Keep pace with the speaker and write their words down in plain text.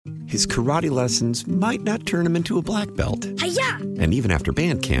his karate lessons might not turn him into a black belt. Hi-ya! And even after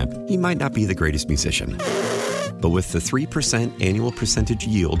band camp, he might not be the greatest musician. But with the 3% annual percentage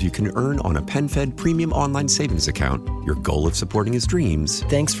yield you can earn on a PenFed premium online savings account, your goal of supporting his dreams...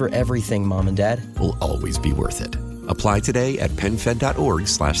 Thanks for everything, Mom and Dad. ...will always be worth it. Apply today at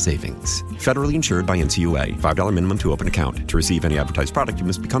PenFed.org/savings. Federally insured by NCUA. $5 minimum to open account. To receive any advertised product, you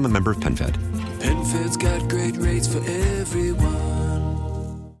must become a member of PenFed. PenFed's got great rates for everyone.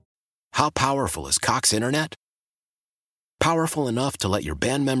 How powerful is Cox Internet? Powerful enough to let your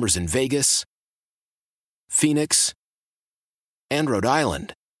band members in Vegas, Phoenix, and Rhode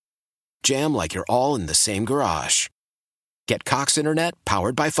Island jam like you're all in the same garage. Get Cox Internet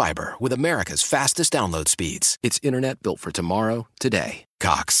powered by fiber with America's fastest download speeds. It's internet built for tomorrow, today.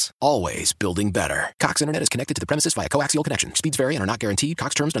 Cox, always building better. Cox Internet is connected to the premises via coaxial connection. Speeds vary and are not guaranteed.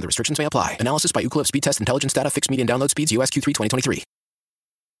 Cox terms and other restrictions may apply. Analysis by Ookla Speed Test Intelligence Data. Fixed median download speeds. US Q3 2023.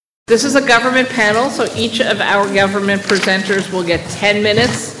 This is a government panel, so each of our government presenters will get 10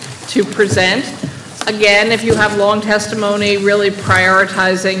 minutes to present. Again, if you have long testimony, really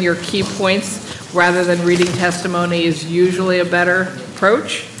prioritizing your key points rather than reading testimony is usually a better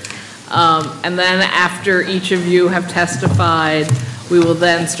approach. And then after each of you have testified, we will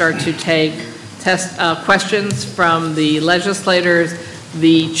then start to take questions from the legislators.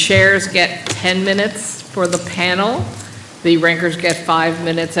 The chairs get 10 minutes for the panel. The rankers get 5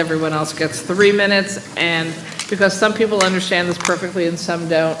 minutes, everyone else gets 3 minutes, and because some people understand this perfectly and some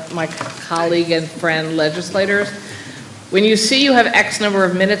don't, my colleague and friend legislators, when you see you have X number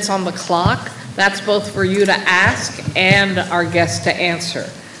of minutes on the clock, that's both for you to ask and our guests to answer.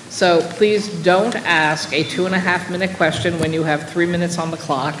 So please don't ask a 2.5-minute question when you have 3 minutes on the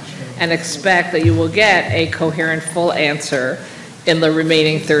clock and expect that you will get a coherent full answer in the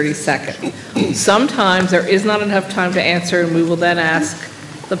remaining 30 seconds. Sometimes there is not enough time to answer, and we will then ask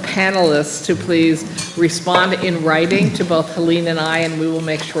the panelists to please respond in writing to both Helene and I, and we will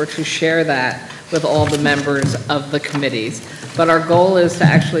make sure to share that with all the members of the committees. But our goal is to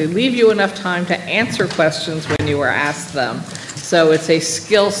actually leave you enough time to answer questions when you are asked them. So it's a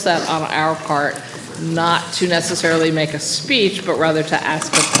skill set on our part not to necessarily make a speech, but rather to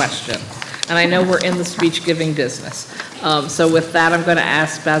ask a question. And I know we're in the speech-giving business. So with that, I'm going to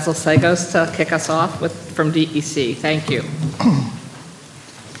ask Basil Seggos to kick us off from DEC. Thank you.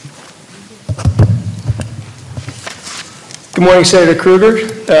 Good morning, Senator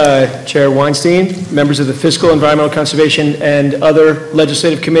Krueger, Chair Weinstein, members of the Fiscal, Environmental Conservation, and other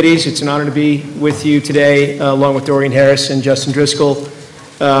legislative committees. It's an honor to be with you today, along with Doreen Harris and Justin Driscoll,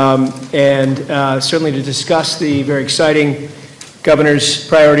 and certainly to discuss the very exciting governor's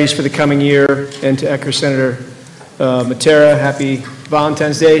priorities for the coming year, and to echo Senator Matera, happy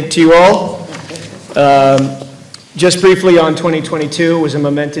Valentine's Day to you all. Just briefly on 2022, it was a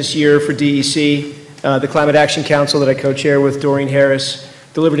momentous year for DEC. The Climate Action Council that I co-chair with Doreen Harris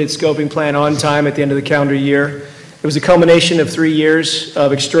delivered its scoping plan on time at the end of the calendar year. It was a culmination of 3 years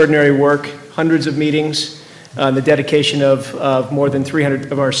of extraordinary work, hundreds of meetings, and the dedication of more than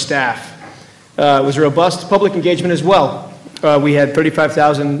 300 of our staff. It was a robust public engagement as well. We had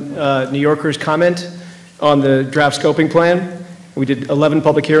 35,000 New Yorkers comment on the draft scoping plan. We did 11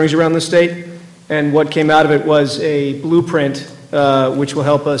 public hearings around the state, and what came out of it was a blueprint which will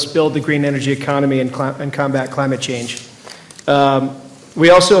help us build the green energy economy and combat climate change. We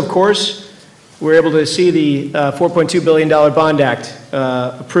also, of course, were able to see the $4.2 billion Bond Act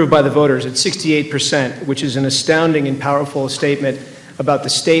approved by the voters at 68%, which is an astounding and powerful statement about the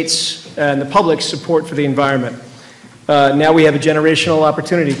state's and the public's support for the environment. Now we have a generational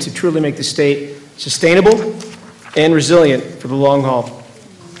opportunity to truly make the state sustainable and resilient for the long haul.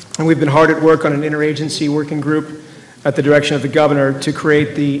 And we've been hard at work on an interagency working group at the direction of the governor to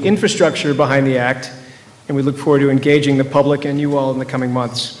create the infrastructure behind the act, and we look forward to engaging the public and you all in the coming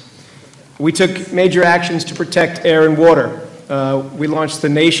months. We took major actions to protect air and water. We launched the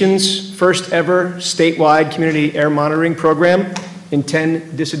nation's first ever statewide community air monitoring program in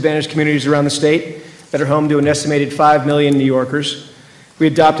 10 disadvantaged communities around the state that are home to an estimated 5 million New Yorkers. We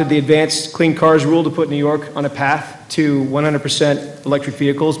adopted the Advanced Clean Cars rule to put New York on a path to 100% electric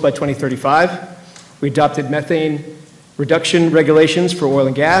vehicles by 2035. We adopted methane reduction regulations for oil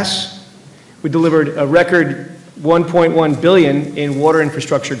and gas. We delivered a record $1.1 billion in water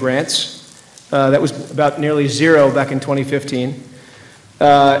infrastructure grants. That was about nearly zero back in 2015.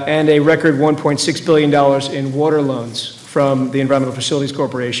 And a record $1.6 billion in water loans from the Environmental Facilities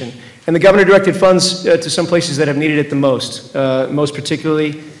Corporation. And the governor directed funds to some places that have needed it the most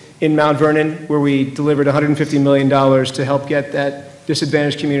particularly in Mount Vernon, where we delivered $150 million to help get that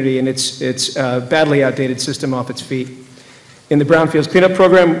disadvantaged community and its badly outdated system off its feet. In the Brownfields Cleanup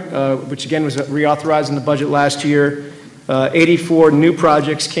Program, which again was reauthorized in the budget last year, 84 new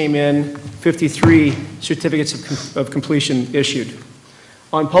projects came in, 53 certificates of completion issued.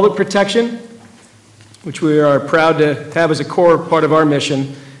 On public protection, which we are proud to have as a core part of our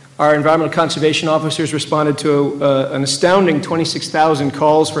mission, our environmental conservation officers responded to an astounding 26,000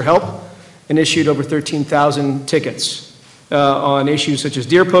 calls for help and issued over 13,000 tickets on issues such as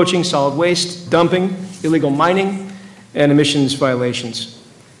deer poaching, solid waste, dumping, illegal mining, and emissions violations.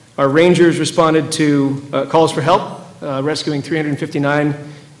 Our rangers responded to calls for help, rescuing 359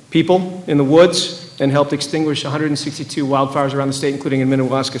 people in the woods and helped extinguish 162 wildfires around the state, including in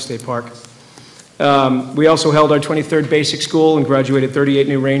Minnewaska State Park. We also held our 23rd basic school and graduated 38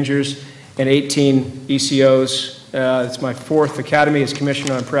 new rangers and 18 ECOs. It's my 4th academy as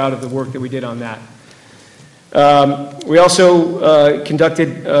commissioner. I'm proud of the work that we did on that. We also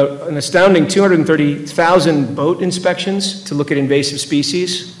conducted an astounding 230,000 boat inspections to look at invasive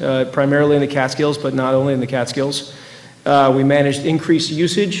species, primarily in the Catskills, but not only in the Catskills. We managed increased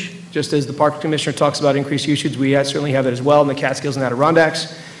usage, just as the Park Commissioner talks about increased usage. We certainly have that as well in the Catskills and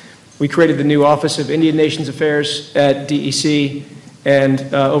Adirondacks. We created the new Office of Indian Nations Affairs at DEC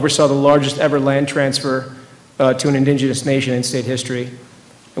and oversaw the largest ever land transfer to an indigenous nation in state history.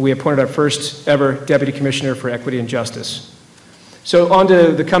 And we appointed our first ever Deputy Commissioner for Equity and Justice. So on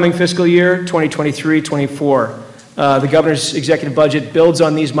to the coming fiscal year, 2023-24. The Governor's executive budget builds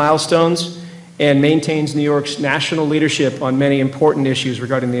on these milestones and maintains New York's national leadership on many important issues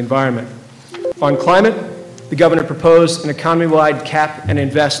regarding the environment. On climate, the Governor proposed an economy-wide cap and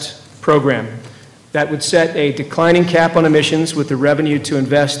invest program that would set a declining cap on emissions with the revenue to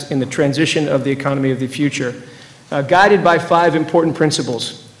invest in the transition of the economy of the future, guided by 5 important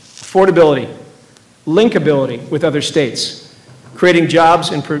principles: affordability, linkability with other states, creating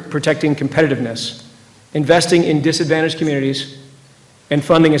jobs and protecting competitiveness, investing in disadvantaged communities, and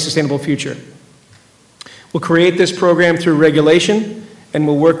funding a sustainable future. We'll create this program through regulation, and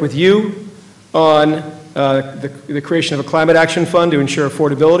we'll work with you on the creation of a climate action fund to ensure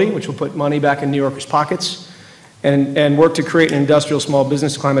affordability, which will put money back in New Yorkers' pockets, and work to create an industrial small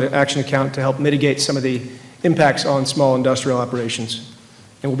business climate action account to help mitigate some of the impacts on small industrial operations.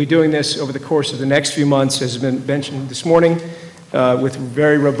 And we'll be doing this over the course of the next few months, as has been mentioned this morning, with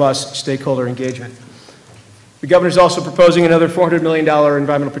very robust stakeholder engagement. The Governor is also proposing another $400 million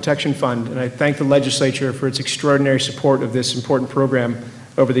environmental protection fund, and I thank the legislature for its extraordinary support of this important program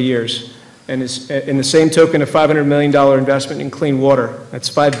over the years. And in the same token, a $500 million investment in clean water. That's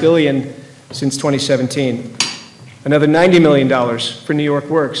 $5 billion since 2017. Another $90 million for New York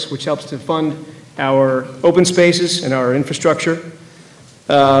Works, which helps to fund our open spaces and our infrastructure.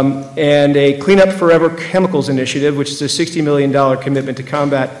 And a Clean Up Forever Chemicals Initiative, which is a $60 million commitment to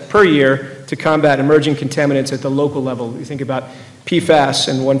combat, per year, to combat emerging contaminants at the local level. You think about PFAS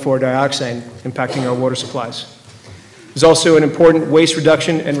and 1,4-dioxane impacting our water supplies. There's also an important Waste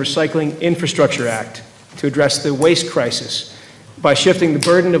Reduction and Recycling Infrastructure Act to address the waste crisis by shifting the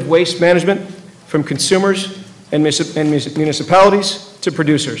burden of waste management from consumers and municipalities to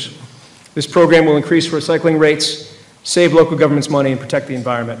producers. This program will increase recycling rates, save local governments money, and protect the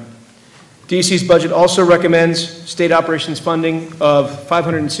environment. DEC's budget also recommends state operations funding of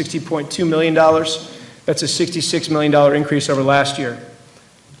 $560.2 million. That's a $66 million increase over last year.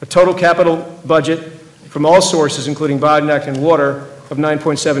 A total capital budget from all sources, including biomass and water, of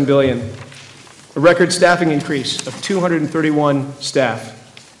 $9.7 billion. A record staffing increase of 231 staff,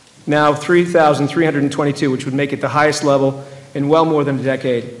 now 3,322, which would make it the highest level in well more than a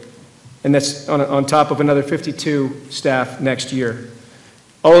decade. And that's on top of another 52 staff next year.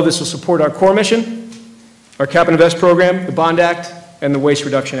 All of this will support our core mission, our Cap and Invest program, the Bond Act, and the Waste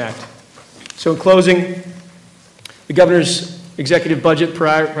Reduction Act. So in closing, the Governor's executive budget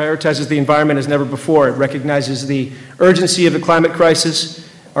prioritizes the environment as never before. It recognizes the urgency of the climate crisis,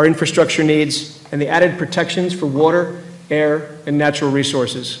 our infrastructure needs, and the added protections for water, air, and natural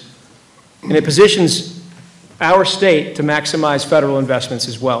resources. And it positions our state to maximize federal investments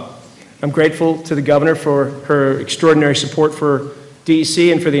as well. I'm grateful to the Governor for her extraordinary support for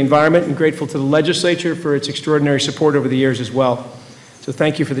DEC and for the environment, and grateful to the legislature for its extraordinary support over the years as well. So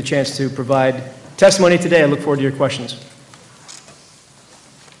thank you for the chance to provide testimony today. I look forward to your questions.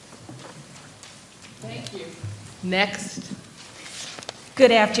 Thank you. Next.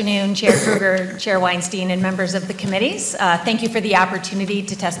 Good afternoon, Chair Krueger, Chair Weinstein, and members of the committees. Thank you for the opportunity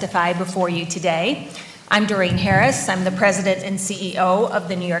to testify before you today. I'm Doreen Harris. I'm the President and CEO of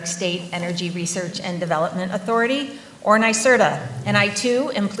the New York State Energy Research and Development Authority, or NYSERDA, and I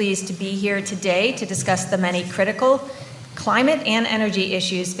too am pleased to be here today to discuss the many critical climate and energy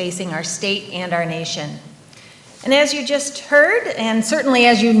issues facing our state and our nation. And as you just heard, and certainly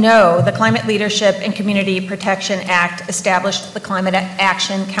as you know, the Climate Leadership and Community Protection Act established the Climate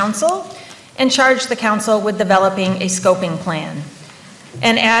Action Council and charged the council with developing a scoping plan.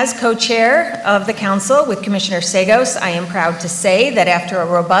 And as co-chair of the council with Commissioner Sagos, I am proud to say that after a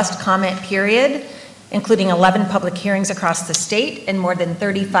robust comment period, including 11 public hearings across the state and more than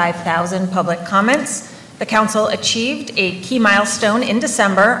 35,000 public comments, the council achieved a key milestone in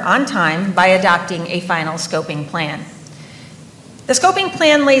December on time by adopting a final scoping plan. The scoping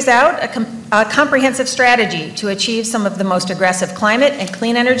plan lays out a comprehensive strategy to achieve some of the most aggressive climate and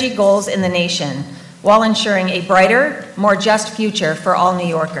clean energy goals in the nation, while ensuring a brighter, more just future for all New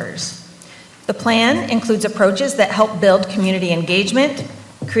Yorkers. The plan includes approaches that help build community engagement,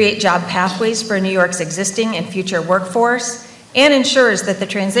 create job pathways for New York's existing and future workforce, and ensures that the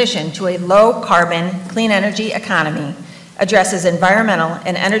transition to a low-carbon, clean energy economy addresses environmental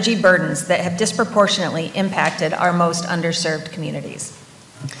and energy burdens that have disproportionately impacted our most underserved communities.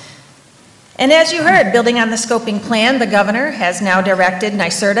 And as you heard, building on the scoping plan, the governor has now directed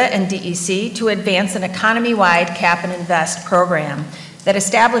NYSERDA and DEC to advance an economy-wide cap and invest program that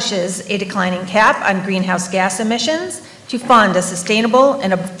establishes a declining cap on greenhouse gas emissions to fund a sustainable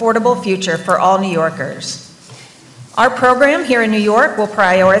and affordable future for all New Yorkers. Our program here in New York will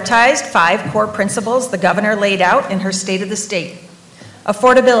prioritize 5 core principles the governor laid out in her State of the State: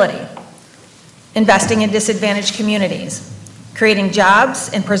 affordability, investing in disadvantaged communities, creating jobs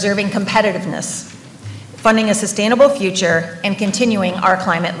and preserving competitiveness, funding a sustainable future, and continuing our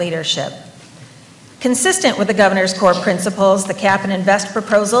climate leadership. Consistent with the governor's core principles, the cap and invest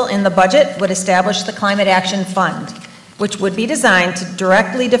proposal in the budget would establish the Climate Action Fund, which would be designed to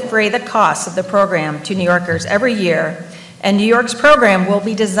directly defray the costs of the program to New Yorkers every year, and New York's program will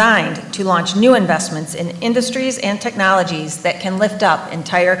be designed to launch new investments in industries and technologies that can lift up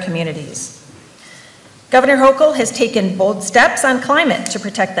entire communities. Governor Hochul has taken bold steps on climate to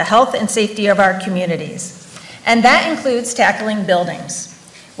protect the health and safety of our communities, and that includes tackling buildings,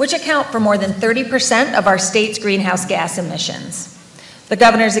 which account for more than 30% of our state's greenhouse gas emissions. The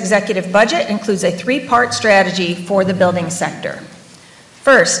governor's executive budget includes a 3-part strategy for the building sector.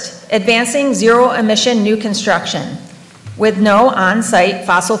 First, advancing zero-emission new construction with no on-site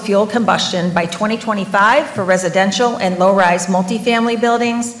fossil fuel combustion by 2025 for residential and low-rise multifamily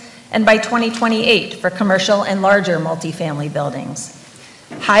buildings, and by 2028 for commercial and larger multifamily buildings.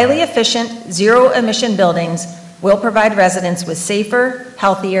 Highly efficient, zero-emission buildings will provide residents with safer,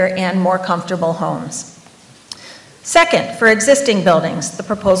 healthier, and more comfortable homes. Second, for existing buildings, the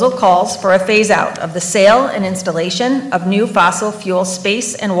proposal calls for a phase-out of the sale and installation of new fossil fuel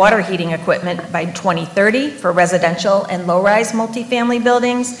space and water heating equipment by 2030 for residential and low-rise multifamily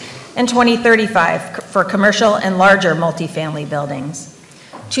buildings, and 2035 for commercial and larger multifamily buildings.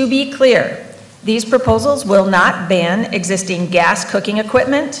 To be clear, these proposals will not ban existing gas cooking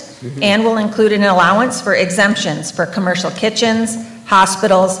equipment and will include an allowance for exemptions for commercial kitchens,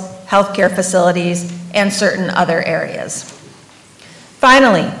 hospitals, healthcare facilities, and certain other areas.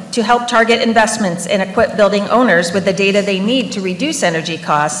 Finally, to help target investments and equip building owners with the data they need to reduce energy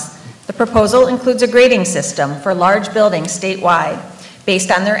costs, the proposal includes a grading system for large buildings statewide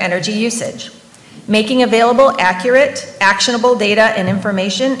based on their energy usage. Making available accurate, actionable data and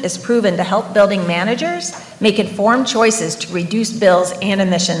information is proven to help building managers make informed choices to reduce bills and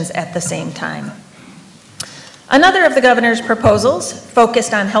emissions at the same time. Another of the governor's proposals,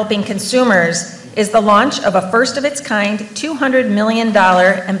 focused on helping consumers, is the launch of a first-of-its-kind $200 million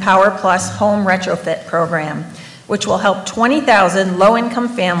Empower Plus home retrofit program, which will help 20,000 low-income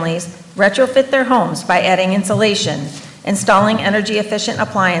families retrofit their homes by adding insulation, installing energy-efficient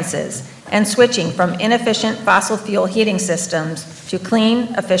appliances, and switching from inefficient fossil fuel heating systems to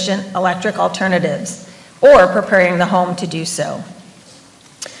clean, efficient electric alternatives, or preparing the home to do so.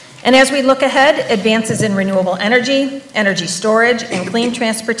 And as we look ahead, advances in renewable energy, energy storage, and clean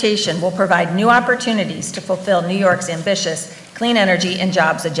transportation will provide new opportunities to fulfill New York's ambitious clean energy and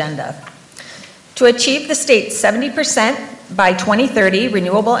jobs agenda. To achieve the state's 70% by 2030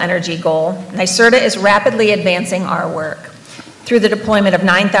 renewable energy goal, NYSERDA is rapidly advancing our work through the deployment of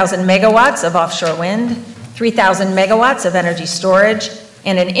 9,000 megawatts of offshore wind, 3,000 megawatts of energy storage,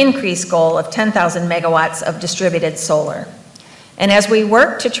 and an increased goal of 10,000 megawatts of distributed solar. And as we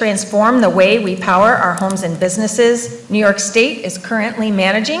work to transform the way we power our homes and businesses, New York State is currently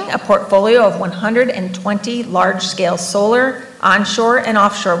managing a portfolio of 120 large-scale solar, onshore, and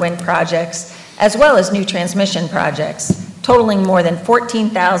offshore wind projects, as well as new transmission projects, totaling more than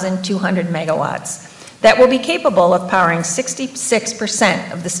 14,200 megawatts, that will be capable of powering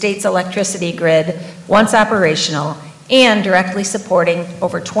 66% of the state's electricity grid once operational and directly supporting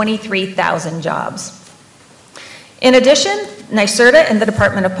over 23,000 jobs. In addition, NYSERDA and the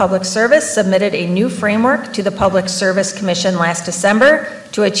Department of Public Service submitted a new framework to the Public Service Commission last December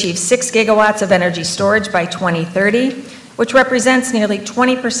to achieve 6 gigawatts of energy storage by 2030, which represents nearly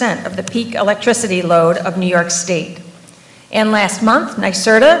 20% of the peak electricity load of New York State. And last month,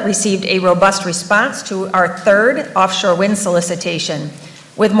 NYSERDA received a robust response to our third offshore wind solicitation,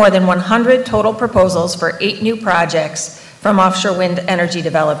 with more than 100 total proposals for 8 new projects from offshore wind energy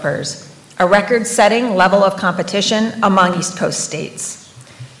developers, a record-setting level of competition among East Coast states.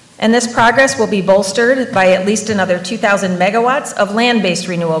 And this progress will be bolstered by at least another 2,000 megawatts of land-based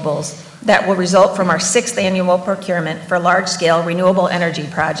renewables that will result from our 6th annual procurement for large-scale renewable energy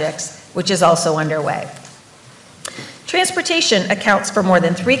projects, which is also underway. Transportation accounts for more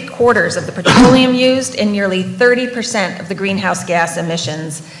than 3/4 of the petroleum used and nearly 30% of the greenhouse gas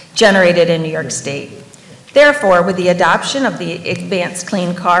emissions generated in New York State. Therefore, with the adoption of the advanced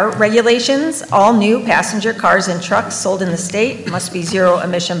clean car regulations, all new passenger cars and trucks sold in the state must be zero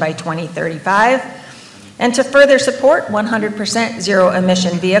emission by 2035. And to further support 100% zero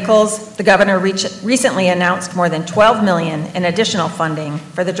emission vehicles, the governor recently announced more than $12 million in additional funding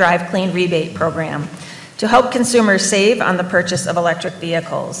for the Drive Clean rebate program to help consumers save on the purchase of electric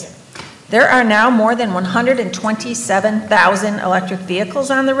vehicles. There are now more than 127,000 electric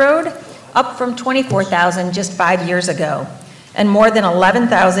vehicles on the road, up from 24,000 just 5 years ago, and more than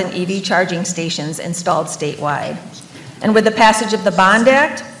 11,000 EV charging stations installed statewide. And with the passage of the Bond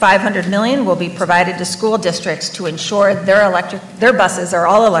Act, $500 million will be provided to school districts to ensure their buses are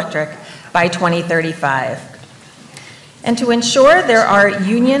all electric by 2035. And to ensure there are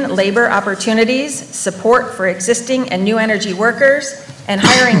union labor opportunities, support for existing and new energy workers, and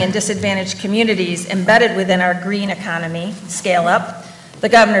hiring in disadvantaged communities embedded within our green economy scale up, the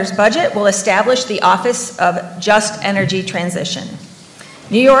governor's budget will establish the Office of Just Energy Transition.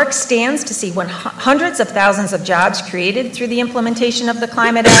 New York stands to see hundreds of thousands of jobs created through the implementation of the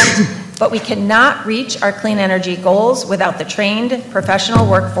Climate Act, but we cannot reach our clean energy goals without the trained professional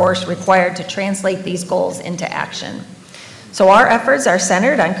workforce required to translate these goals into action. So our efforts are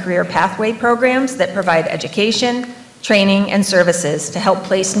centered on career pathway programs that provide education, training, and services to help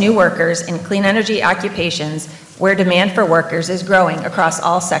place new workers in clean energy occupations where demand for workers is growing across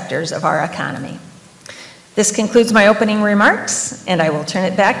all sectors of our economy. This concludes my opening remarks, and I will turn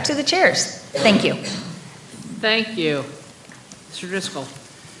it back to the chairs. Thank you. Thank you. Mr. Driscoll.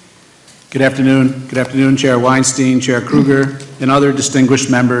 Good afternoon. Good afternoon, Chair Weinstein, Chair Kruger, and other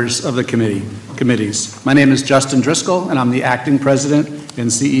distinguished members of the committees. My name is Justin Driscoll, and I'm the acting president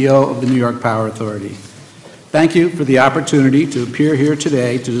and CEO of the New York Power Authority. Thank you for the opportunity to appear here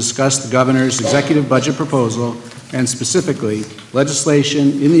today to discuss the governor's executive budget proposal and specifically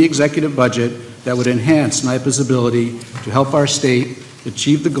legislation in the executive budget that would enhance NYPA's ability to help our state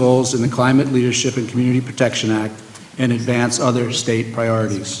achieve the goals in the Climate Leadership and Community Protection Act and advance other state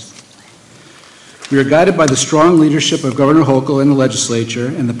priorities. We are guided by the strong leadership of Governor Hochul and the legislature,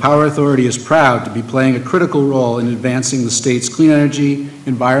 and the Power Authority is proud to be playing a critical role in advancing the state's clean energy,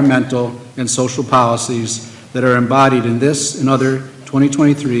 environmental, and social policies that are embodied in this and other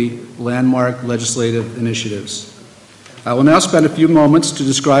 2023 landmark legislative initiatives. I will now spend a few moments to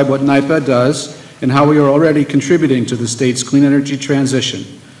describe what NYPA does and how we are already contributing to the state's clean energy transition,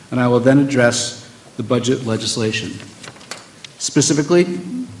 and I will then address the budget legislation. Specifically,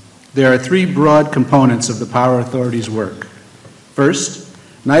 there are 3 broad components of the Power Authority's work. First,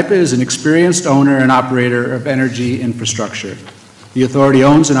 NYPA is an experienced owner and operator of energy infrastructure. The authority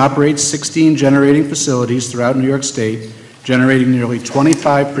owns and operates 16 generating facilities throughout New York State, generating nearly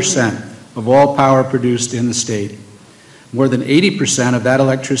 25% of all power produced in the state. More than 80% of that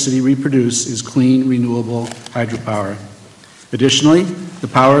electricity we produce is clean, renewable hydropower. Additionally, the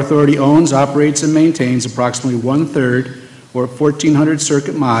Power Authority owns, operates, and maintains approximately 1/3 or 1,400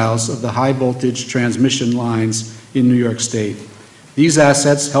 circuit miles of the high-voltage transmission lines in New York State. These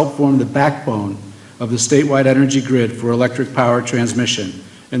assets help form the backbone of the statewide energy grid for electric power transmission,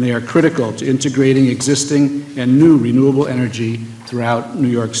 and they are critical to integrating existing and new renewable energy throughout New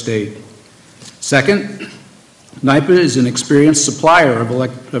York State. Second, NYPA is an experienced supplier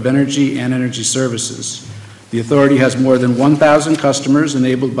of energy and energy services. The authority has more than 1,000 customers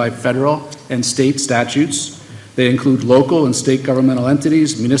enabled by federal and state statutes. They include local and state governmental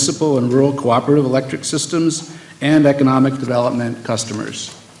entities, municipal and rural cooperative electric systems, and economic development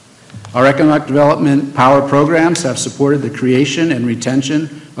customers. Our economic development power programs have supported the creation and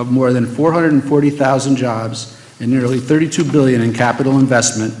retention of more than 440,000 jobs and nearly $32 billion in capital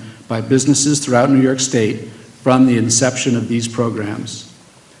investment by businesses throughout New York State from the inception of these programs.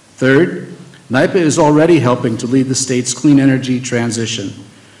 Third, NYPA is already helping to lead the state's clean energy transition.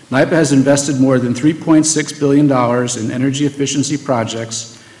 NYPA has invested more than $3.6 billion in energy efficiency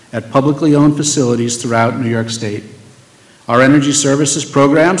projects at publicly owned facilities throughout New York State. Our energy services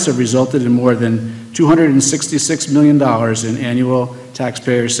programs have resulted in more than $266 million in annual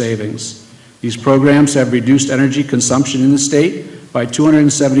taxpayer savings. These programs have reduced energy consumption in the state by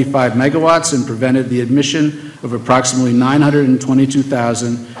 275 megawatts and prevented the emission of approximately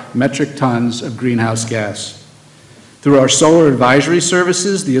 922,000 metric tons of greenhouse gas. Through our solar advisory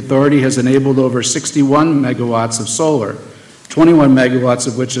services, the authority has enabled over 61 megawatts of solar, 21 megawatts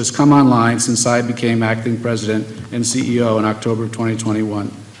of which has come online since I became acting president and CEO in October of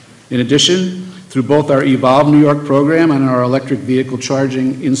 2021. In addition, through both our Evolve New York program and our electric vehicle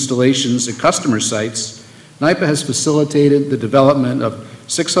charging installations at customer sites, NYPA has facilitated the development of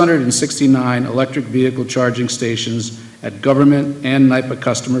 669 electric vehicle charging stations at government and NYPA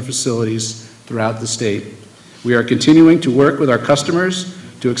customer facilities throughout the state. We are continuing to work with our customers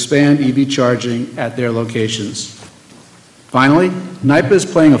to expand EV charging at their locations. Finally, NYPA is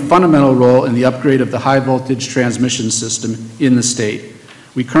playing a fundamental role in the upgrade of the high-voltage transmission system in the state.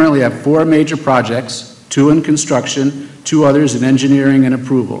 We currently have 4 major projects, 2 in construction, 2 others in engineering and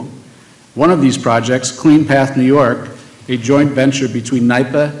approval. One of these projects, Clean Path New York, a joint venture between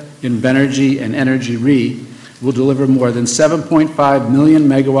NYPA, Invenergy, and Energy RE, will deliver more than 7.5 million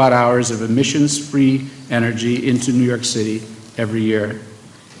megawatt hours of emissions-free energy into New York City every year.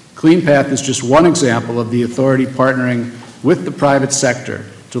 Clean Path is just one example of the authority partnering with the private sector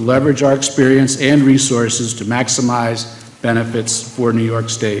to leverage our experience and resources to maximize benefits for New York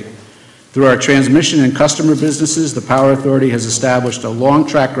State. Through our transmission and customer businesses, the Power Authority has established a long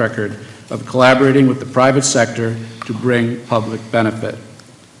track record of collaborating with the private sector to bring public benefit.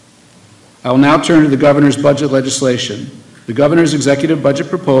 I will now turn to the Governor's budget legislation. The Governor's executive budget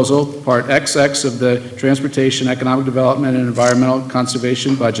proposal, Part XX of the Transportation, Economic Development, and Environmental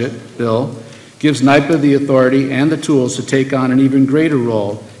Conservation Budget Bill, gives NYPA the authority and the tools to take on an even greater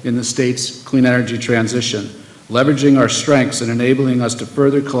role in the state's clean energy transition, leveraging our strengths and enabling us to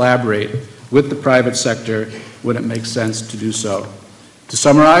further collaborate with the private sector when it makes sense to do so. To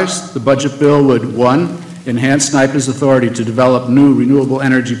summarize, the budget bill would, 1, enhance NYPA's authority to develop new renewable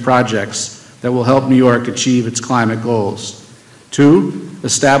energy projects that will help New York achieve its climate goals. 2,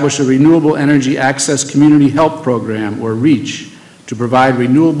 establish a Renewable Energy Access Community Help Program, or REACH, to provide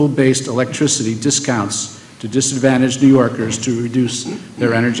renewable-based electricity discounts to disadvantaged New Yorkers to reduce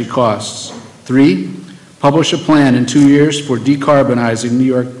their energy costs. 3, publish a plan in 2 years for decarbonizing New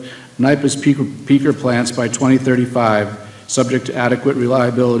York NYPA's peaker plants by 2035, subject to adequate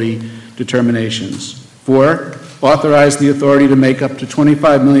reliability determinations. 4, authorize the authority to make up to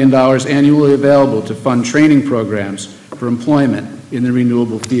 $25 million annually available to fund training programs for employment in the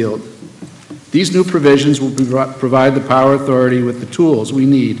renewable field. These new provisions will provide the Power Authority with the tools we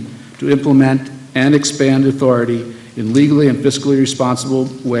need to implement and expand authority in legally and fiscally responsible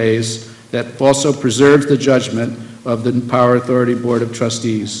ways that also preserves the judgment of the Power Authority Board of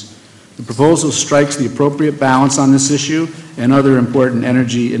Trustees. The proposal strikes the appropriate balance on this issue and other important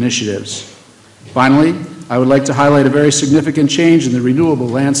energy initiatives. Finally, I would like to highlight a very significant change in the renewable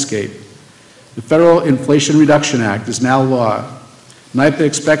landscape. The Federal Inflation Reduction Act is now law. NYPA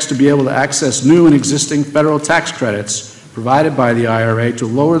expects to be able to access new and existing federal tax credits provided by the IRA to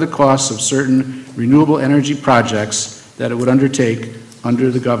lower the costs of certain renewable energy projects that it would undertake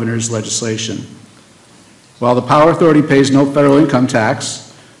under the Governor's legislation. While the Power Authority pays no federal income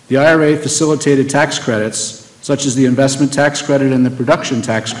tax, the IRA facilitated tax credits, such as the investment tax credit and the production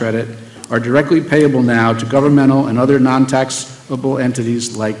tax credit, are directly payable now to governmental and other non-taxable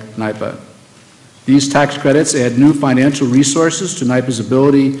entities like NYPA. These tax credits add new financial resources to NYPA's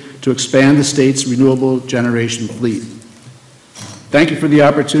ability to expand the state's renewable generation fleet. Thank you for the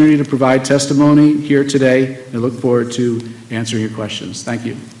opportunity to provide testimony here today, and I look forward to answering your questions. Thank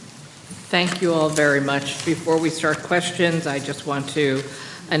you. Thank you all very much. Before we start questions, I just want to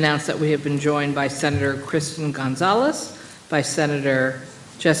announce that we have been joined by Senator Kristen Gonzalez, by Senator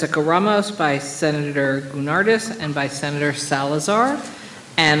Jessica Ramos, by Senator Gounardis, and by Senator Salazar.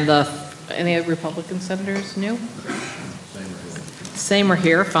 And any Republican senators new? Same are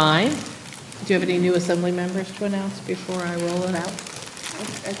here, fine. Do you have any new Assembly members to announce before I roll it out?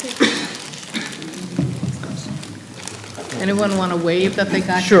 Anyone want to wave that they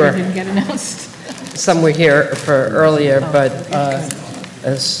got Sure. here, didn't get announced? Some were here for earlier, but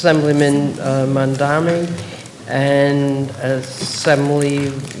Assemblyman Mondami and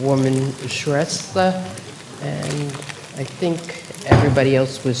Assemblywoman Shrestha, and I think everybody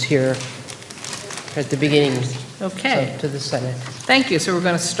else was here at the beginning. Okay. To the Senate. Thank you. So we're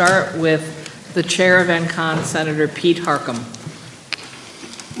going to start with the Chair of ENCON, Senator Pete Harckham.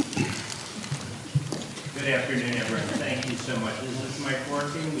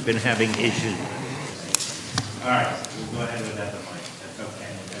 been having issues. All right, we'll go ahead without the mic. That's okay.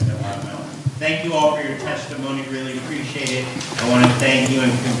 Thank you all for your testimony. Really appreciate it. I want to thank you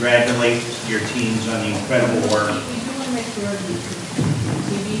and congratulate your teams on the incredible work.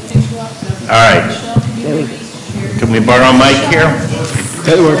 All right. Can we borrow a mic here?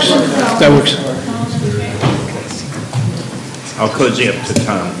 That works. That works. I'll cozy up to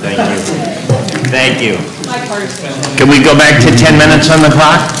Tom. Thank you. Thank you. Can we go back to 10 minutes on the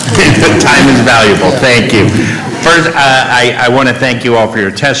clock? The time is valuable. Thank you. First, I want to thank you all for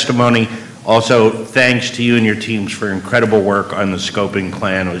your testimony. Also, thanks to you and your teams for incredible work on the scoping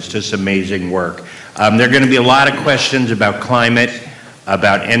plan. It was just amazing work. There are going to be a lot of questions about climate,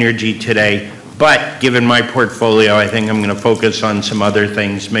 about energy today, but given my portfolio, I think I'm going to focus on some other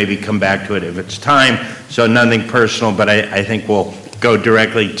things, maybe come back to it if it's time. So nothing personal, but I think we'll go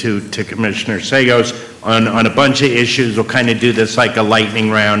directly to Commissioner Sagos on a bunch of issues. We'll kind of do this like a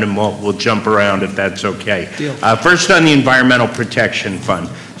lightning round, and we'll jump around if that's okay. First, on the Environmental Protection Fund.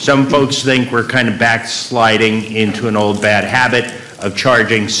 Some folks think we're kind of backsliding into an old bad habit of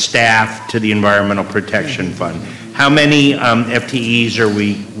charging staff to the Environmental Protection Fund. How many FTEs are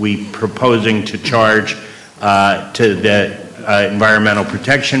we proposing to charge to the Environmental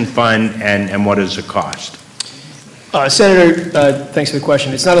Protection Fund, and what is the cost? Senator, thanks for the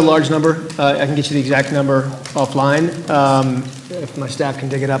question. It's not a large number. I can get you the exact number offline. If my staff can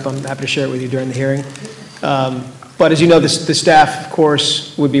dig it up, I'm happy to share it with you during the hearing. But as you know, the staff, of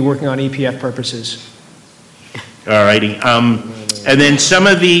course, would be working on EPF purposes. All righty. And then some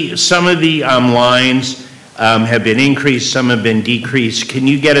of the lines have been increased, some have been decreased. Can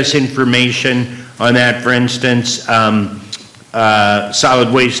you get us information on that? For instance,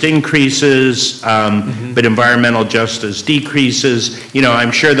 solid waste increases, but environmental justice decreases. You know,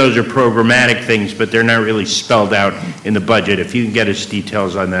 I'm sure those are programmatic things, but they're not really spelled out in the budget. If you can get us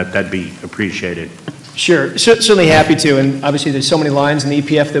details on that, that'd be appreciated. Sure, certainly happy to. And obviously there's so many lines in the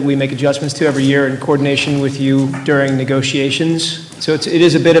EPF that we make adjustments to every year in coordination with you during negotiations. So it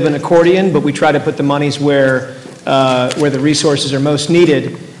is a bit of an accordion, but we try to put the monies where the resources are most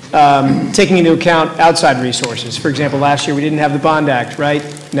needed, taking into account outside resources. For example, last year we didn't have the Bond Act, right?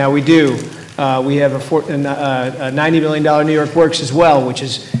 Now we do. We have a $90 million New York Works as well, which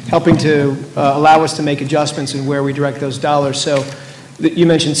is helping to allow us to make adjustments in where we direct those dollars. So you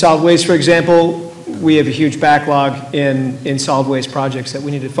mentioned solid waste, for example. We have a huge backlog in solid waste projects that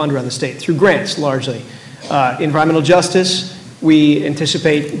we need to fund around the state through grants, largely. Environmental justice, we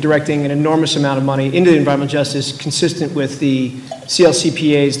anticipate directing an enormous amount of money into environmental justice consistent with the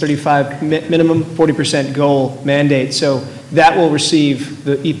CLCPA's 35 minimum 40% goal mandate. So that will receive,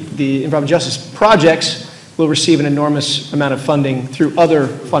 the environmental justice projects will receive an enormous amount of funding through other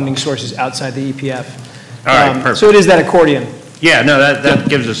funding sources outside the EPF. All right, perfect. So it is that accordion. Yeah, no, that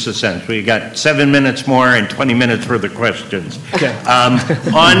gives us a sense. We got 7 minutes more and 20 minutes worth of questions. Okay.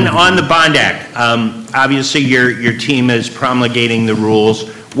 On the Bond Act, obviously your team is promulgating the rules.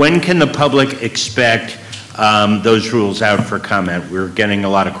 When can the public expect those rules out for comment? We're getting a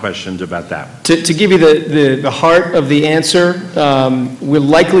lot of questions about that. To give you the heart of the answer, we'll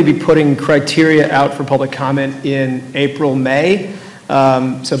likely be putting criteria out for public comment in April, May.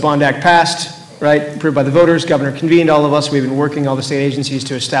 So Bond Act passed. Right, approved by the voters, governor convened all of us. We've been working all the state agencies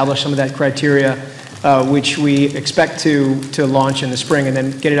to establish some of that criteria, which we expect to launch in the spring and then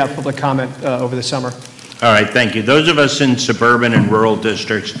get it out for public comment over the summer. All right, thank you. Those of us in suburban and rural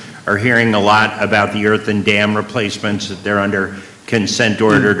districts are hearing a lot about the earth and dam replacements that they're under consent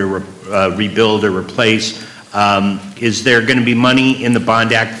order to rebuild or replace. Is there going to be money in the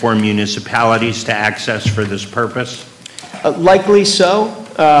Bond Act for municipalities to access for this purpose? Likely so.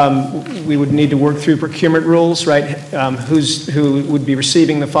 We would need to work through procurement rules, right? Who would be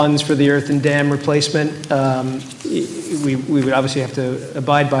receiving the funds for the earth and dam replacement? We would obviously have to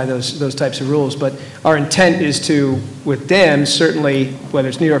abide by those types of rules. But our intent is to, with dams, certainly, whether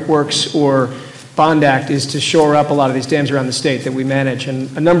it's New York Works or Bond Act, is to shore up a lot of these dams around the state that we manage.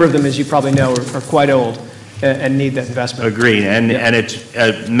 And a number of them, as you probably know, are quite old and need that investment. Agreed. And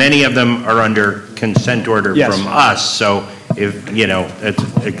it's many of them are under consent order from us. So if, you know, it's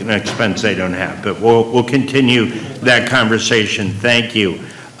an expense they don't have. But we'll continue that conversation. Thank you.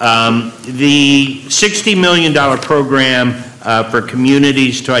 The $60 million program for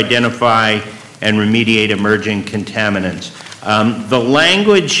communities to identify and remediate emerging contaminants. The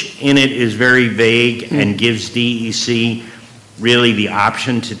language in it is very vague and gives DEC really the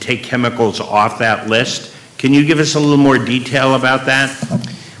option to take chemicals off that list. Can you give us a little more detail about that?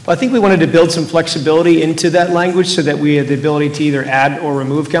 Well, I think we wanted to build some flexibility into that language so that we had the ability to either add or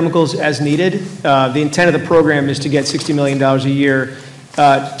remove chemicals as needed. The intent of the program is to get $60 million a year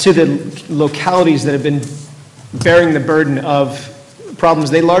to the localities that have been bearing the burden of problems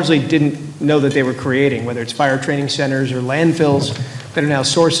they largely didn't know that they were creating, whether it's fire training centers or landfills that are now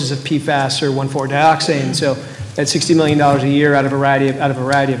sources of PFAS or 1,4-dioxane. So at $60 million a year out of a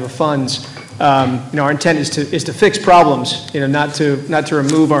variety of funds, our intent is to fix problems, not to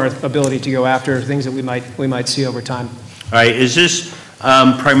remove our ability to go after things that we might see over time. All right, is this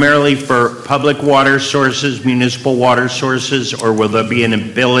primarily for public water sources, municipal water sources, or will there be an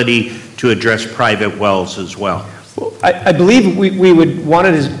ability to address private wells as well? Well, I believe we would want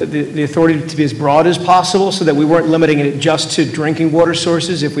the authority to be as broad as possible so that we weren't limiting it just to drinking water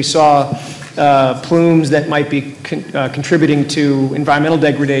sources. If we saw plumes that might be contributing to environmental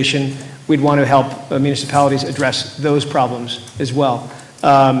degradation, we'd want to help municipalities address those problems as well.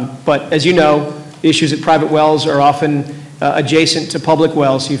 But as you know, issues at private wells are often adjacent to public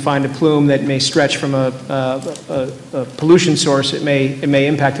wells. You find a plume that may stretch from a pollution source. It may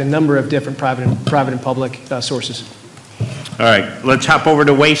impact a number of different private and public sources. All right, let's hop over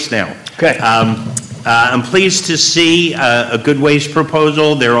to waste now. Okay. I'm pleased to see a good waste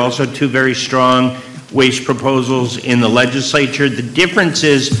proposal. There are also two very strong waste proposals in the legislature. The difference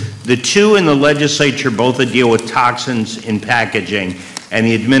is the two in the legislature both deal with toxins in packaging, and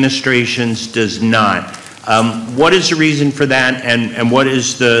the administration's does not. What is the reason for that, and what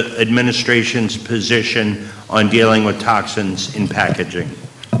is the administration's position on dealing with toxins in packaging?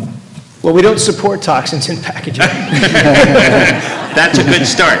 Well, we don't support toxins in packaging. That's a good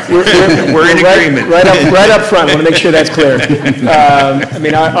start. We're in agreement. Right up front, I want to make sure that's clear.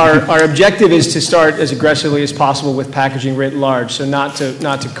 Our objective is to start as aggressively as possible with packaging writ large, so not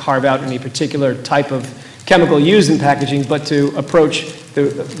to carve out any particular type of chemical used in packaging, but to approach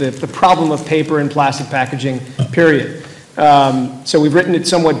the problem of paper and plastic packaging, period. So we've written it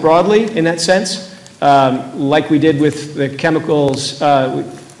somewhat broadly in that sense, like we did with the chemicals.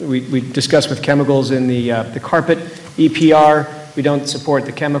 We discussed with chemicals in the carpet EPR. We don't support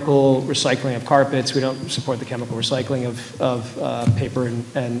the chemical recycling of carpets. We don't support the chemical recycling of paper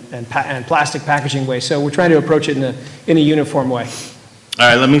and plastic packaging waste. So we're trying to approach it in a uniform way. All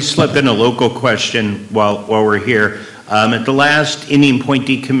right, let me slip in a local question while we're here. At the last Indian Point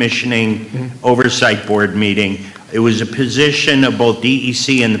Decommissioning Oversight Board meeting, it was a position of both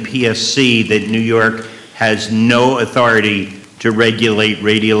DEC and the PSC that New York has no authority to regulate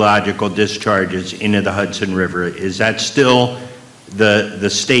radiological discharges into the Hudson River. Is that still the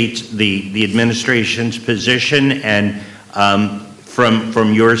state's, the administration's position? And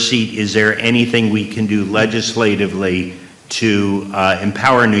from your seat, is there anything we can do legislatively to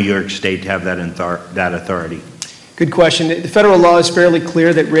empower New York State to have that authority? Good question. The federal law is fairly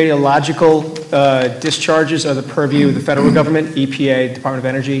clear that radiological discharges are the purview of the federal government, EPA, Department of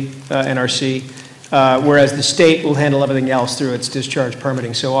Energy, NRC, whereas the state will handle everything else through its discharge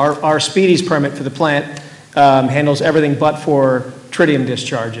permitting. So our Speedies permit for the plant handles everything but for tritium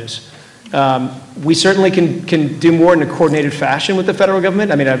discharges. We certainly can do more in a coordinated fashion with the federal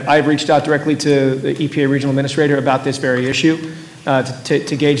government. I mean, I've reached out directly to the EPA regional administrator about this very issue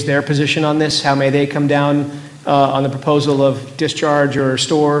to gauge their position on this. How may they come down on the proposal of discharge or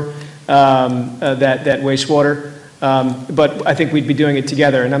store that wastewater? But I think we'd be doing it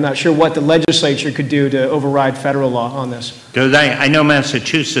together, and I'm not sure what the legislature could do to override federal law on this. Because I know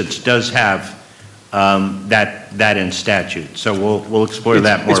Massachusetts does have that in statute, so we'll explore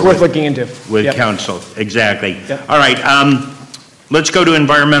that more. It's worth looking into. With council, exactly. Yep. All right, let's go to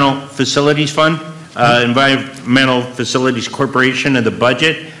Environmental Facilities Fund, Environmental Facilities Corporation and the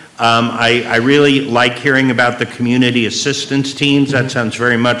budget. I really like hearing about the community assistance teams. That sounds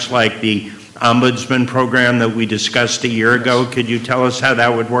very much like the Ombudsman program that we discussed a year ago. Could you tell us how that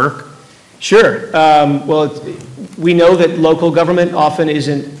would work? Sure. Well, we know that local government often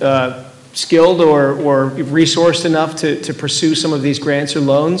isn't skilled or resourced enough to pursue some of these grants or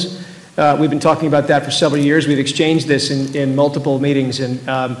loans. We've been talking about that for several years. We've exchanged this in multiple meetings, and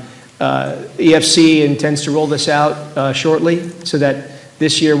EFC intends to roll this out shortly so that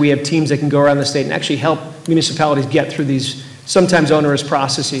this year we have teams that can go around the state and actually help municipalities get through these sometimes onerous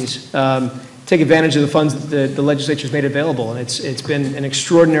processes. Take advantage of the funds that the legislature's made available, and it's been an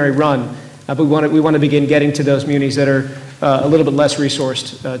extraordinary run. But we want to begin getting to those munis that are a little bit less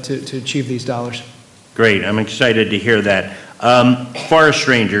resourced to achieve these dollars. Great, I'm excited to hear that. Forest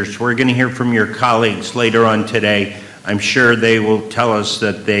Rangers, we're going to hear from your colleagues later on today. I'm sure they will tell us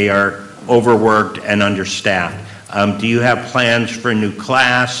that they are overworked and understaffed. Do you have plans for a new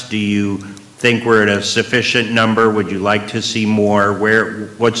class? Do you think we're at a sufficient number? Would you like to see more?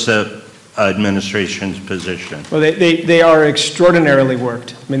 What's the administration's position? Well, they are extraordinarily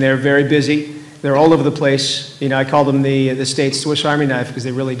worked. I mean, they're very busy. They're all over the place. You know, I call them the state's Swiss Army knife because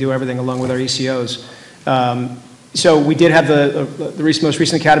they really do everything along with our ECOs. So we did have the most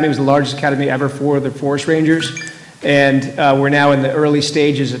recent academy. It was the largest academy ever for the Forest Rangers. And we're now in the early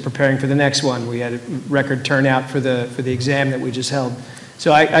stages of preparing for the next one. We had a record turnout for the exam that we just held.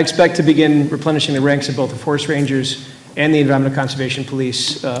 So I expect to begin replenishing the ranks of both the Forest Rangers and the Environmental Conservation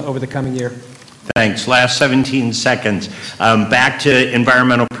Police over the coming year. Thanks. Last 17 seconds. Back to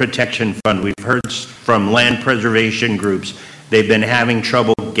Environmental Protection Fund. We've heard from land preservation groups. They've been having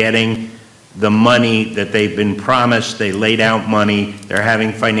trouble getting the money that they've been promised. They laid out money. They're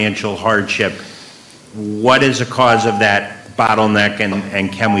having financial hardship. What is the cause of that bottleneck,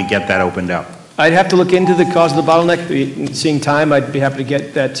 and can we get that opened up? I'd have to look into the cause of the bottleneck. Seeing time, I'd be happy to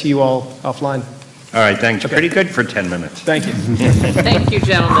get that to you all offline. All right, thanks. Okay. Pretty good for 10 minutes. Thank you. Thank you,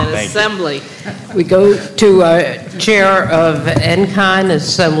 gentlemen. Thank Assembly. We go to Chair of NCON,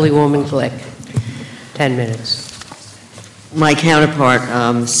 Assemblywoman Glick. 10 minutes. My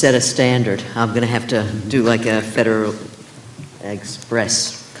counterpart set a standard. I'm going to have to do like a Federal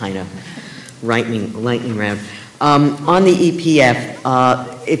Express kind of lightning round. On the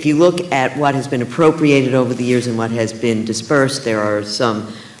EPF, if you look at what has been appropriated over the years and what has been dispersed, there are some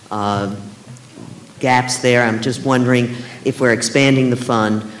gaps there. I'm just wondering if we're expanding the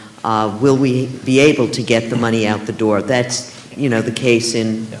fund, will we be able to get the money out the door? That's, the case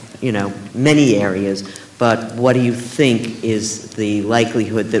in, many areas. But what do you think is the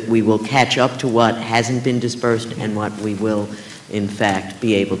likelihood that we will catch up to what hasn't been dispersed and what we will, in fact,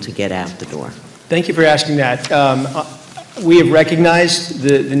 be able to get out the door? Thank you for asking that. We have recognized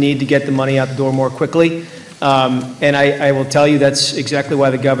the need to get the money out the door more quickly. And I will tell you that's exactly why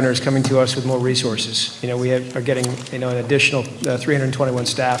the governor is coming to us with more resources. We are getting, an additional 321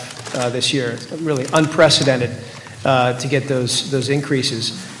 staff this year. It's really unprecedented to get those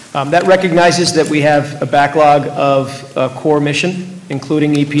increases. That recognizes that we have a backlog of core mission,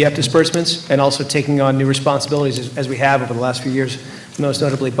 including EPF disbursements, and also taking on new responsibilities as we have over the last few years, most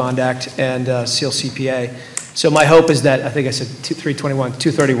notably Bond Act and SEAL CPA. So my hope is that, I think I said 231.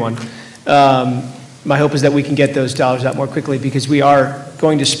 My hope is that we can get those dollars out more quickly because we are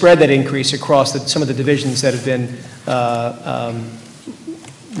going to spread that increase across some of the divisions that have been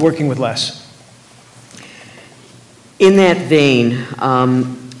working with less. In that vein,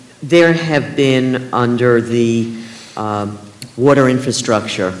 there have been under the water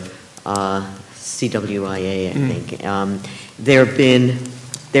infrastructure, CWIA, I think,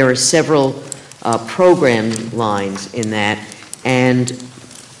 there are several program lines in that, and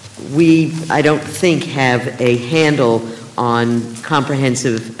I don't think, have a handle on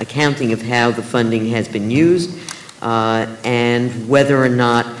comprehensive accounting of how the funding has been used and whether or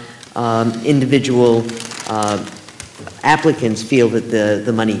not individual applicants feel that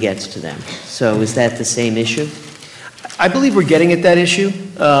the money gets to them. So is that the same issue? I believe we're getting at that issue.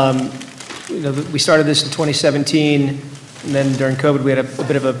 We started this in 2017, and then during COVID we had a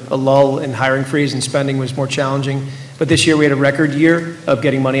bit of a lull in hiring freeze and spending was more challenging. But this year we had a record year of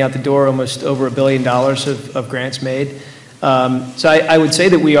getting money out the door, almost over $1 billion of grants made. So I would say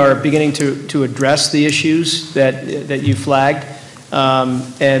that we are beginning to address the issues that you flagged.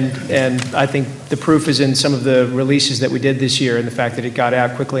 And I think the proof is in some of the releases that we did this year and the fact that it got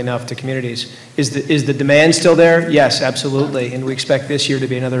out quickly enough to communities. Is the demand still there? Yes, absolutely. And we expect this year to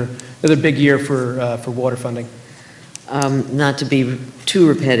be another big year for water funding. Not to be too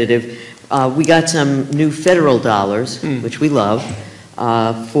repetitive, we got some new federal dollars, which we love,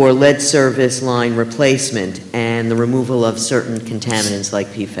 for lead service line replacement and the removal of certain contaminants like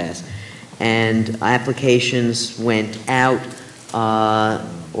PFAS. And applications went out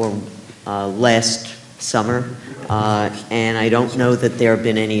last summer, and I don't know that there have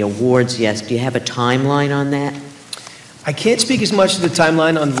been any awards yet. Do you have a timeline on that? I can't speak as much to the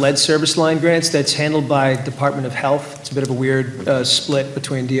timeline on lead service line grants. That's handled by Department of Health. It's a bit of a weird split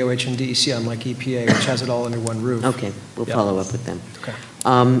between DOH and DEC, unlike EPA, which has it all under one roof. Okay, we'll follow up with them. Okay.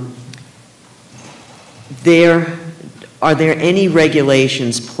 Are there any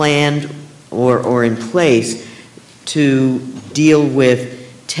regulations planned or in place to deal with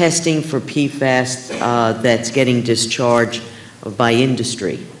testing for PFAS that's getting discharged by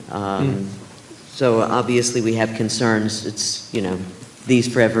industry? So obviously we have concerns. It's, these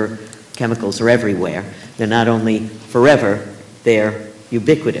forever chemicals are everywhere. They're not only forever, they're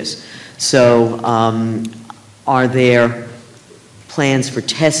ubiquitous. So are there plans for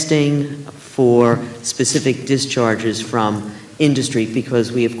testing for specific discharges from industry?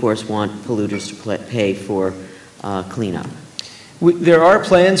 Because we, of course, want polluters to pay for cleanup. There are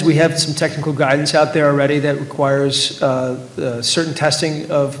plans. We have some technical guidance out there already that requires certain testing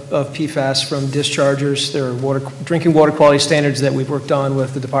of PFAS from dischargers. There are drinking water quality standards that we've worked on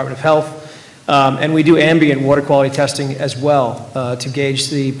with the Department of Health. And we do ambient water quality testing as well to gauge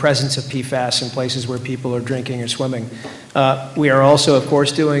the presence of PFAS in places where people are drinking or swimming. We are also, of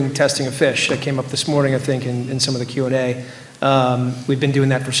course, doing testing of fish. That came up this morning, I think, in some of the Q&A. We've been doing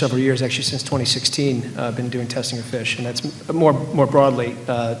that for several years, actually since 2016, been doing testing of fish, and that's more broadly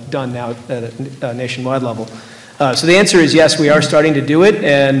done now at a nationwide level. So the answer is yes, we are starting to do it,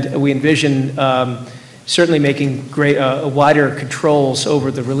 and we envision certainly making wider controls over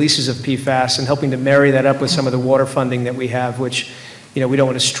the releases of PFAS and helping to marry that up with some of the water funding that we have, which, we don't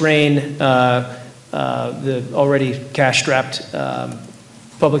want to strain the already cash-strapped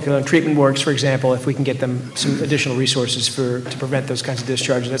public treatment works, for example, if we can get them some additional resources to prevent those kinds of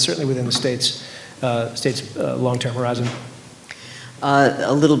discharges. That's certainly within the state's long-term horizon.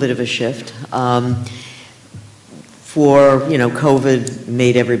 A little bit of a shift. COVID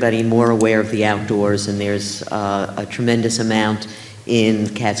made everybody more aware of the outdoors, and there's a tremendous amount in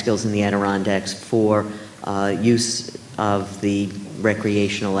Catskills and the Adirondacks for use of the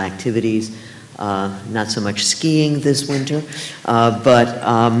recreational activities. Not so much skiing this winter, but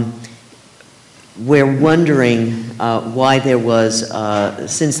we're wondering why there was,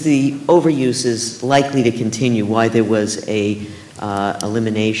 since the overuse is likely to continue, why there was a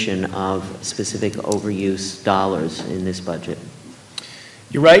elimination of specific overuse dollars in this budget.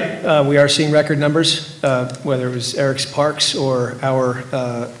 You're right. We are seeing record numbers, whether it was Eric's Parks or our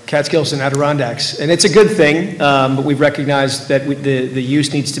Catskills and Adirondacks. And it's a good thing, but we've recognized that the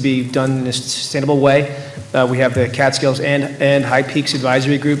use needs to be done in a sustainable way. We have the Catskills and High Peaks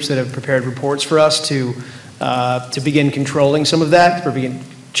advisory groups that have prepared reports for us to begin controlling some of that, to begin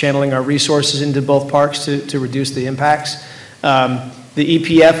channeling our resources into both parks to reduce the impacts. The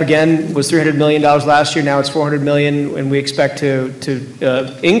EPF, again, was $300 million last year. Now it's $400 million, and we expect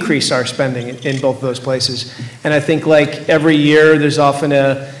to increase our spending in both of those places. And I think, like every year, there's often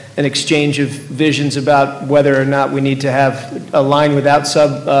an exchange of visions about whether or not we need to have a line without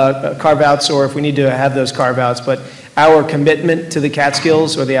carve-outs, or if we need to have those carve-outs. But our commitment to the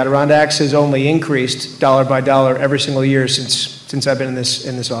Catskills or the Adirondacks has only increased dollar by dollar every single year since I've been in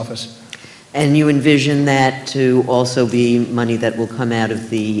this office. And you envision that to also be money that will come out of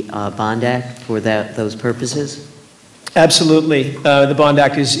the Bond Act for those purposes? Absolutely. The Bond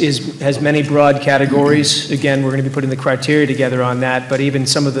Act has many broad categories. Again, we're going to be putting the criteria together on that, but even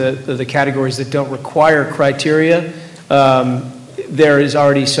some of the categories that don't require criteria, there is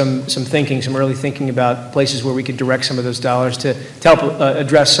already some early thinking about places where we could direct some of those dollars to help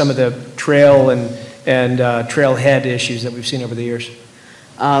address some of the trail and trailhead issues that we've seen over the years.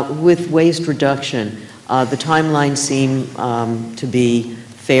 With waste reduction, the timelines seem to be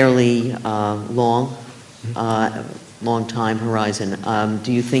fairly long time horizon.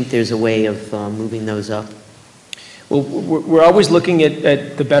 Do you think there's a way of moving those up? Well, we're always looking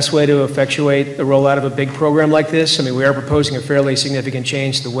at the best way to effectuate the rollout of a big program like this. I mean, we are proposing a fairly significant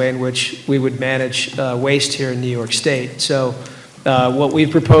change to the way in which we would manage waste here in New York State. So what we've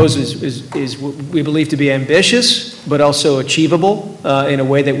proposed is we believe to be ambitious, but also achievable in a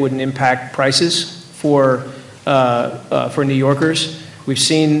way that wouldn't impact prices for New Yorkers. We've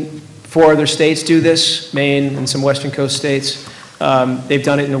seen 4 other states do this, Maine and some Western Coast states. They've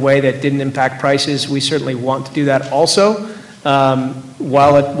done it in a way that didn't impact prices. We certainly want to do that also,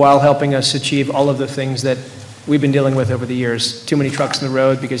 while helping us achieve all of the things that we've been dealing with over the years. Too many trucks on the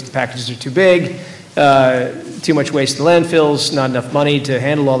road because the packages are too big, too much waste in landfills, not enough money to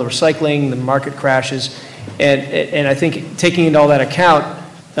handle all the recycling, the market crashes. And I think taking into all that account,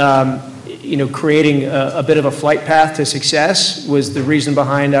 creating a bit of a flight path to success was the reason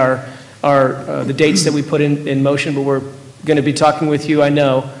behind the dates that we put in motion. But we're going to be talking with you, I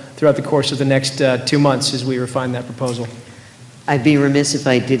know, throughout the course of the next 2 months as we refine that proposal. I'd be remiss if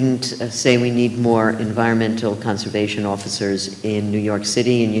I didn't say we need more environmental conservation officers in New York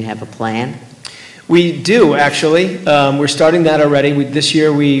City, and you have a plan? We do, actually. We're starting that already. This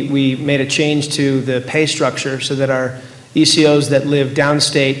year we made a change to the pay structure so that our ECOs that live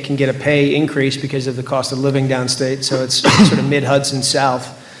downstate can get a pay increase because of the cost of living downstate. So it's sort of mid-Hudson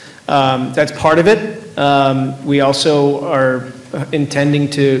South. That's part of it. We also are intending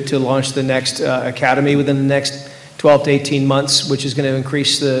to launch the next academy within the next 12 to 18 months, which is going to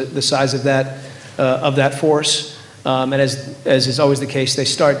increase the size of that force. And as is always the case, they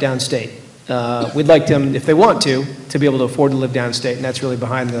start downstate. We'd like them, if they want to be able to afford to live downstate, and that's really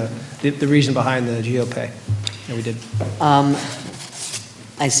behind the reason behind the GeoPay that we did.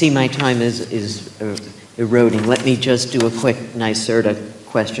 I see my time is eroding. Let me just do a quick NYSERDA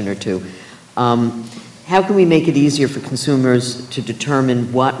question or two. How can we make it easier for consumers to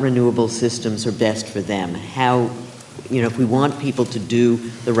determine what renewable systems are best for them? How, if we want people to do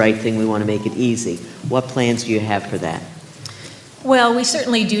the right thing, we want to make it easy. What plans do you have for that? Well, we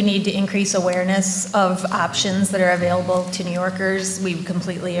certainly do need to increase awareness of options that are available to New Yorkers. We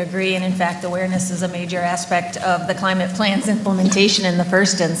completely agree, and in fact, awareness is a major aspect of the climate plan's implementation in the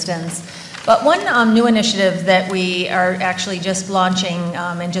first instance. But one new initiative that we are actually just launching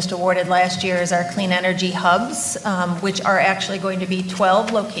and just awarded last year is our Clean Energy Hubs, which are actually going to be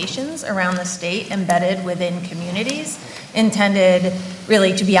 12 locations around the state embedded within communities, intended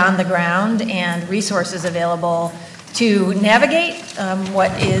really to be on the ground and resources available to navigate what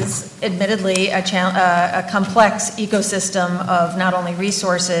is admittedly a complex ecosystem of not only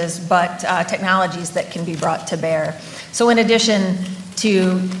resources but technologies that can be brought to bear. So in addition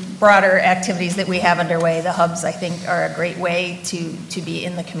to broader activities that we have underway, the hubs, I think, are a great way to be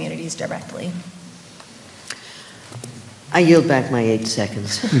in the communities directly. I yield back my 8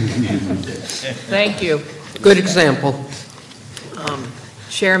 seconds. Thank you. Good example.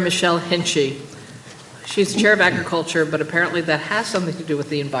 Chair Michelle Hinchy. She's Chair of Agriculture, but apparently that has something to do with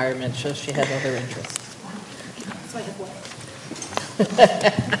the environment, so she has other interests.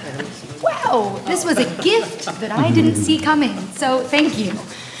 Wow, this was a gift that I didn't see coming, so thank you.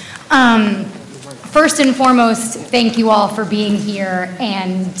 First and foremost, thank you all for being here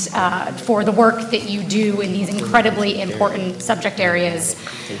and for the work that you do in these incredibly important subject areas.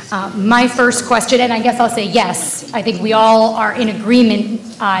 My first question, and I guess I'll say yes, I think we all are in agreement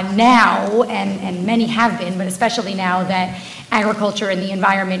now, and many have been, but especially now, that agriculture and the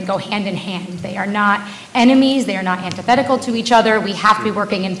environment go hand in hand. They are not enemies, they are not antithetical to each other. We have to be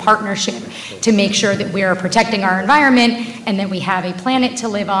working in partnership to make sure that we're protecting our environment and that we have a planet to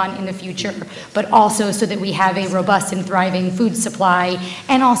live on in the future, but also so that we have a robust and thriving food supply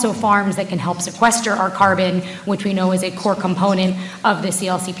and also farms that can help sequester our carbon, which we know is a core component of the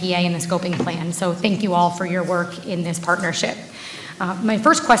CLCPA and the scoping plan. So thank you all for your work in this partnership. My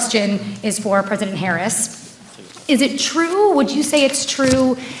first question is for President Harris. Is it true, would you say it's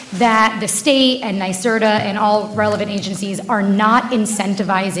true, that the state and NYSERDA and all relevant agencies are not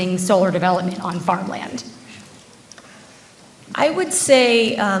incentivizing solar development on farmland? I would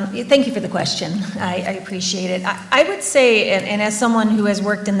say, thank you for the question. I appreciate it. I would say, and as someone who has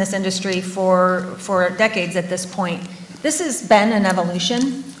worked in this industry for decades at this point, this has been an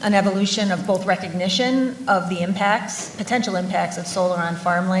evolution of both recognition of the impacts, potential impacts of solar on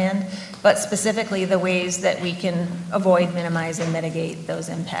farmland, but specifically the ways that we can avoid, minimize, and mitigate those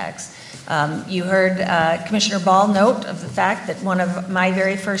impacts. You heard Commissioner Ball note of the fact that one of my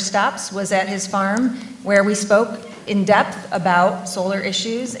very first stops was at his farm, where we spoke in depth about solar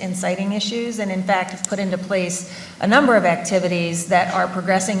issues and siting issues, and in fact have put into place a number of activities that are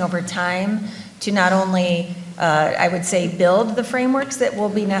progressing over time to not only I would say build the frameworks that will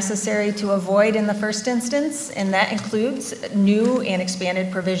be necessary to avoid in the first instance, and that includes new and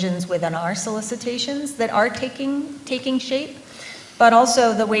expanded provisions within our solicitations that are taking shape, but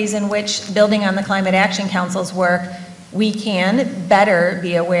also the ways in which, building on the Climate Action Council's work, we can better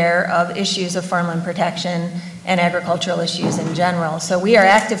be aware of issues of farmland protection and agricultural issues in general. So we are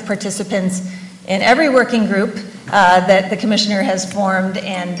active participants in every working group that the Commissioner has formed,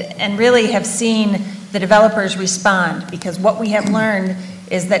 and really have seen the developers respond, because what we have learned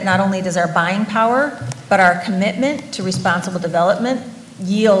is that not only does our buying power, but our commitment to responsible development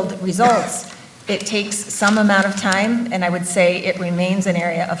yield results. It takes some amount of time, and I would say it remains an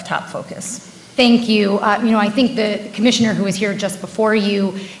area of top focus. Thank you. I think the commissioner who was here just before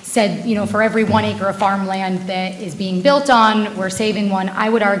you said, for every 1 acre of farmland that is being built on, we're saving one. I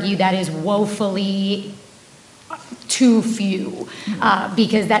would argue that is woefully too few,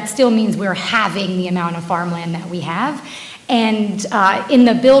 because that still means we're halving the amount of farmland that we have. And in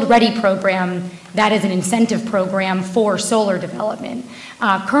the Build Ready program, that is an incentive program for solar development.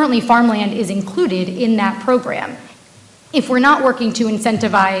 Currently, farmland is included in that program. If we're not working to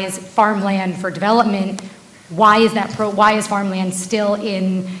incentivize farmland for development, why is farmland still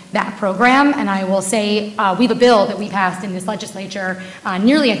in that program? And I will say we have a bill that we passed in this legislature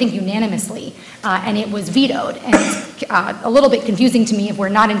nearly, I think, unanimously, and it was vetoed. And it's a little bit confusing to me. If we're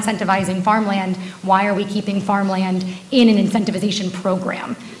not incentivizing farmland, why are we keeping farmland in an incentivization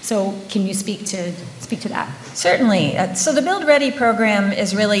program? So can you speak to that? Certainly. So the Build Ready program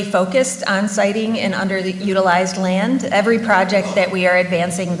is really focused on siting and underutilized land. Every project that we are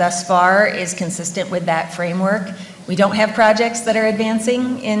advancing thus far is consistent with that framework. We don't have projects that are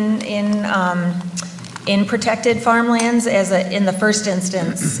advancing in in protected farmlands in the first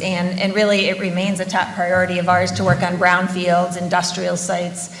instance, and really it remains a top priority of ours to work on brownfields, industrial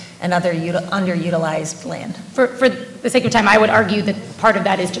sites, and other underutilized land. For the sake of time, I would argue that part of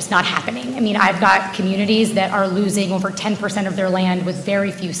that is just not happening. I mean, I've got communities that are losing over 10% of their land with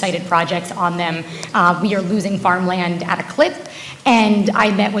very few sited projects on them. We are losing farmland at a clip. And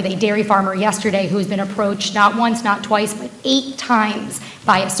I met with a dairy farmer yesterday who's been approached not once, not twice, but 8 times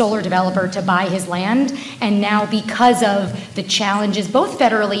by a solar developer to buy his land. And now, because of the challenges, both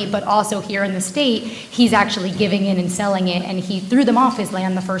federally but also here in the state, he's actually giving in and selling it, and he threw them off his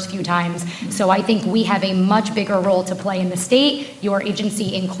land the first few times. So I think we have a much bigger role to play in the state, your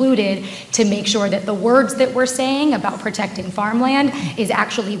agency included, to make sure that the words that we're saying about protecting farmland is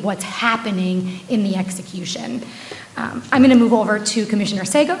actually what's happening in the execution. I'm going to move over to Commissioner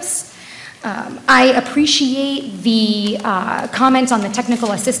Sagos. I appreciate the comments on the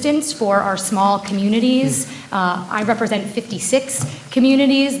technical assistance for our small communities. I represent 56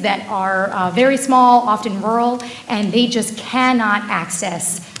 communities that are very small, often rural, and they just cannot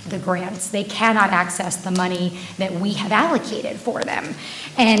access the grants. They cannot access the money that we have allocated for them.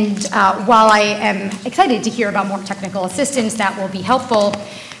 And while I am excited to hear about more technical assistance, that will be helpful,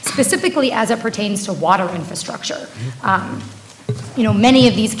 specifically as it pertains to water infrastructure. You know, many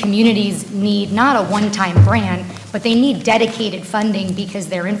of these communities need not a one-time grant, but they need dedicated funding because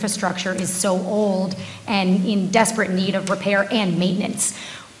their infrastructure is so old and in desperate need of repair and maintenance.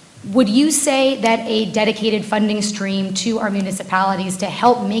 Would you say that a dedicated funding stream to our municipalities to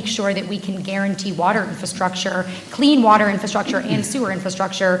help make sure that we can guarantee water infrastructure, clean water infrastructure and sewer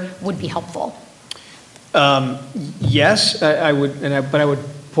infrastructure would be helpful? Yes, I would, but I would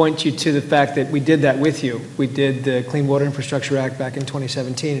point you to the fact that we did that with you. We did the Clean Water Infrastructure Act back in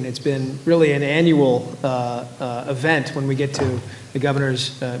 2017, and it's been really an annual event when we get to the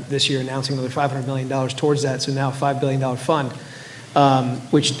governor's this year announcing another $500 million towards that, so now a $5 billion fund,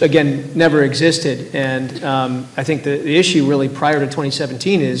 which again never existed. And I think the issue really prior to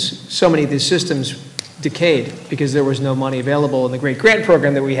 2017 is so many of these systems decayed because there was no money available, and the great grant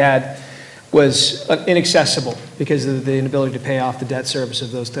program that we had was inaccessible because of the inability to pay off the debt service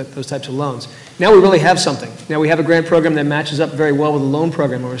of those types of loans. Now we really have something. Now we have a grant program that matches up very well with the loan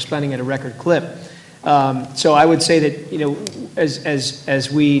program, and we're spending at a record clip. So I would say that, you know, as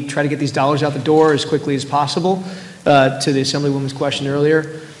we try to get these dollars out the door as quickly as possible, to the Assemblywoman's question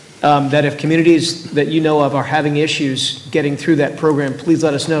earlier, that if communities that you know of are having issues getting through that program, please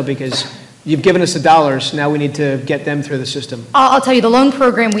let us know, because you've given us the dollars, now we need to get them through the system. I'll tell you, the loan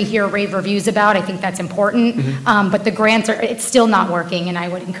program we hear rave reviews about. I think that's important, but the grants it's still not working, and I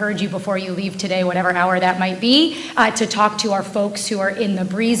would encourage you before you leave today, whatever hour that might be, to talk to our folks who are in the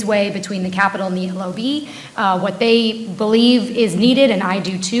breezeway between the Capitol and the LOB. What they believe is needed, and I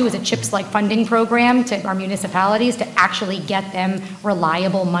do too, is a CHIPS-like funding program to our municipalities to actually get them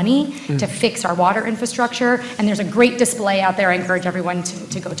reliable money to fix our water infrastructure. And there's a great display out there. I encourage everyone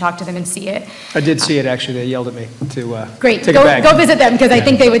to go talk to them and see it. I did see it, actually. They yelled at me to great. Take it back. Go visit them, because I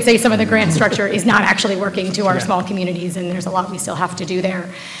think they would say some of the grant structure is not actually working to our small communities, and there's a lot we still have to do there.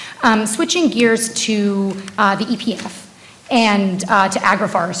 Switching gears to the EPF and to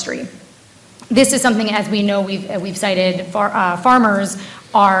agroforestry. This is something, as we know, we've cited, farmers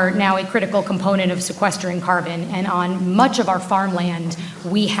are now a critical component of sequestering carbon, and on much of our farmland,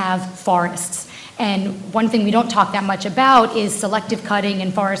 we have forests. And one thing we don't talk that much about is selective cutting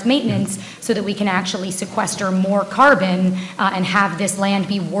and forest maintenance, so that we can actually sequester more carbon and have this land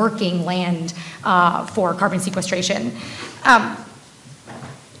be working land for carbon sequestration.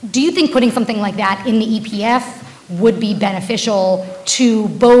 Do you think putting something like that in the EPF would be beneficial to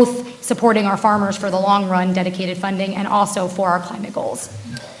both supporting our farmers for the long run, dedicated funding, and also for our climate goals?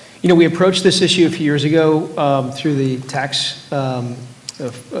 You know, we approached this issue a few years ago through the tax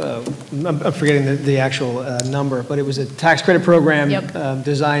I'm forgetting the actual number, but it was a tax credit program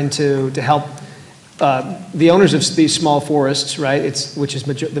designed to help the owners of these small forests, right? Which is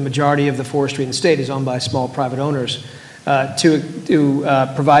the majority of the forestry in the state is owned by small private owners,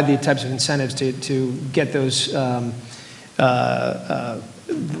 to provide the types of incentives to get those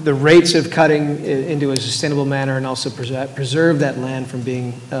the rates of cutting into a sustainable manner, and also preserve that land from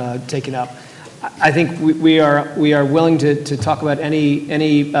being taken up. I think we are willing to talk about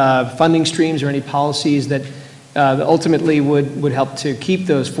any funding streams or any policies that ultimately would help to keep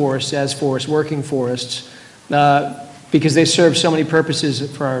those forests as working forests, because they serve so many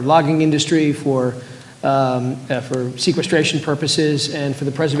purposes for our logging industry, for sequestration purposes, and for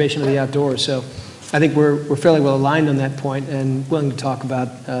the preservation of the outdoors. So I think we're fairly well aligned on that point, and willing to talk about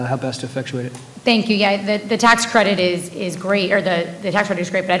how best to effectuate it. Thank you. Yeah, the tax credit is great, or the tax credit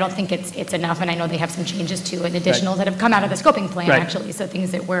is great, but I don't think it's enough, and I know they have some changes to and additionals that have come out of the scoping plan, actually, so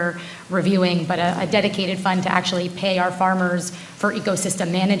things that we're reviewing, but a dedicated fund to actually pay our farmers for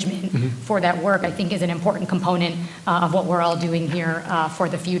ecosystem management for that work, I think is an important component of what we're all doing here for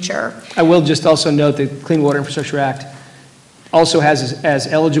the future. I will just also note that the Clean Water Infrastructure Act also has as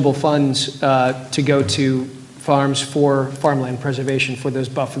eligible funds to go to farms for farmland preservation for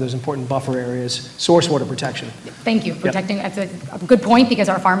those important buffer areas, source water protection. Thank you. Protecting, that's a good point, because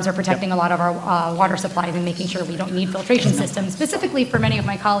our farms are protecting a lot of our water supplies and making sure we don't need filtration systems. Specifically for many of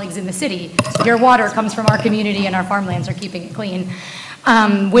my colleagues in the city, your water comes from our community and our farmlands are keeping it clean.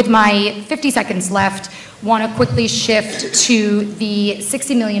 With my 50 seconds left, want to quickly shift to the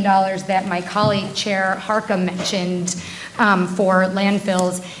 $60 million that my colleague Chair Harcum mentioned for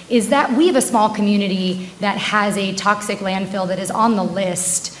landfills. Is that we have a small community that has a toxic landfill that is on the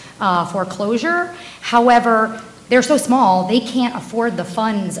list for closure. However, they're so small, they can't afford the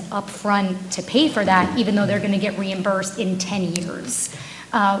funds up front to pay for that, even though they're going to get reimbursed in 10 years.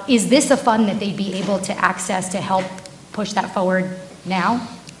 Is this a fund that they'd be able to access to help push that forward now?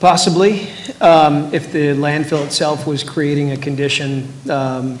 Possibly, if the landfill itself was creating a condition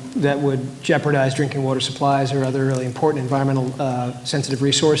that would jeopardize drinking water supplies or other really important environmental sensitive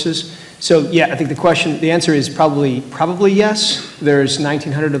resources. So yeah, I think the answer is probably yes. There's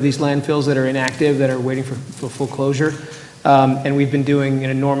 1,900 of these landfills that are inactive that are waiting for full closure. And we've been doing an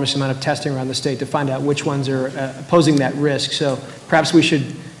enormous amount of testing around the state to find out which ones are posing that risk. So perhaps we should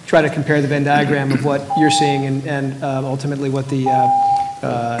try to compare the Venn diagram of what you're seeing and ultimately what the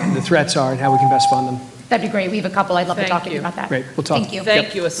threats are and how we can best fund them. That'd be great. We have a couple. I'd love to talk to you about that. Great. We'll talk. Thank you.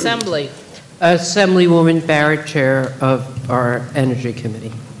 Thank you. Assembly. Assemblywoman Barrett, Chair of our Energy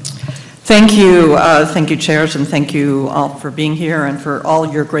Committee. Thank you. Thank you, chairs, and thank you all for being here and for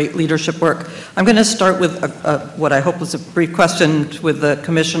all your great leadership work. I'm going to start with what I hope was a brief question with the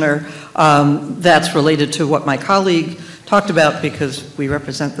commissioner that's related to what my colleague talked about, because we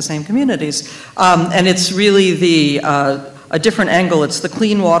represent the same communities. And it's really a different angle. It's the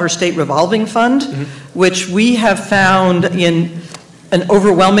Clean Water State Revolving Fund, which we have found in an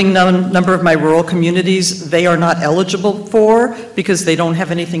overwhelming number of my rural communities they are not eligible for because they don't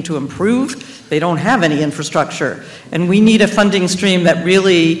have anything to improve. They don't have any infrastructure. And we need a funding stream that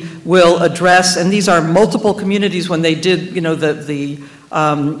really will address, and these are multiple communities when they did,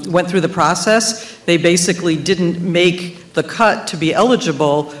 went through the process, they basically didn't make the cut to be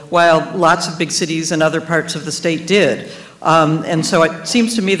eligible while lots of big cities and other parts of the state did. And so it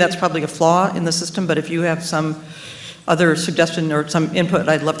seems to me that's probably a flaw in the system, but if you have some other suggestion or some input,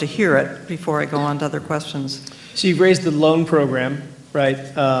 I'd love to hear it before I go on to other questions. So you've raised the loan program, right,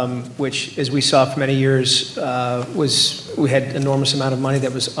 which, as we saw for many years, we had an enormous amount of money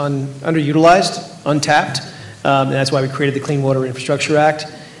that was underutilized, untapped, and that's why we created the Clean Water Infrastructure Act.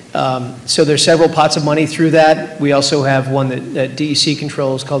 So there's several pots of money through that. We also have one that DEC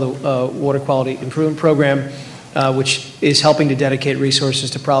controls called the Water Quality Improvement Program, which is helping to dedicate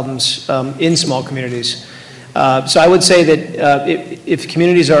resources to problems in small communities. So I would say that if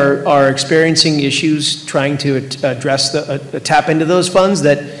communities are experiencing issues trying to address tap into those funds,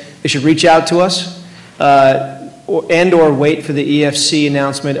 that they should reach out to us or wait for the EFC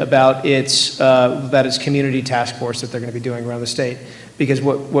announcement about its community task force that they're going to be doing around the state. Because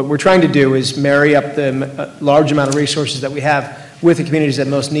what we're trying to do is marry up the large amount of resources that we have with the communities that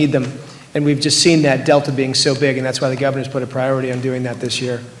most need them. And we've just seen that delta being so big, and that's why the governor's put a priority on doing that this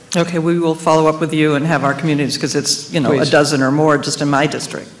year. Okay, we will follow up with you and have our communities, because it's, Please. A dozen or more just in my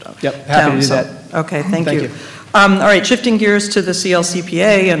district. Yep, happy to do that. Okay, thank you. All right, shifting gears to the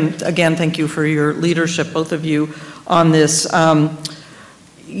CLCPA, and again, thank you for your leadership, both of you, on this.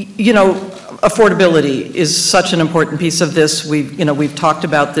 Affordability is such an important piece of this. We've talked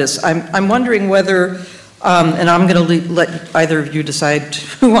about this. I'm wondering whether, and I'm going to let either of you decide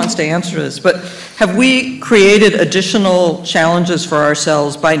who wants to answer this, but have we created additional challenges for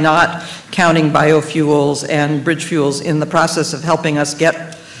ourselves by not counting biofuels and bridge fuels in the process of helping us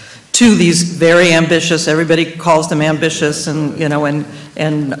get to these very ambitious, everybody calls them ambitious and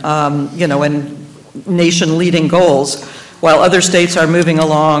nation-leading goals, while other states are moving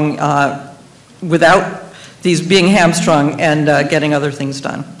along without these being hamstrung and getting other things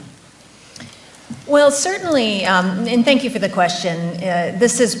done? Well, certainly, and thank you for the question.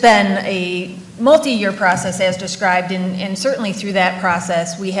 This has been a multi-year process as described, and certainly through that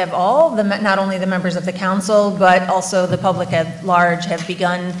process, we have not only the members of the council, but also the public at large have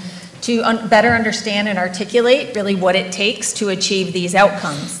begun to better understand and articulate really what it takes to achieve these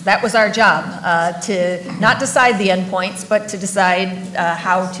outcomes. That was our job, to not decide the endpoints, but to decide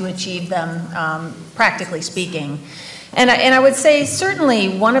how to achieve them, practically speaking. And I would say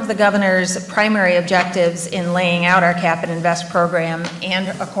certainly one of the governor's primary objectives in laying out our Cap and Invest program, and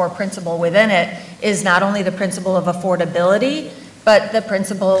a core principle within it, is not only the principle of affordability, but the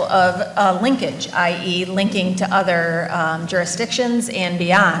principle of linkage, i.e. linking to other jurisdictions and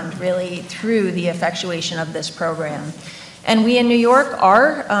beyond, really through the effectuation of this program. And we in New York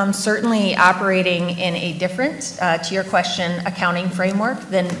are certainly operating in a different, to your question, accounting framework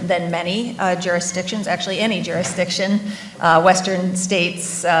than many jurisdictions, actually any jurisdiction, Western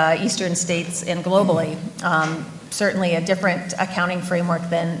states, Eastern states, and globally. Certainly a different accounting framework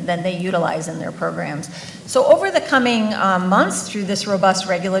than they utilize in their programs. So over the coming months, through this robust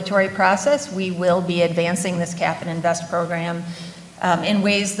regulatory process, we will be advancing this Cap and Invest program in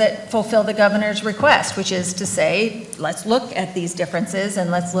ways that fulfill the governor's request, which is to say, let's look at these differences and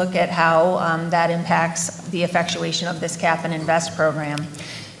let's look at how that impacts the effectuation of this Cap and Invest program.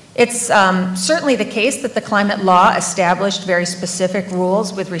 It's certainly the case that the climate law established very specific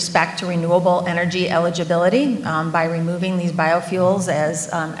rules with respect to renewable energy eligibility by removing these biofuels as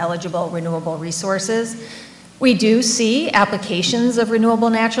eligible renewable resources. We do see applications of renewable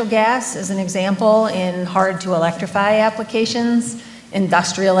natural gas, as an example, in hard-to-electrify applications,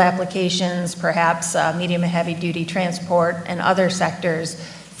 industrial applications, perhaps medium and heavy-duty transport, and other sectors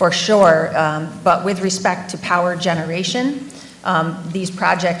for sure. But with respect to power generation, these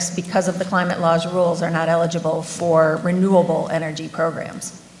projects, because of the climate law's rules, are not eligible for renewable energy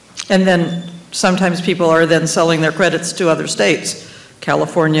programs. And then sometimes people are then selling their credits to other states,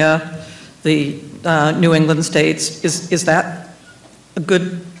 California, the New England states. Is that a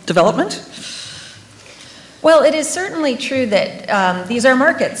good development? Well, it is certainly true that these are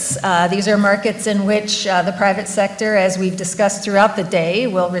markets. These are markets in which the private sector, as we've discussed throughout the day,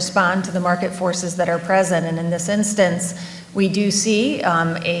 will respond to the market forces that are present. And in this instance, we do see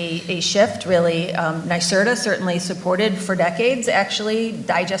a shift, really. NYSERDA certainly supported for decades, actually,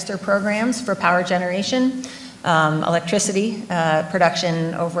 digester programs for power generation, electricity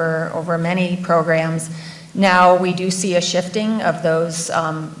production over many programs. Now we do see a shifting of those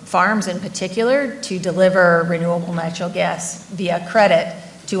farms in particular to deliver renewable natural gas via credit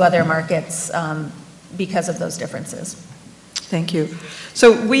to other markets because of those differences. Thank you.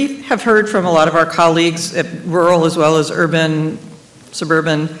 So we have heard from a lot of our colleagues at rural as well as urban,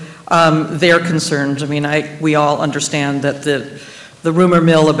 suburban, their concerns. I mean, we all understand that the rumor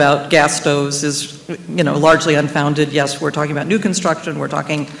mill about gas stoves is, largely unfounded. Yes, we're talking about new construction. We're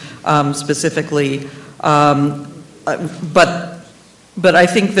talking specifically, but I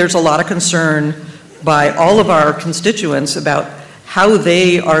think there's a lot of concern by all of our constituents about how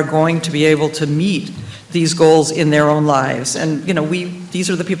they are going to be able to meet these goals in their own lives. And these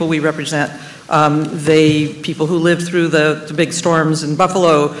are the people we represent. People who lived through the big storms in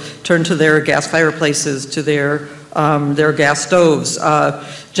Buffalo turn to their gas fireplaces, to their gas stoves.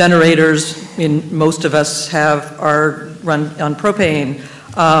 Generators, most of us are run on propane.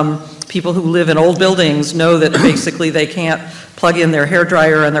 People who live in old buildings know that basically they can't plug in their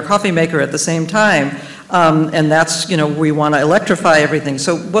hairdryer and their coffee maker at the same time. And that's, we want to electrify everything.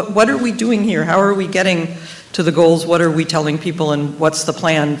 So what are we doing here? How are we getting to the goals? What are we telling people? And what's the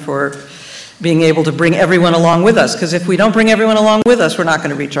plan for being able to bring everyone along with us? Because if we don't bring everyone along with us, we're not going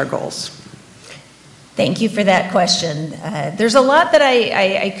to reach our goals. Thank you for that question. There's a lot that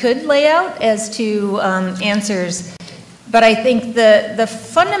I could lay out as to answers, but I think the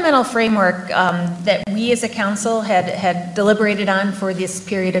fundamental framework that we as a council had deliberated on for this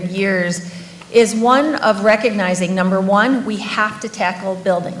period of years is one of recognizing, number one, we have to tackle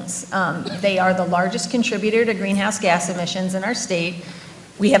buildings. They are the largest contributor to greenhouse gas emissions in our state.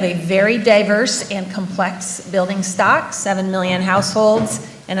 We have a very diverse and complex building stock, 7 million households,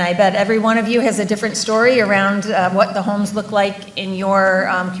 and I bet every one of you has a different story around what the homes look like in your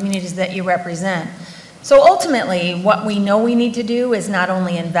communities that you represent. So ultimately, what we know we need to do is not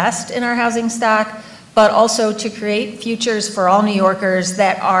only invest in our housing stock, but also to create futures for all New Yorkers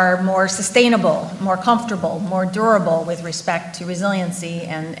that are more sustainable, more comfortable, more durable with respect to resiliency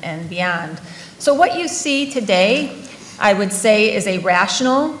and beyond. So what you see today, I would say, is a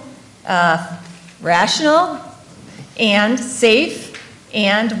rational and safe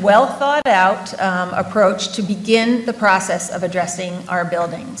and well thought out approach to begin the process of addressing our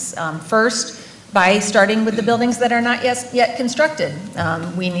buildings. First, by starting with the buildings that are not yet constructed.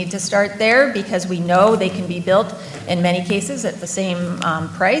 We need to start there because we know they can be built in many cases at the same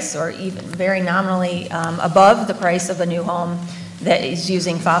price or even very nominally above the price of a new home that is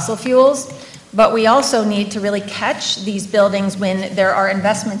using fossil fuels. But we also need to really catch these buildings when there are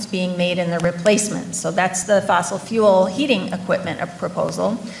investments being made in the replacement. So that's the fossil fuel heating equipment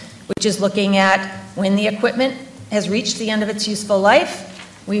proposal, which is looking at when the equipment has reached the end of its useful life,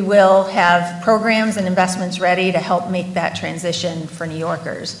 we will have programs and investments ready to help make that transition for New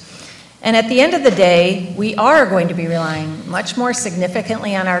Yorkers. And at the end of the day, we are going to be relying much more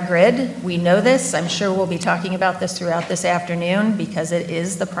significantly on our grid. We know this. I'm sure we'll be talking about this throughout this afternoon because it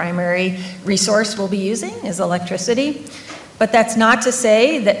is the primary resource we'll be using is electricity. But that's not to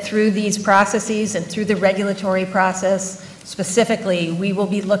say that through these processes and through the regulatory process, specifically, we will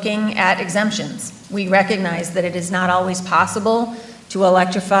be looking at exemptions. We recognize that it is not always possible to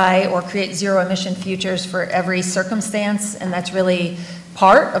electrify or create zero-emission futures for every circumstance, and that's really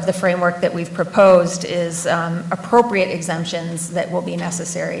part of the framework that we've proposed is appropriate exemptions that will be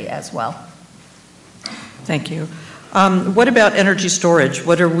necessary as well. Thank you. What about energy storage?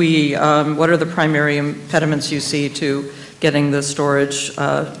 What are the primary impediments you see to getting the storage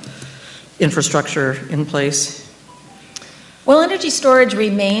infrastructure in place? Well, energy storage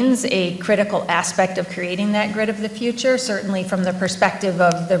remains a critical aspect of creating that grid of the future, certainly from the perspective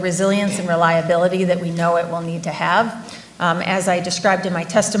of the resilience and reliability that we know it will need to have. As I described in my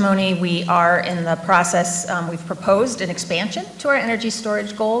testimony, we are in the process, we've proposed an expansion to our energy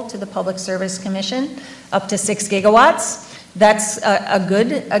storage goal to the Public Service Commission, up to 6 gigawatts. That's a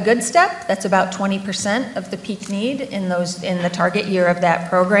good step. That's about 20% of the peak need in the target year of that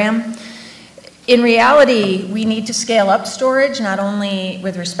program. In reality, we need to scale up storage, not only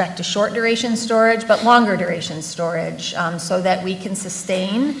with respect to short duration storage, but longer duration storage, so that we can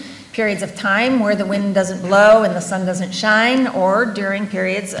sustain periods of time where the wind doesn't blow and the sun doesn't shine, or during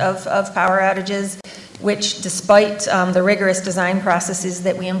periods of power outages, which despite the rigorous design processes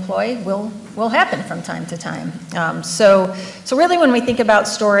that we employ will happen from time to time. So really when we think about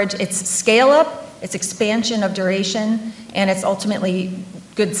storage, it's scale up, it's expansion of duration, and it's ultimately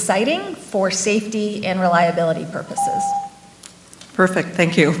good siting for safety and reliability purposes. Perfect,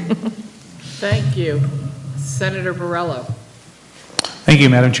 thank you. Thank you. Senator Borrello. Thank you,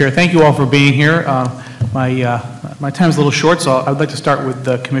 Madam Chair. Thank you all for being here. My time is a little short, so I'd like to start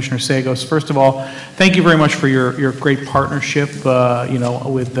with Commissioner Sagos. First of all, thank you very much for your great partnership,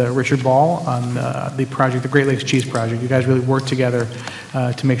 with Richard Ball on the project, the Great Lakes Cheese Project. You guys really worked together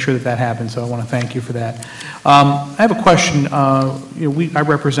to make sure that happened, so I want to thank you for that. I have a question. I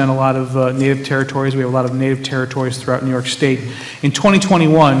represent a lot of Native territories. We have a lot of Native territories throughout New York State. In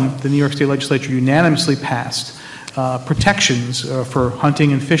 2021, the New York State Legislature unanimously passed protections for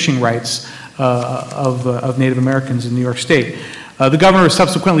hunting and fishing rights of Native Americans in New York State. The governor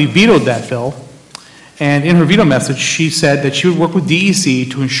subsequently vetoed that bill, and in her veto message, she said that she would work with DEC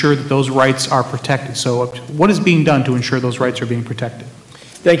to ensure that those rights are protected. So what is being done to ensure those rights are being protected?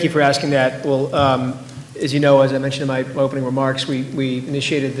 Thank you for asking that. Well, as you know, as I mentioned in my opening remarks, we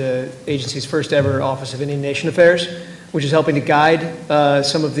initiated the agency's first ever Office of Indian Nation Affairs, which is helping to guide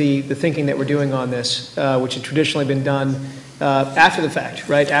some of the thinking that we're doing on this, which had traditionally been done after the fact,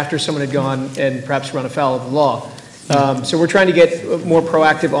 right? After someone had gone and perhaps run afoul of the law. So we're trying to get more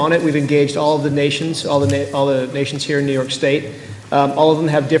proactive on it. We've engaged all of the nations, all the nations here in New York State. All of them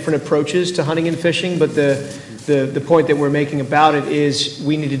have different approaches to hunting and fishing, but the point that we're making about it is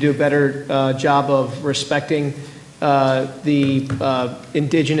we need to do a better job of respecting the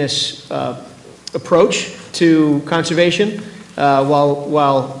indigenous approach to conservation,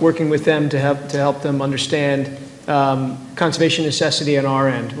 while working with them to help them understand conservation necessity on our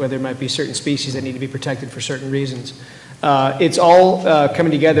end, where there might be certain species that need to be protected for certain reasons. It's all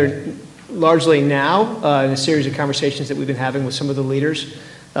coming together largely now in a series of conversations that we've been having with some of the leaders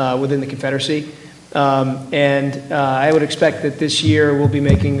within the Confederacy. I would expect that this year we'll be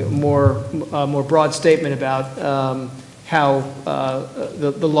making a more broad statement about how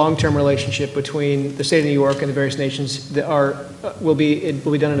the long-term relationship between the state of New York and the various nations that will be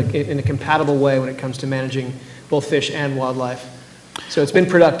done in a compatible way when it comes to managing both fish and wildlife. So it's been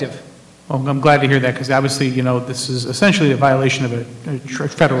productive. Well, I'm glad to hear that, because obviously, this is essentially a violation of a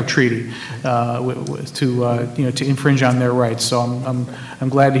federal treaty to infringe on their rights. So I'm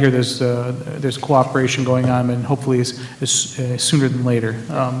glad to hear there's cooperation going on, and hopefully sooner than later.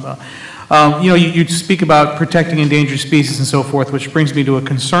 You speak about protecting endangered species and so forth, which brings me to a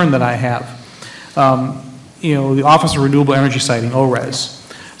concern that I have. The Office of Renewable Energy Siting, ORES,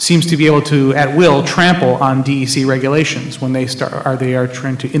 seems to be able to, at will, trample on DEC regulations when they are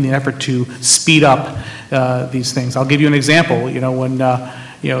trying to, in the effort to speed up these things. I'll give you an example. When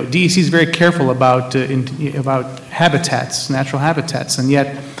DEC is very careful about habitats, natural habitats, and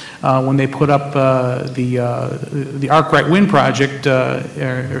yet when they put up the Arkwright Wind Project,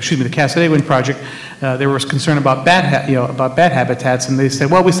 or excuse me, the Cassidy Wind Project, there was concern about bat habitats, and they said,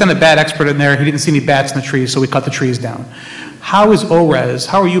 well, we sent a bat expert in there, he didn't see any bats in the trees, so we cut the trees down. How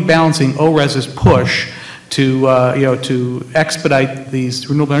are you balancing ORES's push to, to expedite these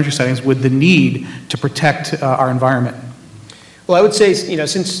renewable energy settings with the need to protect our environment? Well, I would say,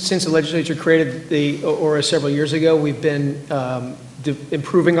 since the legislature created the ORES several years ago, we've been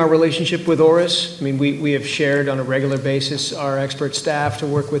improving our relationship with ORES. I mean, we have shared on a regular basis our expert staff to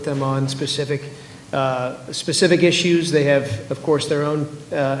work with them on specific issues. They have, of course, their own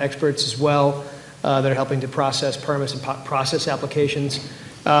experts as well that are helping to process permits and process applications.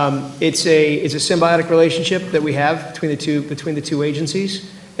 It's a symbiotic relationship that we have between the two agencies,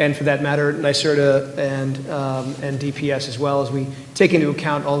 and for that matter, NYSERDA and DPS as well, as we take into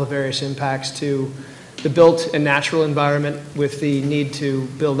account all the various impacts to the built and natural environment with the need to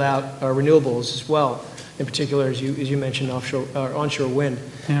build out our renewables as well. In particular, as you mentioned, offshore or onshore wind.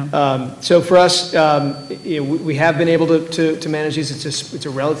 Yeah. So for us, we have been able to manage these. It's a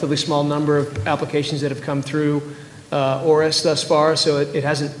relatively small number of applications that have come through ORES thus far, so it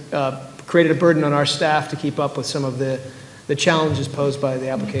hasn't created a burden on our staff to keep up with some of the challenges posed by the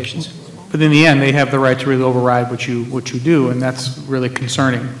applications. But in the end, they have the right to really override what you do, and that's really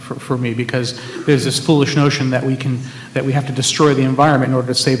concerning for me, because there's this foolish notion that we have to destroy the environment in order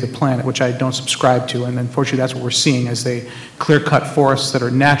to save the planet, which I don't subscribe to. And unfortunately, that's what we're seeing as they clear-cut forests that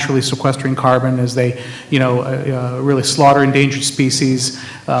are naturally sequestering carbon, as they really slaughter endangered species.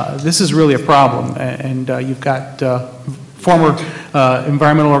 This is really a problem, and you've got former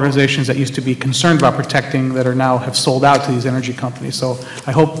environmental organizations that used to be concerned about protecting that are now have sold out to these energy companies. So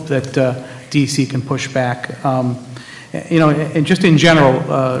I hope that DEC can push back. And just in general,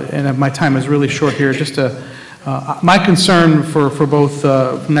 and my time is really short here, just my concern for both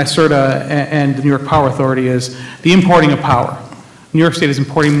NYSERDA and the New York Power Authority is the importing of power. New York State is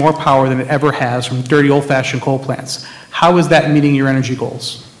importing more power than it ever has from dirty old-fashioned coal plants. How is that meeting your energy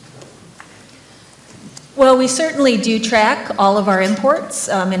goals? Well, we certainly do track all of our imports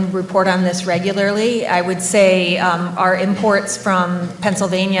and report on this regularly. I would say our imports from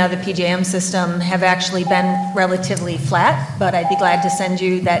Pennsylvania, the PJM system, have actually been relatively flat, but I'd be glad to send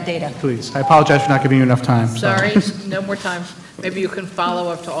you that data. Please. I apologize for not giving you enough time. Sorry, no more time. Maybe you can follow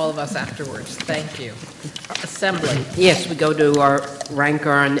up to all of us afterwards. Thank you. Assembly. Yes, we go to our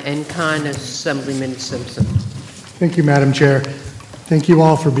ranker on NCON, Assemblyman Simpson. Thank you, Madam Chair. Thank you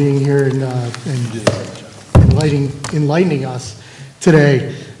all for being here and enlightening us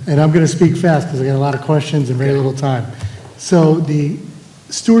today. And I'm going to speak fast because I got a lot of questions and very little time. So the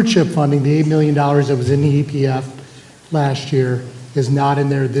stewardship funding, the $8 million that was in the EPF last year, is not in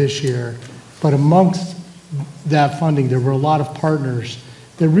there this year. But amongst that funding, there were a lot of partners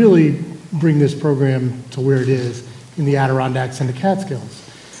that really bring this program to where it is in the Adirondacks and the Catskills.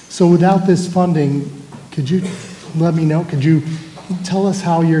 So without this funding, could you let me know, could you tell us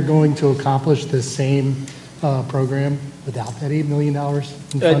how you're going to accomplish this same program without that $8 million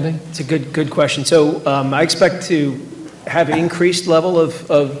in funding? It's a good question. So I expect to have an increased level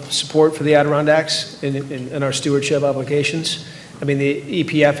of support for the Adirondacks in our stewardship obligations. I mean, the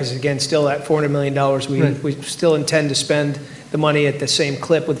EPF is, again, still at $400 million. We still intend to spend the money at the same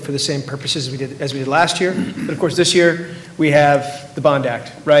clip for the same purposes as we did last year. But, of course, this year we have the Bond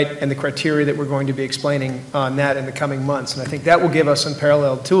Act, right, and the criteria that we're going to be explaining on that in the coming months. And I think that will give us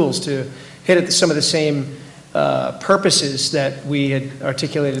unparalleled tools to hit at some of the same purposes that we had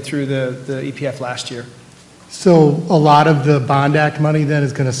articulated through the EPF last year. So a lot of the Bond Act money then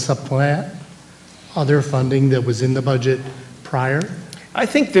is going to supplant other funding that was in the budget prior? I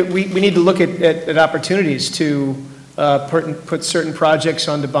think that we need to look at opportunities to put certain projects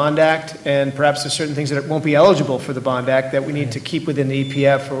on the Bond Act, and perhaps there's certain things that won't be eligible for the Bond Act that we need to keep within the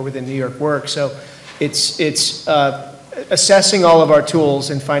EPF or within New York Works. So it's assessing all of our tools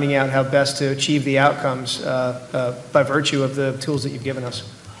and finding out how best to achieve the outcomes by virtue of the tools that you've given us.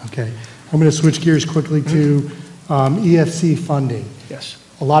 Okay. I'm going to switch gears quickly to EFC funding. Yes.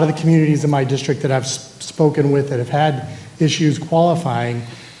 A lot of the communities in my district that I've spoken with that have had issues qualifying,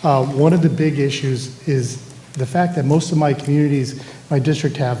 one of the big issues is the fact that most of my communities, my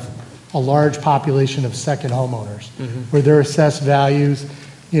district, have a large population of second homeowners, where their assessed values,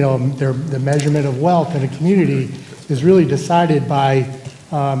 the measurement of wealth in a community is really decided by,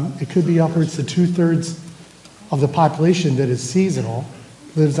 it could be upwards to 2/3 of the population that is seasonal,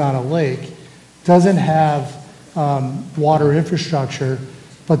 lives on a lake, doesn't have water infrastructure,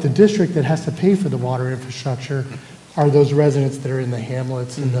 but the district that has to pay for the water infrastructure are those residents that are in the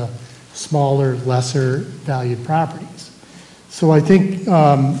hamlets and the smaller, lesser valued properties. So I think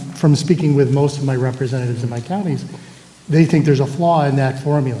from speaking with most of my representatives in my counties, they think there's a flaw in that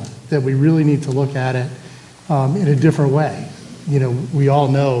formula, that we really need to look at it in a different way. You know, we all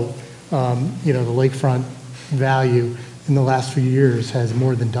know, you know, the lakefront value in the last few years has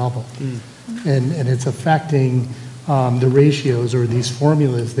more than doubled. And it's affecting the ratios or these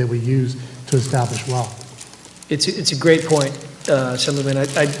formulas that we use to establish wealth. It's a great point, Assemblyman.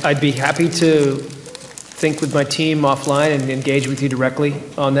 I'd be happy to think with my team offline and engage with you directly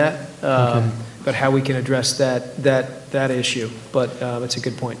on that, about how we can address that issue. But it's a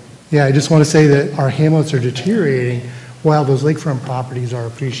good point. Yeah, I just want to say that our hamlets are deteriorating while those lakefront properties are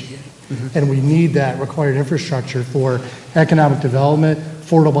appreciating. And we need that required infrastructure for economic development,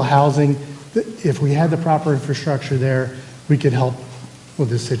 affordable housing. If we had the proper infrastructure there, we could help with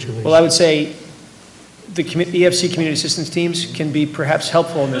this situation. Well, I would say the EFC community assistance teams can be perhaps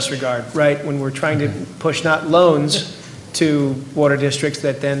helpful in this regard, right? When we're trying to push not loans to water districts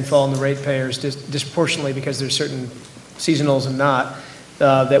that then fall on the ratepayers disproportionately because there's certain seasonals and not,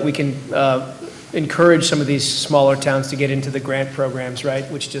 that we can encourage some of these smaller towns to get into the grant programs, right?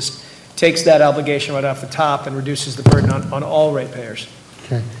 Which just takes that obligation right off the top and reduces the burden on all ratepayers.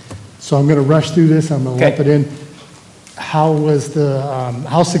 Okay. So I'm going to rush through this. I'm going to lump it in. How was the,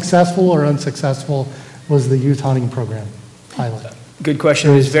 how successful or unsuccessful was the youth hunting program pilot? Good question.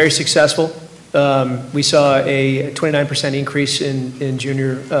 It was very successful. We saw a 29% increase in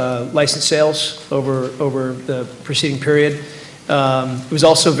junior license sales over the preceding period. It was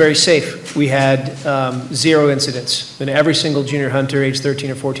also very safe. We had 0 incidents, and every single junior hunter age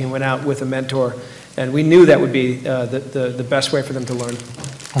 13 or 14 went out with a mentor, and we knew that would be the best way for them to learn.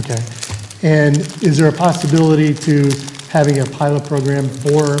 Okay. And is there a possibility to having a pilot program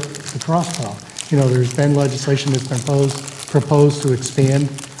for the crossbow? You know, there's been legislation that's been proposed to expand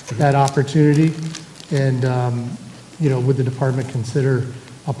that opportunity, and you know, would the department consider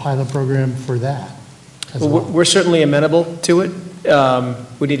a pilot program for that? Well, we're certainly amenable to it.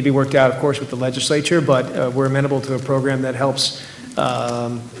 We need to be worked out, of course, with the legislature, but we're amenable to a program that helps,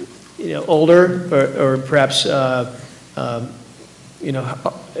 you know, older or perhaps, you know,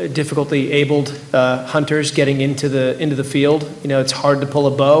 difficultly abled hunters getting into the field. You know, it's hard to pull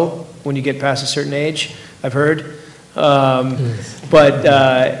a bow when you get past a certain age, I've heard. But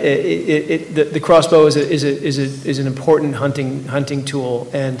the crossbow is an important hunting tool,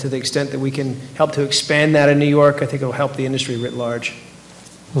 and to the extent that we can help to expand that in New York, I think it will help the industry writ large.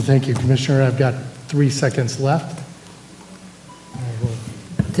 Well, thank you, Commissioner. I've got 3 seconds left.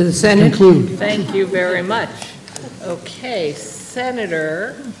 To the Senate. Conclude. Thank you very much. Okay,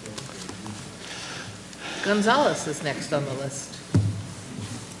 Senator Gonzalez is next on the list.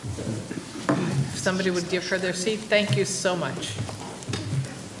 If somebody would give her their seat, thank you so much.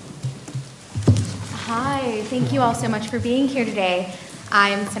 Hi, thank you all so much for being here today.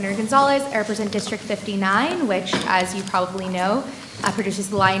 I'm Senator Gonzalez. I represent District 59, which, as you probably know, produces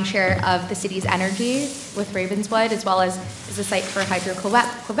the lion's share of the city's energy with Ravenswood, as well as is a site for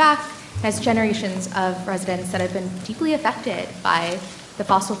Hydro-Quebec, has generations of residents that have been deeply affected by the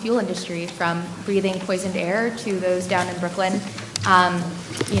fossil fuel industry, from breathing poisoned air to those down in Brooklyn,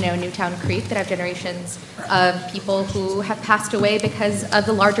 you know, Newtown Creek, that have generations of people who have passed away because of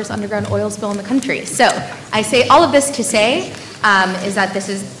the largest underground oil spill in the country. So I say all of this to say is that this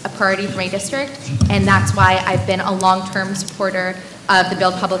is a priority for my district, and that's why I've been a long-term supporter of the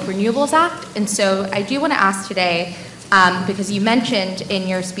Build Public Renewables Act. And so I do want to ask today, because you mentioned in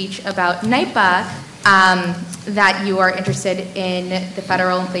your speech about NYPA that you are interested in the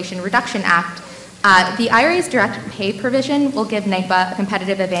Federal Inflation Reduction Act. The IRA's direct pay provision will give NYPA a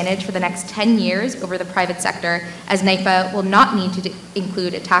competitive advantage for the next 10 years over the private sector, as NYPA will not need to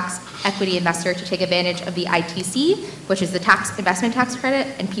include a tax equity investor to take advantage of the ITC, which is the tax investment tax credit,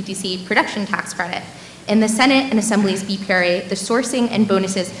 and PTC production tax credit. In the Senate and Assembly's BPRA, the sourcing and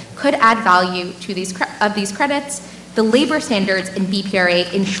bonuses could add value to these credits. The labor standards in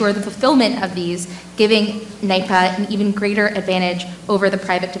BPRA ensure the fulfillment of these, giving NYPA an even greater advantage over the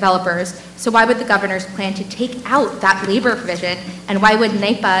private developers. So why would the governor's plan to take out that labor provision, and why would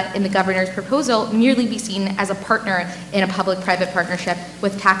NYPA in the governor's proposal merely be seen as a partner in a public-private partnership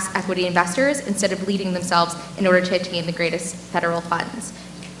with tax equity investors instead of leading themselves in order to attain the greatest federal funds?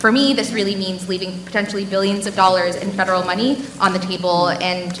 For me, this really means leaving potentially billions of dollars in federal money on the table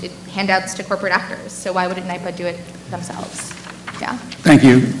and handouts to corporate actors. So why wouldn't NYPA do it themselves? Yeah. Thank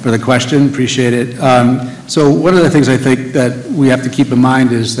you for the question. Appreciate it. So one of the things I think that we have to keep in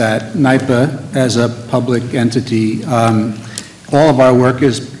mind is that NYPA, as a public entity, all of our work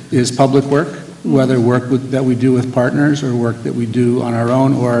is public work. whether work that we do with partners or work that we do on our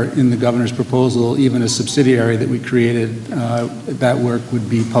own, or in the governor's proposal, even a subsidiary that we created, that work would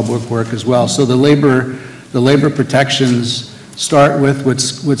be public work as well. So the labor protections start with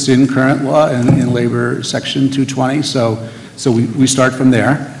what's in current law and in Labor Section 220. So we start from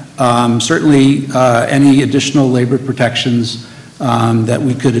there. Certainly, any additional labor protections that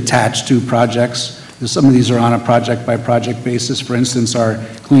we could attach to projects. Some of these are on a project-by-project basis. For instance, our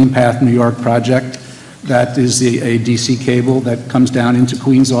Clean Path New York project, that is a DC cable that comes down into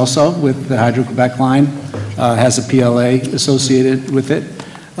Queens also with the Hydro-Quebec line, has a PLA associated with it.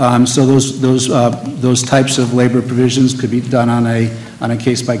 So those types of labor provisions could be done on a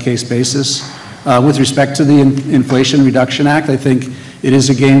case-by-case basis. With respect to the Inflation Reduction Act, I think it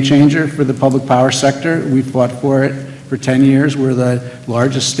is a game changer for the public power sector. We fought for it for 10 years. We're the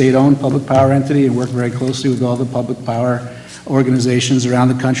largest state-owned public power entity and work very closely with all the public power organizations around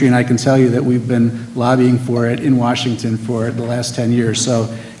the country, and I can tell you that we've been lobbying for it in Washington for the last 10 years.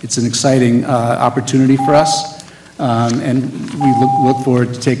 So it's an exciting opportunity for us, and we look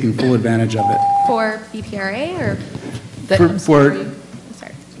forward to taking full advantage of it. For BPRA or?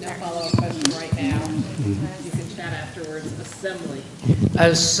 Sorry. No follow-up question right now. You can chat afterwards. Assembly.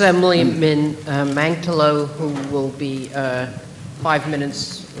 Assemblyman Mantalo, who will be 5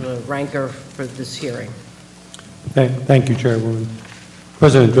 minutes ranker for this hearing. Thank you, Chairwoman.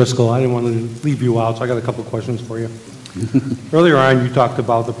 President Driscoll, I didn't want to leave you out, so I got a couple of questions for you. Earlier on, you talked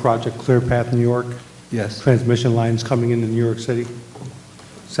about the project Clear Path New York. Yes. Transmission lines coming into New York City.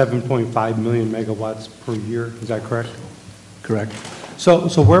 7.5 million megawatts per year, is that correct? Correct. So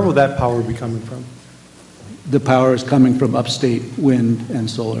where will that power be coming from? The power is coming from upstate wind and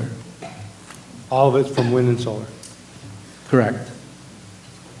solar. All of it's from wind and solar? Correct.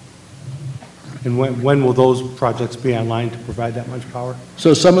 And when will those projects be online to provide that much power?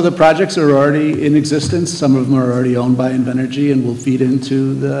 So some of the projects are already in existence. Some of them are already owned by Invenergy and will feed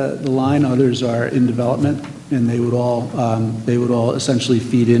into the line. Others are in development, and they would all essentially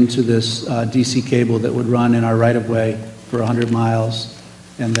feed into this DC cable that would run in our right-of-way for 100 miles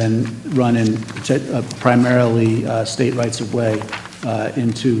and then run in primarily state rights-of-way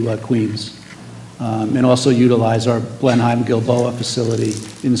into Queens. And also utilize our Blenheim-Gilboa facility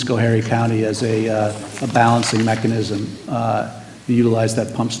in Schoharie County as a balancing mechanism to utilize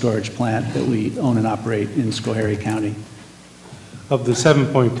that pump storage plant that we own and operate in Schoharie County. Of the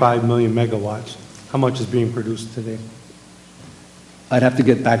 7.5 million megawatts, how much is being produced today? I'd have to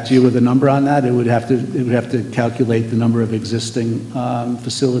get back to you with a number on that. It would have to calculate the number of existing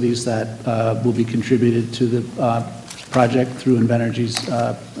facilities that will be contributed to the project through Invenergy's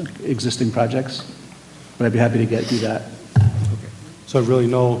existing projects, but I'd be happy to get you that. Okay. So really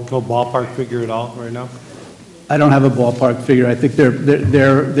no ballpark figure at all right now? I don't have a ballpark figure. I think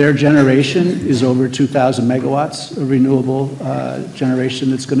their generation is over 2,000 megawatts of renewable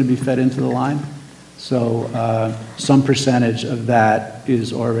generation that's going to be fed into the line. So some percentage of that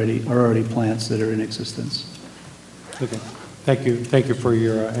is already plants that are in existence. Okay. Thank you. Thank you for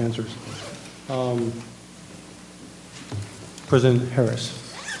your answers. President Harris.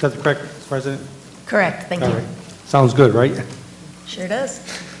 Is that the correct President? Correct. Thank you. Right. Sounds good, right? Sure does.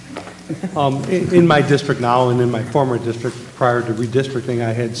 In my district now and in my former district prior to redistricting,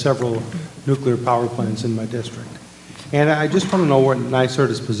 I had several nuclear power plants in my district. And I just want to know what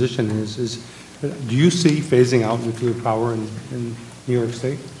NYSERDA's position is do you see phasing out nuclear power in New York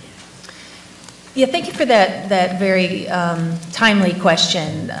State? Yeah, thank you for that very timely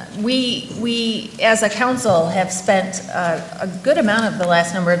question. We, as a council, have spent a good amount of the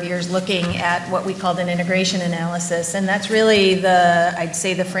last number of years looking at what we called an integration analysis, and that's really I'd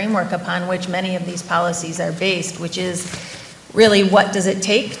say the framework upon which many of these policies are based, which is really what does it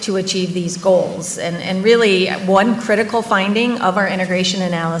take to achieve these goals. And really one critical finding of our integration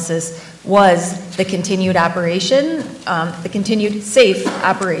analysis was the continued operation, the continued safe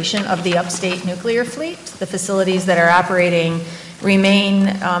operation of the upstate nuclear fleet. The facilities that are operating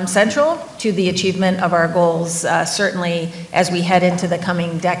remain central to the achievement of our goals, certainly as we head into the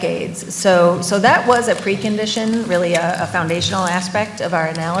coming decades. So that was a precondition, really a foundational aspect of our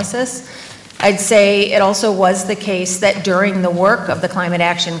analysis. I'd say it also was the case that during the work of the Climate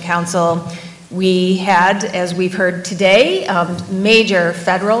Action Council, we had, as we've heard today, major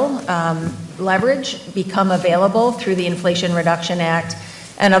federal leverage become available through the Inflation Reduction Act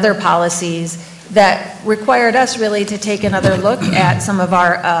and other policies that required us really to take another look at some of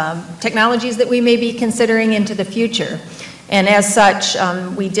our technologies that we may be considering into the future. And as such,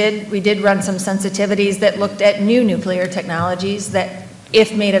 we did run some sensitivities that looked at new nuclear technologies that,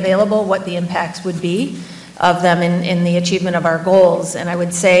 if made available, what the impacts would be. of them in the achievement of our goals. And I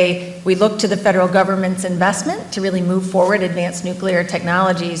would say we look to the federal government's investment to really move forward advanced nuclear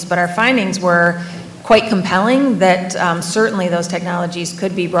technologies, but our findings were quite compelling that certainly those technologies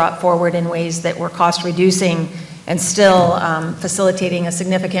could be brought forward in ways that were cost reducing and still facilitating a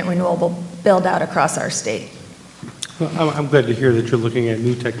significant renewable build out across our state. Well, I'm glad to hear that you're looking at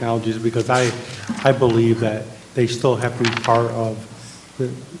new technologies, because I believe that they still have to be part of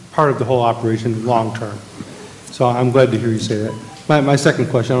the whole operation long term. So I'm glad to hear you say that. My second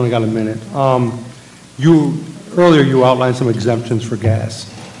question, I only got a minute. Earlier you outlined some exemptions for gas,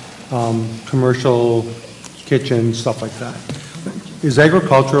 commercial kitchens, stuff like that. Is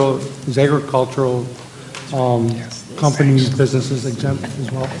agricultural companies, businesses exempt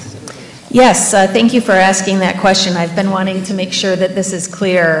as well? Yes, thank you for asking that question. I've been wanting to make sure that this is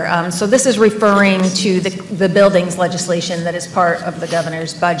clear. So this is referring to the buildings legislation that is part of the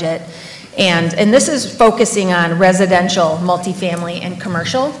governor's budget. And this is focusing on residential, multifamily, and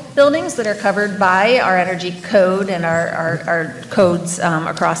commercial buildings that are covered by our energy code and our codes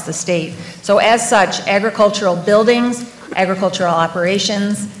across the state. So as such, agricultural buildings, agricultural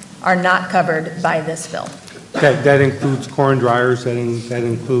operations are not covered by this bill. That includes corn dryers, that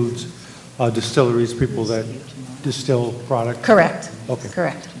includes distilleries, people that distill product? Correct. Okay.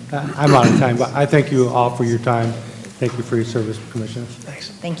 Correct. I'm out of time, but I thank you all for your time. Thank you for your service, Commissioner. Thanks.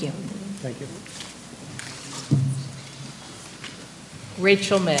 Thank you. Thank you.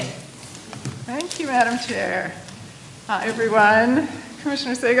 Rachel May. Thank you, Madam Chair. Hi, everyone.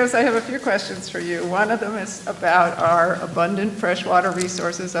 Commissioner Sagos, I have a few questions for you. One of them is about our abundant freshwater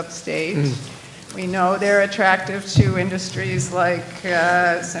resources upstate. We know they're attractive to industries like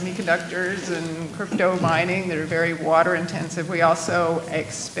semiconductors and crypto mining that are very water intensive. We also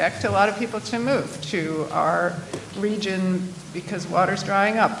expect a lot of people to move to our region because water's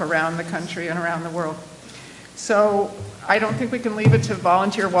drying up around the country and around the world. So I don't think we can leave it to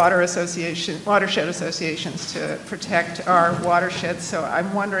volunteer watershed associations to protect our watersheds. So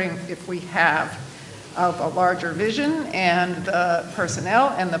I'm wondering if we have a larger vision and the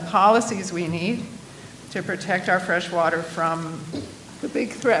personnel and the policies we need to protect our fresh water from the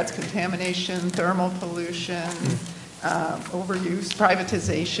big threats: contamination, thermal pollution, overuse,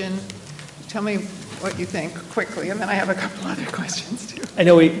 privatization. Tell me what you think quickly, and then I have a couple other questions too. I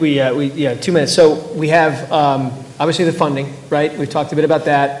know we 2 minutes. So we have obviously the funding, right? We've talked a bit about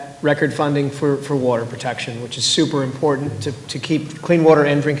that. Record funding for water protection, which is super important to keep clean water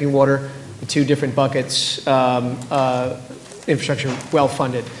and drinking water, the two different buckets, infrastructure well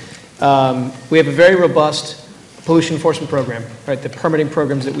funded. We have a very robust pollution enforcement program, right? The permitting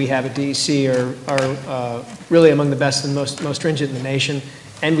programs that we have at DEC are really among the best and most stringent in the nation.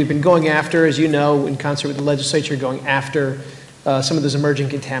 And we've been going after, as you know, in concert with the legislature, going after some of those emerging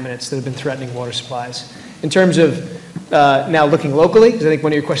contaminants that have been threatening water supplies. In terms of now looking locally, because I think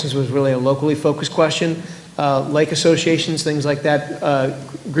one of your questions was really a locally focused question, lake associations, things like that,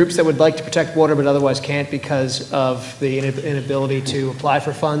 groups that would like to protect water but otherwise can't because of the inability to apply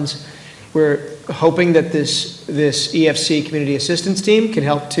for funds. We're hoping that this EFC community assistance team can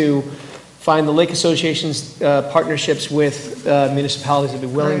help to find the lake associations partnerships with municipalities that would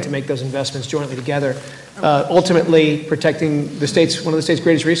be willing to make those investments jointly together, ultimately protecting one of the state's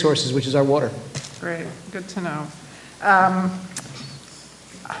greatest resources, which is our water. Great, good to know.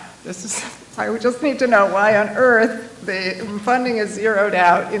 I would just need to know why on earth the funding is zeroed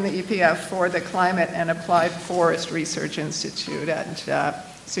out in the EPF for the Climate and Applied Forest Research Institute at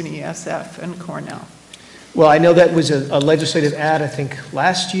SUNY ESF and Cornell. Well, I know that was a legislative ad, I think,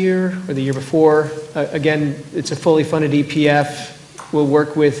 last year or the year before. Again, it's a fully funded EPF. We'll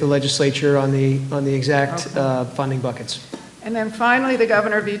work with the legislature on the exact funding buckets. And then finally, the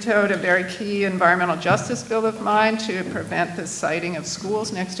governor vetoed a very key environmental justice bill of mine to prevent the siting of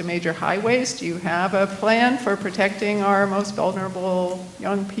schools next to major highways. Do you have a plan for protecting our most vulnerable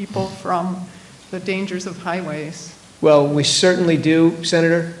young people from the dangers of highways? Well, we certainly do,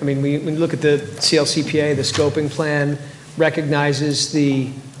 Senator. I mean, when you look at the CLCPA, the scoping plan recognizes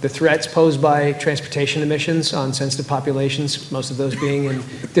the threats posed by transportation emissions on sensitive populations, most of those being in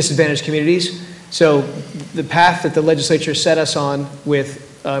disadvantaged communities. So the path that the legislature set us on with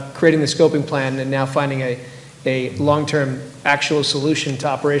creating the scoping plan and now finding a long-term actual solution to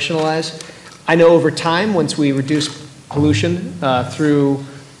operationalize, I know over time, once we reduce pollution through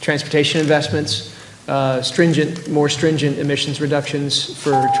transportation investments, more stringent emissions reductions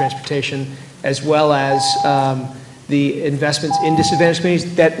for transportation, as well as the investments in disadvantaged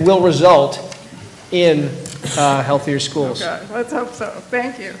communities that will result in healthier schools. Okay, let's hope so.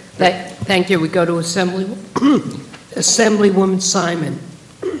 Thank you. Thank you. We go to Assemblywoman Simon.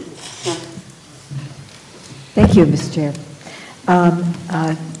 Thank you, Mr. Chair.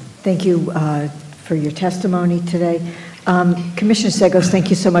 Thank you for your testimony today. Commissioner Segos, thank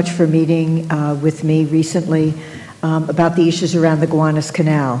you so much for meeting with me recently about the issues around the Gowanus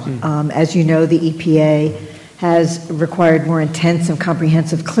Canal. As you know, the EPA has required more intense and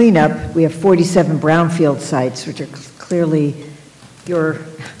comprehensive cleanup. We have 47 brownfield sites, which are clearly your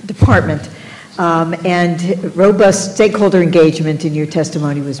department. And robust stakeholder engagement in your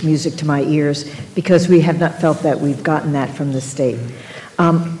testimony was music to my ears, because we have not felt that we've gotten that from the state.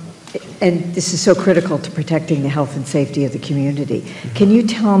 And this is so critical to protecting the health and safety of the community. Can you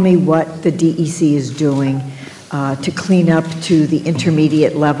tell me what the DEC is doing to clean up to the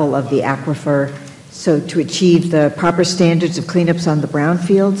intermediate level of the aquifer, so to achieve the proper standards of cleanups on the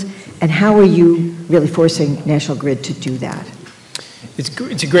brownfields? And how are you really forcing National Grid to do that?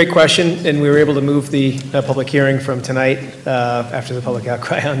 It's a great question, and we were able to move the public hearing from tonight after the public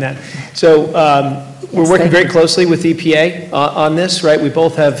outcry on that. So we're working very closely with EPA on this, right? We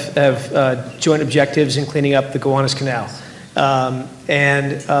both have joint objectives in cleaning up the Gowanus Canal.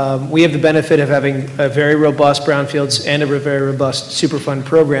 We have the benefit of having a very robust brownfields and a very robust Superfund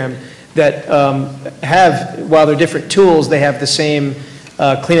program that have, while they're different tools, they have the same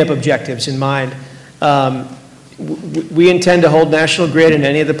cleanup objectives in mind. We intend to hold National Grid and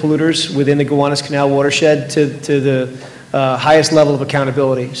any of the polluters within the Gowanus Canal watershed to the highest level of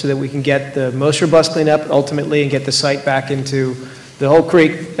accountability, so that we can get the most robust cleanup ultimately and get the site back into the whole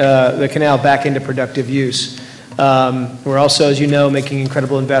creek, the canal back into productive use. We're also, as you know, making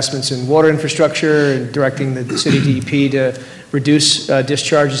incredible investments in water infrastructure and directing the city DEP to reduce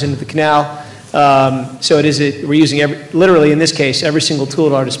discharges into the canal. So we're using literally in this case, every single tool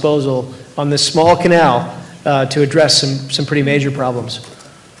at our disposal on this small canal to address some pretty major problems.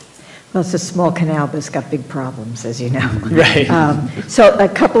 Well, it's a small canal, but it's got big problems, as you know. Right. So a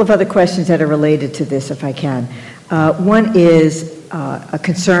couple of other questions that are related to this, if I can. One is a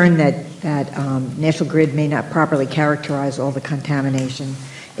concern that National Grid may not properly characterize all the contamination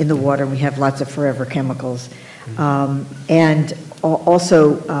in the water. We have lots of forever chemicals. And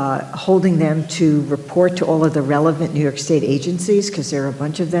also holding them to report to all of the relevant New York State agencies, because there are a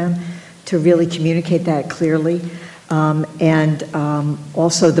bunch of them, to really communicate that clearly.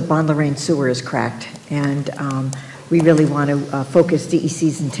 Also the Bon Lorraine sewer is cracked, and we really want to focus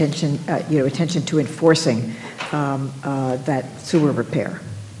DEC's attention to enforcing that sewer repair.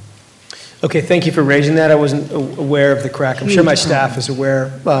 Okay, thank you for raising that. I wasn't aware of the crack. I'm sure my staff is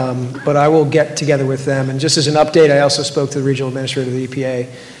aware, but I will get together with them. And just as an update, I also spoke to the regional administrator of the EPA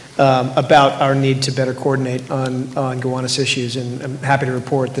about our need to better coordinate on Gowanus issues, and I'm happy to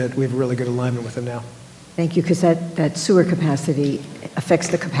report that we have a really good alignment with them now. Thank you, because that sewer capacity affects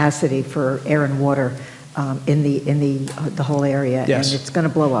the capacity for air and water in the whole area. Yes. And it's going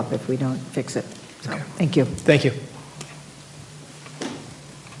to blow up if we don't fix it. So, okay. Thank you. Thank you.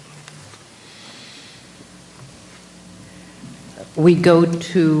 We go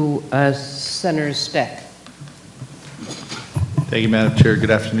to Senator Steck. Thank you, Madam Chair.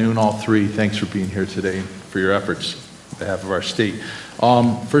 Good afternoon, all three. Thanks for being here today, for your efforts on behalf of our state.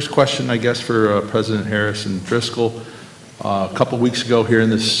 First question, I guess, for President Harris and Driscoll. A couple weeks ago here in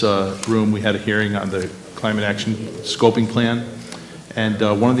this room, we had a hearing on the Climate Action Scoping Plan. And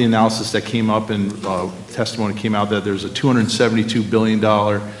one of the analysis that came up and testimony came out that there's a $272 billion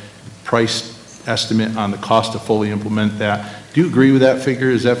price estimate on the cost to fully implement that. Do you agree with that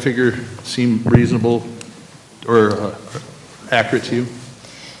figure? Does that figure seem reasonable or accurate to you?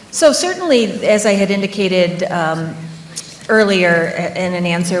 So certainly, as I had indicated earlier in an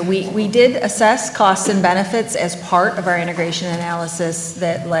answer, we did assess costs and benefits as part of our integration analysis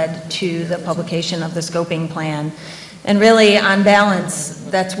that led to the publication of the scoping plan. And really, on balance,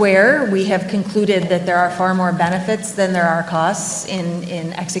 that's where we have concluded that there are far more benefits than there are costs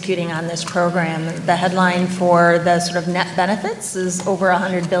in executing on this program. The headline for the sort of net benefits is over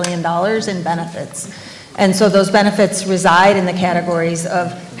 $100 billion in benefits. And so those benefits reside in the categories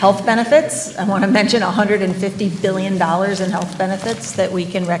of health benefits. I want to mention $150 billion in health benefits that we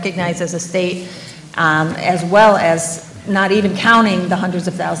can recognize as a state, as well as not even counting the hundreds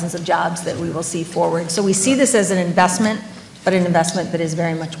of thousands of jobs that we will see forward. So we see this as an investment, but an investment that is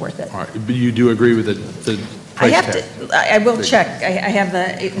very much worth it. All right, but you do agree with the price tag? I will check. I have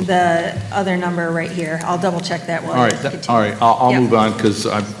the other number right here. I'll double check that while you continue. All right, I'll move on because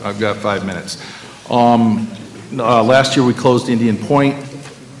I've got 5 minutes. Last year we closed Indian Point.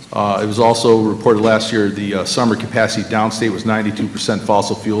 It was also reported last year the summer capacity downstate was 92%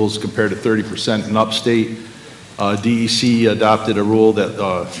 fossil fuels compared to 30% in upstate. DEC adopted a rule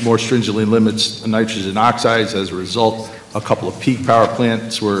that more stringently limits nitrogen oxides. As a result, a couple of peak power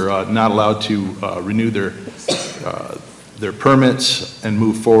plants were not allowed to renew their their permits and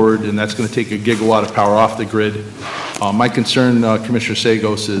move forward, and that's going to take a gigawatt of power off the grid. My concern, Commissioner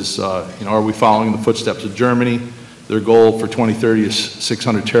Sagos, is, are we following the footsteps of Germany? Their goal for 2030 is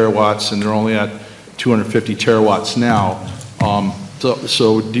 600 terawatts, and they're only at 250 terawatts now.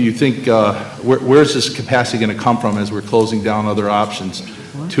 So do you think, where's this capacity going to come from as we're closing down other options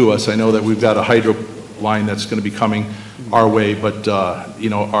to us? I know that we've got a hydro line that's going to be coming our way, but,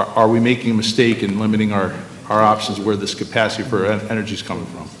 are we making a mistake in limiting our options where this capacity for energy is coming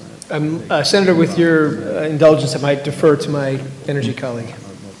from? Senator, with your indulgence, I might defer to my energy colleague.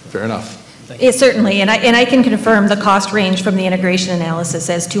 Fair enough. Yes, certainly, and I can confirm the cost range from the integration analysis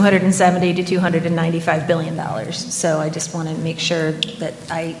as $270 to $295 billion. So I just want to make sure that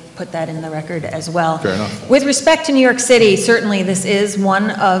I put that in the record as well. Fair enough. With respect to New York City, certainly this is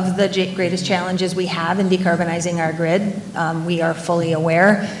one of the greatest challenges we have in decarbonizing our grid. We are fully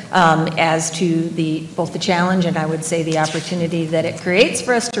aware as to both the challenge and I would say the opportunity that it creates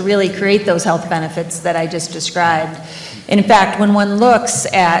for us to really create those health benefits that I just described. In fact, when one looks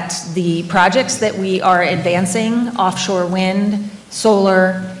at the projects that we are advancing, offshore wind,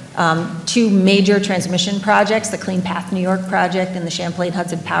 solar, two major transmission projects, the Clean Path New York project and the Champlain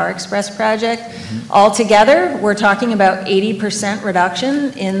Hudson Power Express project, altogether, we're talking about 80%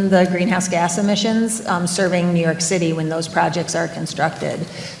 reduction in the greenhouse gas emissions serving New York City when those projects are constructed.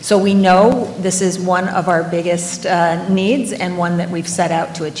 So we know this is one of our biggest needs and one that we've set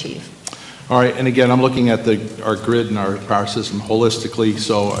out to achieve. All right, and again, I'm looking at our grid and our power system holistically.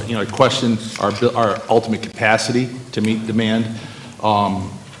 So, I question our ultimate capacity to meet demand. But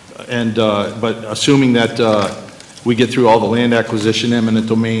assuming that we get through all the land acquisition, eminent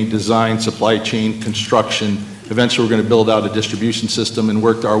domain, design, supply chain, construction, eventually we're going to build out a distribution system and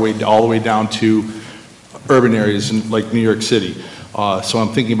work our way all the way down to urban areas like New York City. So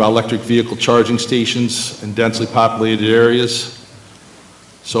I'm thinking about electric vehicle charging stations in densely populated areas.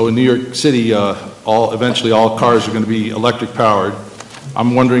 So in New York City, eventually all cars are going to be electric powered.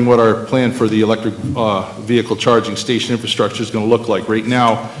 I'm wondering what our plan for the electric vehicle charging station infrastructure is going to look like. Right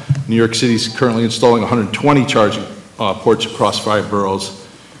now, New York City is currently installing 120 charging ports across 5 boroughs,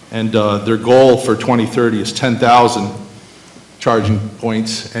 and their goal for 2030 is 10,000 charging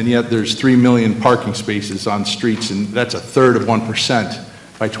points, and yet there's 3 million parking spaces on streets, and that's 1/3 of 1%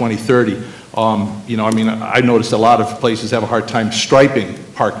 by 2030. I noticed a lot of places have a hard time striping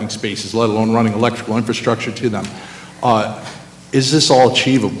parking spaces, let alone running electrical infrastructure to them. Is this all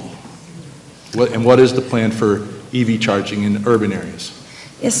achievable? And what is the plan for EV charging in urban areas?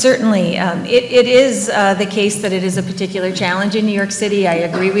 Yes, certainly. It is the case that it is a particular challenge in New York City. I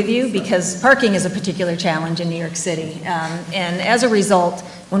agree with you because parking is a particular challenge in New York City. And as a result,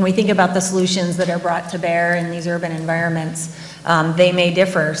 when we think about the solutions that are brought to bear in these urban environments, they may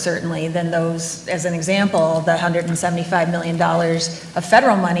differ certainly than those, as an example, the $175 million of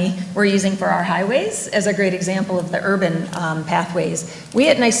federal money we're using for our highways as a great example of the urban pathways. We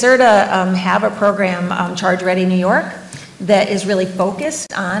at NYSERDA have a program, Charge Ready New York, that is really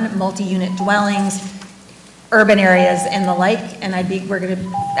focused on multi-unit dwellings, urban areas, and the like. And I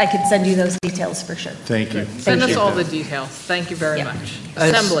could send you those details for sure. Thank you. Send us all the details. Thank you very much.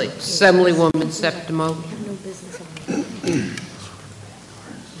 Assembly. Assemblywoman Septimo.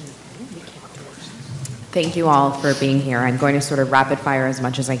 Thank you all for being here. I'm going to sort of rapid fire as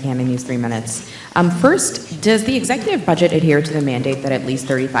much as I can in these 3 minutes. First, does the executive budget adhere to the mandate that at least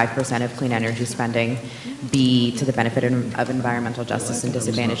 35% of clean energy spending be to the benefit of environmental justice in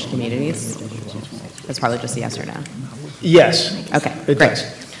disadvantaged communities? That's probably just a yes or no. Yes. Okay, it great. does.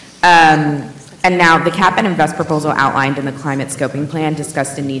 And now the cap and invest proposal outlined in the climate scoping plan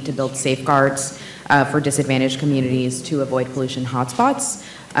discussed the need to build safeguards for disadvantaged communities to avoid pollution hotspots.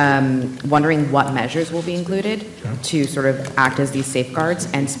 Wondering what measures will be included to sort of act as these safeguards,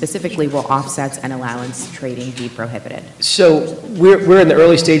 and specifically will offsets and allowance trading be prohibited? So we're in the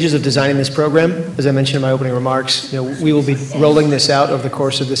early stages of designing this program. As I mentioned in my opening remarks, we will be rolling this out over the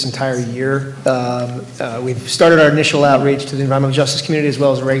course of this entire year. We've started our initial outreach to the environmental justice community as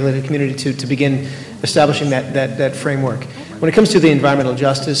well as the regulated community to begin establishing that framework. When it comes to the environmental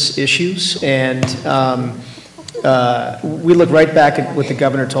justice issues, and we look right back at what the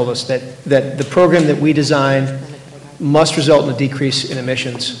governor told us, that the program that we designed must result in a decrease in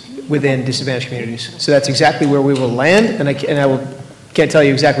emissions within disadvantaged communities. So that's exactly where we will land, and I can't tell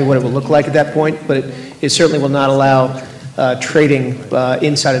you exactly what it will look like at that point, but it certainly will not allow trading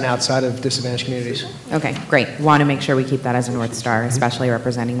inside and outside of disadvantaged communities. Okay, great. Want to make sure we keep that as a North Star, especially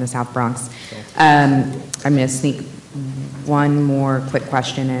representing the South Bronx. I'm going to sneak one more quick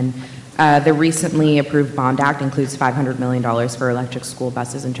question in. The recently approved Bond Act includes $500 million for electric school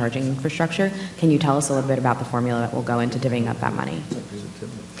buses and charging infrastructure. Can you tell us a little bit about the formula that will go into divvying up that money?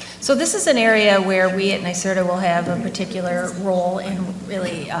 So this is an area where we at NYSERDA will have a particular role in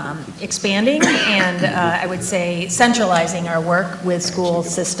really expanding and I would say centralizing our work with school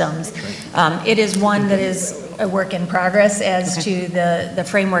systems. It is one that is a work in progress as to the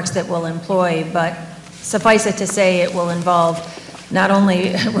frameworks that we'll employ, but suffice it to say it will involve not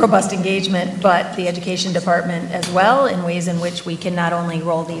only robust engagement, but the education department as well in ways in which we can not only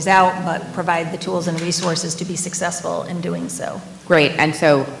roll these out, but provide the tools and resources to be successful in doing so. Great, and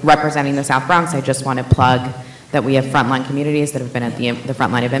so representing the South Bronx, I just want to plug that we have frontline communities that have been at the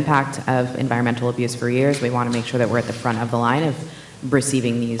front line of impact of environmental abuse for years. We want to make sure that we're at the front of the line of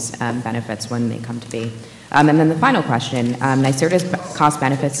receiving these benefits when they come to be. And then the final question, NYSERDA's cost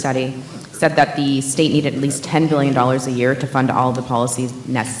benefit study said that the state needed at least $10 billion a year to fund all the policies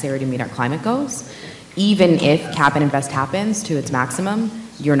necessary to meet our climate goals. Even if cap and invest happens to its maximum,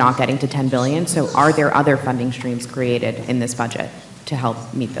 you're not getting to $10 billion. So are there other funding streams created in this budget to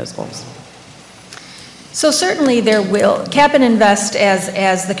help meet those goals? So certainly there will, cap and invest,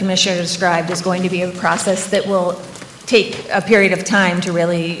 as the commissioner described, is going to be a process that will take a period of time to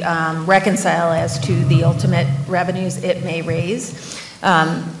really reconcile as to the ultimate revenues it may raise.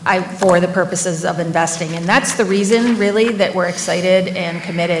 For the purposes of investing. And that's the reason, really, that we're excited and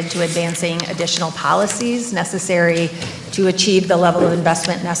committed to advancing additional policies necessary to achieve the level of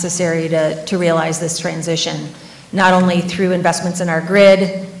investment necessary to realize this transition. Not only through investments in our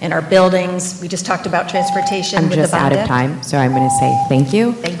grid, in our buildings, we just talked about transportation. I'm just out of time, so I'm going to say thank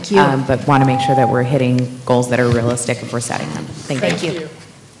you. Thank you. But want to make sure that we're hitting goals that are realistic if we're setting them. Thank you.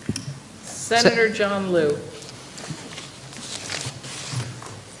 Senator John Liu.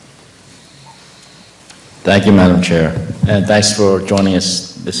 Thank you, Madam Chair, and thanks for joining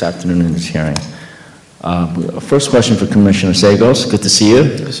us this afternoon in this hearing. First question for Commissioner Sagos. Good to see you.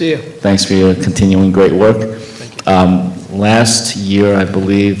 Good to see you. Thanks for your continuing great work. Last year, I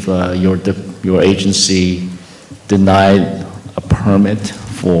believe your agency denied a permit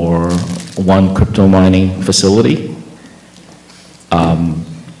for one crypto mining facility,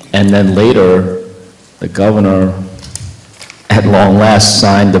 and then later, the governor at long last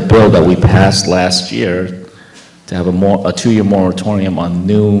signed the bill that we passed last year to have a 2-year moratorium on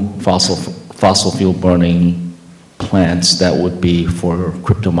new fossil fuel burning plants that would be for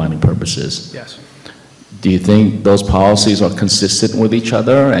crypto mining purposes. Yes. Do you think those policies are consistent with each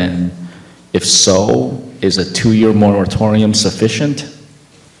other? And if so, is a 2-year moratorium sufficient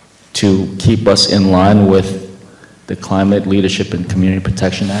to keep us in line with the Climate Leadership and Community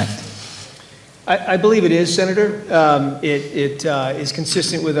Protection Act? I believe it is, Senator. It is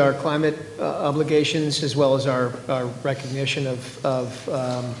consistent with our climate obligations as well as our recognition of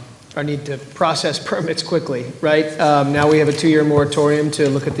our need to process permits quickly, right? Now we have a 2-year moratorium to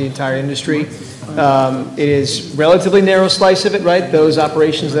look at the entire industry. It is relatively narrow slice of it, right? Those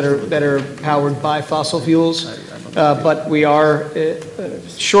operations that are powered by fossil fuels. But we are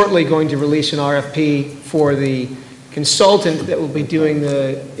shortly going to release an RFP for the consultant that will be doing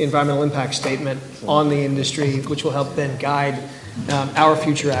the environmental impact statement on the industry, which will help then guide our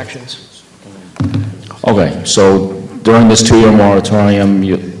future actions. Okay, so during this 2-year moratorium,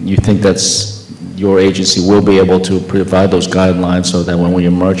 you think that's your agency will be able to provide those guidelines so that when we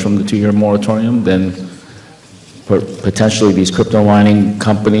emerge from the 2-year moratorium, then potentially these crypto mining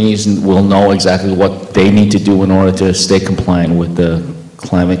companies will know exactly what they need to do in order to stay compliant with the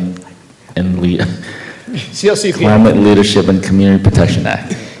Climate Leadership and Community Protection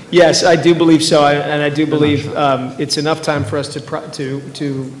Act. Yes, I do believe so, and I do believe it's enough time for us to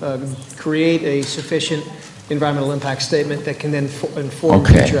create a sufficient environmental impact statement that can then inform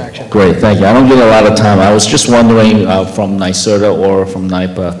future action. Great, thank you. I don't get a lot of time. I was just wondering from NYSERDA or from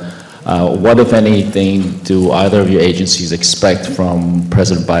NYPA, what, if anything, do either of your agencies expect from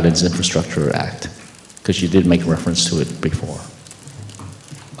President Biden's Infrastructure Act? Because you did make reference to it before.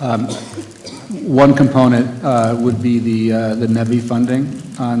 One component would be the NEVI funding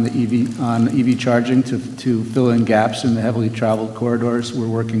on the EV charging to fill in gaps in the heavily traveled corridors. We're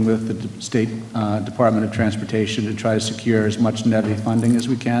working with the State Department of Transportation to try to secure as much NEVI funding as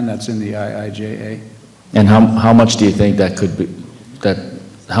we can. That's in the IIJA. And how much do you think that could be?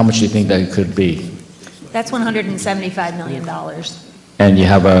 How much do you think that it could be? That's $175 million. And you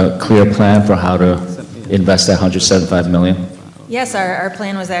have a clear plan for how to invest that $175 million? Yes, our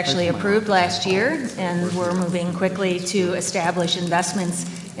plan was actually approved last year, and we're moving quickly to establish investments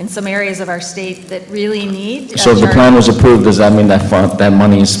in some areas of our state that really need. So if the plan was approved, does that mean that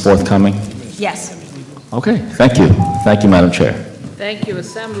money is forthcoming? Yes. Okay, thank you. Thank you, Madam Chair. Thank you,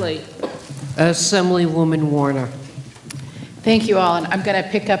 Assembly. Assemblywoman Warner. Thank you all, and I'm going to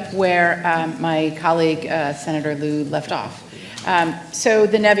pick up where my colleague, Senator Liu, left off. So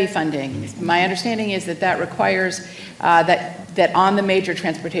the NEVI funding, my understanding is that requires that on the major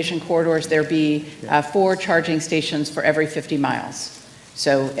transportation corridors, there be 4 charging stations for every 50 miles.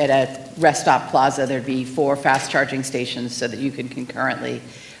 So at a rest stop plaza, there'd be 4 fast charging stations so that you can concurrently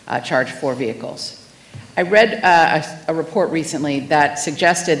charge 4 vehicles. I read a report recently that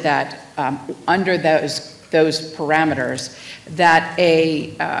suggested that under those parameters, that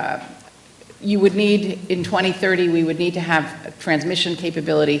you would need, in 2030, we would need to have transmission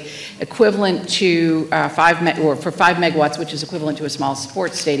capability equivalent to 5 megawatts, which is equivalent to a small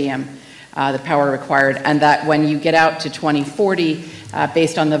sports stadium, the power required, and that when you get out to 2040,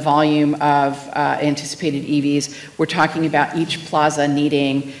 based on the volume of anticipated EVs, we're talking about each plaza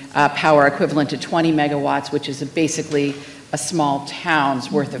needing power equivalent to 20 megawatts, which is basically a small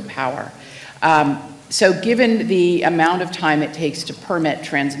town's worth of power. So given the amount of time it takes to permit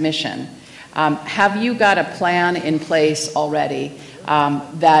transmission, have you got a plan in place already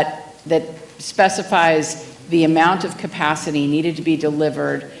that specifies the amount of capacity needed to be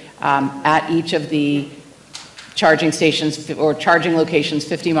delivered at each of the charging stations or charging locations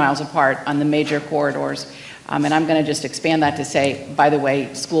 50 miles apart on the major corridors? And I'm going to just expand that to say, by the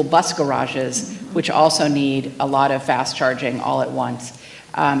way, school bus garages, which also need a lot of fast charging all at once.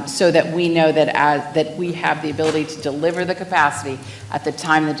 So that we know that we have the ability to deliver the capacity at the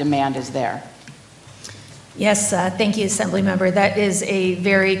time the demand is there. Yes, thank you, Assemblymember. That is a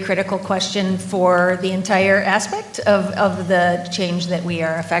very critical question for the entire aspect of the change that we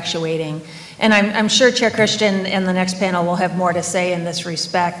are effectuating. And I'm sure Chair Christian and the next panel will have more to say in this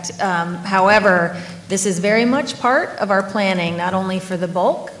respect. However, this is very much part of our planning, not only for the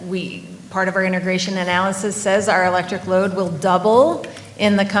bulk. Part of our integration analysis says our electric load will double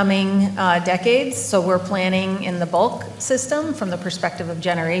in the coming decades. So we're planning in the bulk system from the perspective of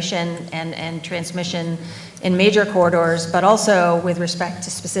generation and transmission in major corridors, but also with respect to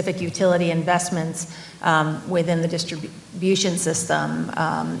specific utility investments within the distribution system.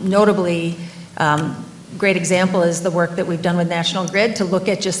 Notably, great example is the work that we've done with National Grid to look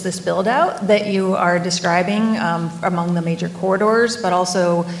at just this build out that you are describing among the major corridors, but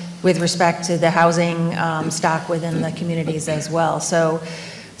also with respect to the housing stock within the communities as well. So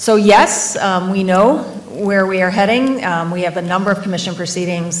yes, we know where we are heading. We have a number of commission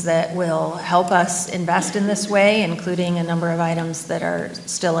proceedings that will help us invest in this way, including a number of items that are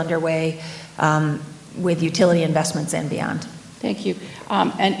still underway with utility investments and beyond. Thank you.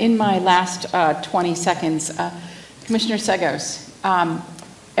 And in my last 20 seconds, Commissioner Segos,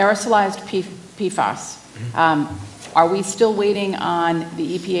 aerosolized PFAS. Are we still waiting on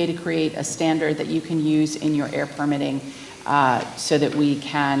the EPA to create a standard that you can use in your air permitting so that we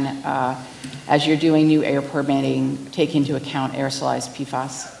can, as you're doing new air permitting, take into account aerosolized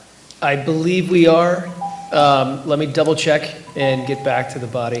PFAS? I believe we are. Let me double check and get back to the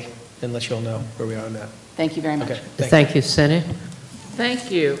body and let you all know where we are on that. Thank you very much. Okay, Thank you, Senate.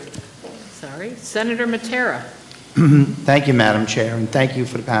 Thank you. Sorry, Senator Matera. Thank you, Madam Chair, and thank you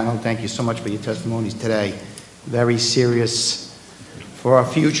for the panel. Thank you so much for your testimonies today. Very serious for our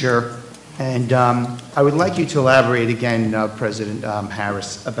future. And I would like you to elaborate again, President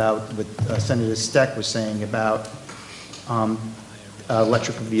Harris, about what Senator Steck was saying about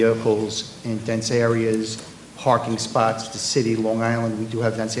electric vehicles in dense areas, parking spots, the city, Long Island, we do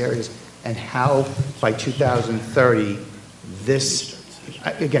have dense areas, and how by 2030,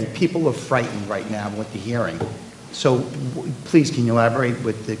 again, people are frightened right now with the hearing. So please, can you elaborate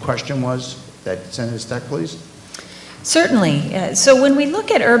what the question was that Senator Steck, please? Certainly. So when we look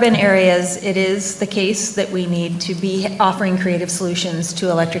at urban areas, it is the case that we need to be offering creative solutions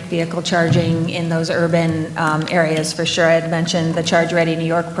to electric vehicle charging in those urban areas for sure. I had mentioned the Charge Ready New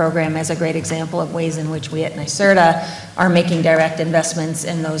York program as a great example of ways in which we at NYSERDA are making direct investments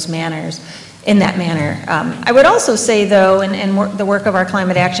in those manners. In that manner. I would also say, though, and the work of our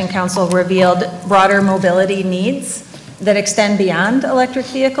Climate Action Council revealed broader mobility needs that extend beyond electric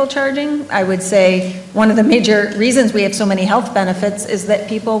vehicle charging. I would say one of the major reasons we have so many health benefits is that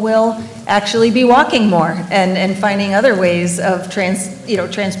people will actually be walking more and finding other ways of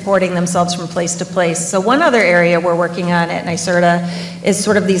transporting themselves from place to place. So one other area we're working on at NYSERDA is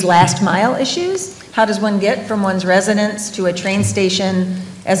sort of these last mile issues. How does one get from one's residence to a train station,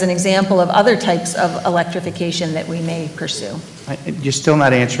 as an example of other types of electrification that we may pursue? You're still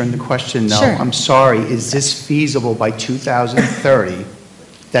not answering the question, though. Sure. I'm sorry. Is this feasible by 2030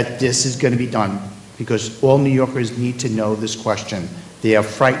 that this is going to be done? Because all New Yorkers need to know this question. They are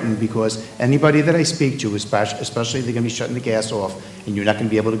frightened because anybody that I speak to, especially they're going to be shutting the gas off, and you're not going to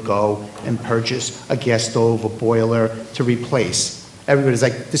be able to go and purchase a gas stove, a boiler to replace. Everybody's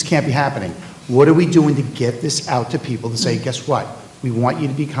like, this can't be happening. What are we doing to get this out to people to say, guess what? We want you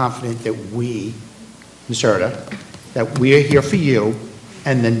to be confident that we, Ms. Herta, that we are here for you,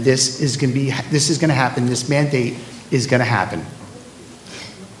 and then this is going to happen, this mandate is going to happen.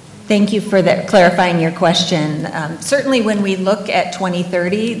 Thank you for clarifying your question. Certainly when we look at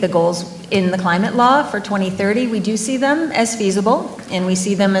 2030, the goals in the climate law for 2030, we do see them as feasible, and we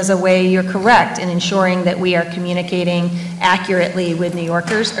see them as a way, you're correct, in ensuring that we are communicating accurately with New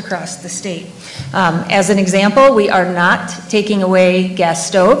Yorkers across the state. As an example, we are not taking away gas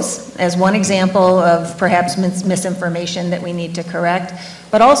stoves as one example of perhaps misinformation that we need to correct,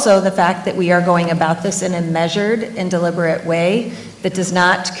 but also the fact that we are going about this in a measured and deliberate way that does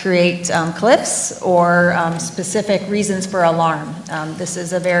not create cliffs or specific reasons for alarm. This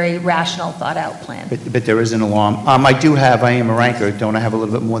is a very rational, thought-out plan. But there is an alarm. I am a ranker. Don't I have a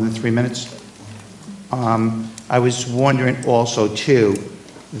little bit more than 3 minutes? I was wondering also, too,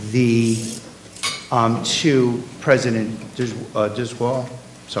 to President Diswell,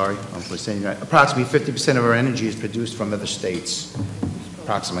 sorry, I'm saying that, approximately 50% of our energy is produced from other states,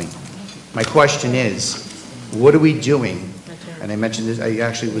 approximately. My question is, what are we doing? And I mentioned this, I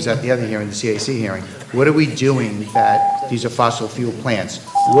actually was at the other hearing, the CAC hearing. What are we doing that these are fossil fuel plants?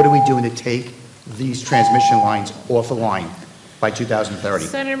 What are we doing to take these transmission lines off the line by 2030?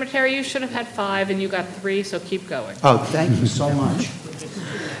 Senator Matera, you should have had 5 and you got 3, so keep going. Oh, thank you so much.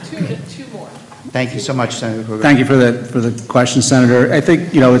 Two more. Thank you so much, Senator Krueger. Thank you for the question, Senator. I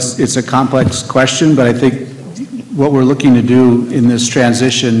think, it's a complex question, but I think what we're looking to do in this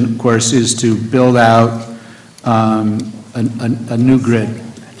transition, of course, is to build out a new grid,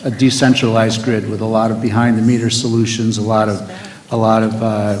 a decentralized grid with a lot of behind-the-meter solutions, a lot of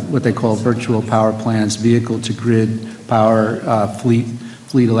what they call virtual power plants, vehicle-to-grid power, fleet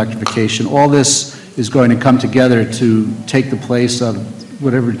electrification. All this is going to come together to take the place of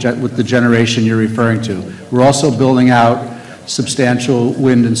with the generation you're referring to. We're also building out substantial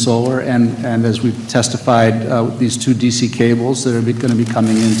wind and solar, and as we've testified, these 2 DC cables that are going to be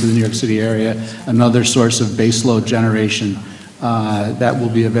coming into the New York City area, another source of baseload generation that will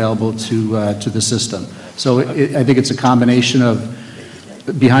be available to the system. So I think it's a combination of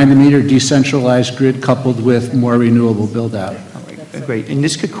behind-the-meter decentralized grid coupled with more renewable build-out. Great, and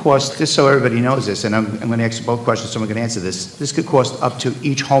this could cost, just so everybody knows this, and I'm going to ask both questions, someone can answer this. This could cost up to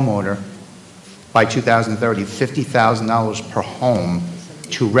each homeowner by 2030, $50,000 per home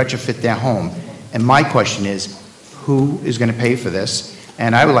to retrofit their home. And my question is, who is going to pay for this?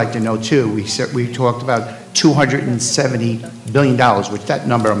 And I would like to know, too, we talked about $270 billion, which that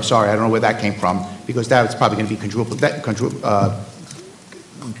number, I'm sorry, I don't know where that came from, because that's probably going to be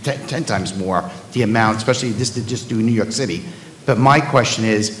 10 times more the amount, especially this to just do New York City. But my question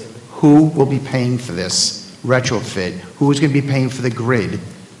is, who will be paying for this retrofit? Who is going to be paying for the grid?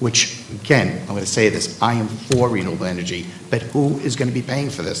 Which, again, I'm going to say this, I am for renewable energy, but who is going to be paying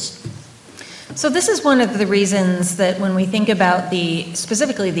for this? So this is one of the reasons that when we think about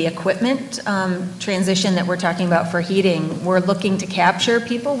specifically the equipment transition that we're talking about for heating, we're looking to capture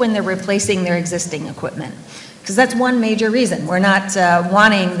people when they're replacing their existing equipment. Because that's one major reason. We're not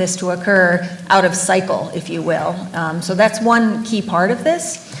wanting this to occur out of cycle, if you will. So that's one key part of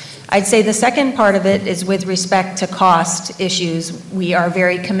this. I'd say the second part of it is with respect to cost issues. We are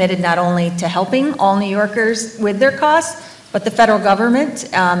very committed not only to helping all New Yorkers with their costs, but the federal government.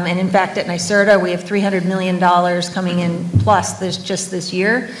 And in fact, at NYSERDA, we have $300 million coming in plus just this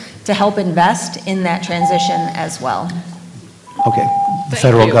year to help invest in that transition as well. Okay, the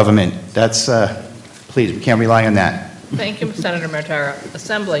federal government, that's, please, we can't rely on that. Thank you, Senator Matera.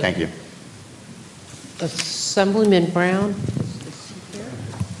 Assembly. Thank you. Assemblyman Brown.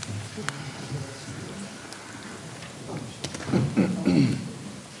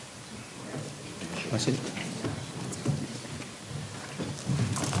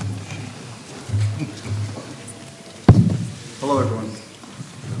 Hello, everyone.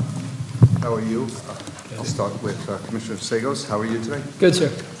 How are you? I'll start with Commissioner Sagos. How are you today? Good,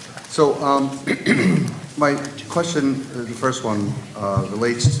 sir. So my question, the first one,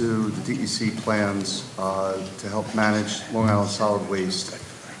 relates to the DEC plans to help manage Long Island solid waste.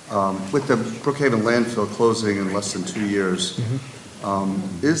 With the Brookhaven landfill closing in less than 2 years,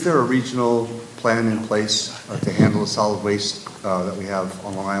 is there a regional plan in place to handle the solid waste that we have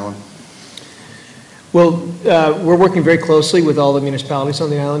on Long Island? Well, we're working very closely with all the municipalities on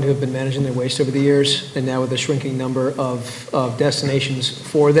the island who have been managing their waste over the years, and now with a shrinking number of destinations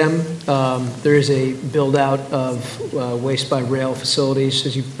for them. There is a build-out of waste by rail facilities,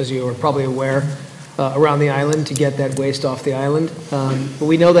 as you are probably aware, around the island to get that waste off the island. But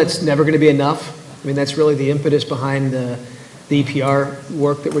we know that's never going to be enough. I mean, that's really the impetus behind the EPR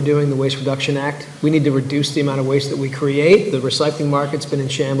work that we're doing, the Waste Reduction Act. We need to reduce the amount of waste that we create. The recycling market's been in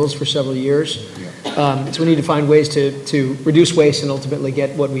shambles for several years. So we need to find ways to reduce waste and ultimately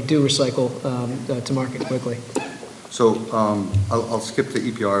get what we do recycle to market quickly. So I'll skip the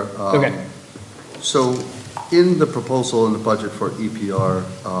EPR. Okay. So in the proposal in the budget for EPR,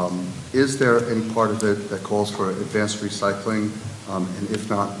 is there any part of it that calls for advanced recycling? And if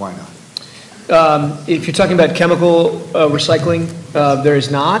not, why not? If you're talking about chemical recycling, there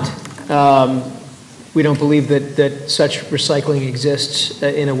is not. We don't believe that such recycling exists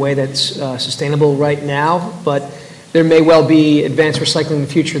in a way that's sustainable right now, but there may well be advanced recycling in the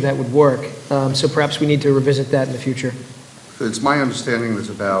future that would work. So perhaps we need to revisit that in the future. So it's my understanding there's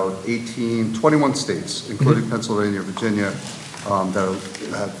about 21 states, including Pennsylvania, Virginia,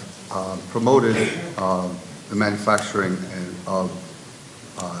 that have promoted the manufacturing of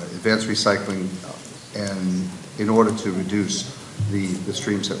advanced recycling and in order to reduce the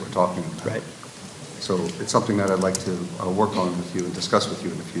streams that we're talking about. Right. So it's something that I'd like to work on with you and discuss with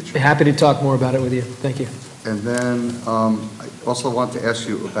you in the future. Happy to talk more about it with you. Thank you. And then I also want to ask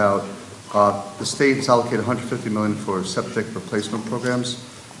you about the state has allocated $150 million for septic replacement programs.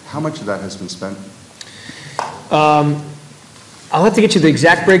 How much of that has been spent? I'll have to get you the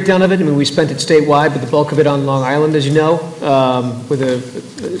exact breakdown of it. I mean, we spent it statewide, but the bulk of it on Long Island, as you know, with a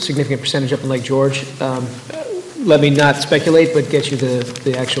significant percentage up in Lake George. Let me not speculate, but get you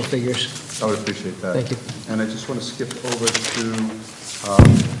the actual figures. I would appreciate that. Thank you. And I just want to skip over to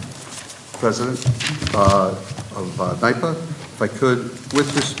President of NYPA, if I could,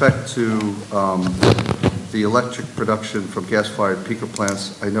 with respect to the electric production from gas-fired peaker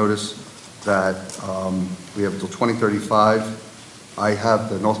plants. I noticed that we have until 2035. I have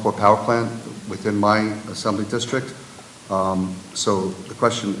the Northport Power Plant within my assembly district. So the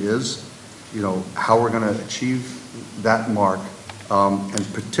question is, how we're going to achieve that mark,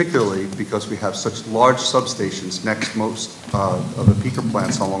 and particularly because we have such large substations next most of the peaker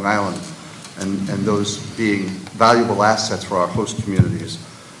plants on Long Island, and those being valuable assets for our host communities.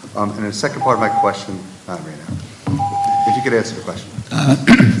 And the second part of my question, if you could answer the question.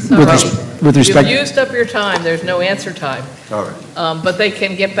 With respect, you've used up your time. There's no answer time. All right. But they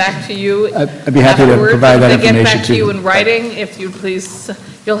can get back to you. I'd be happy to provide that information. They get back to you in writing, if you please.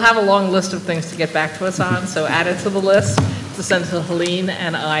 You'll have a long list of things to get back to us on, so add it to the list to send to Helene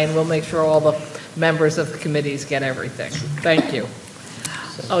and I, and we'll make sure all the members of the committees get everything. Thank you.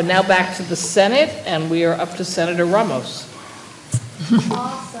 Oh, now back to the Senate, and we are up to Senator Ramos.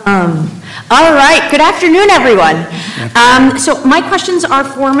 All right, good afternoon, everyone. So my questions are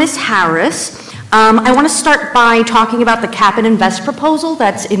for Ms. Harris. I want to start by talking about the cap and invest proposal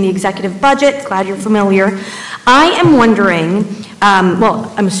that's in the executive budget. Glad you're familiar. I am wondering,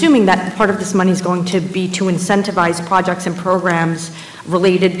 well, I'm assuming that part of this money is going to be to incentivize projects and programs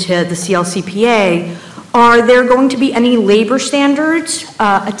related to the CLCPA. Are there going to be any labor standards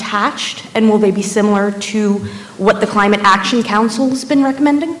attached, and will they be similar to what the Climate Action Council has been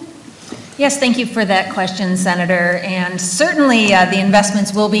recommending? Yes, thank you for that question, Senator. And certainly the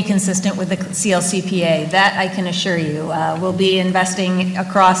investments will be consistent with the CLCPA. That I can assure you. We'll be investing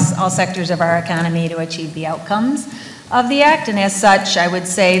across all sectors of our economy to achieve the outcomes of the Act. And as such, I would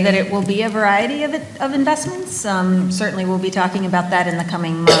say that it will be a variety of investments. Certainly we'll be talking about that in the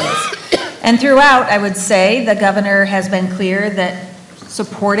coming months. And throughout, I would say the governor has been clear that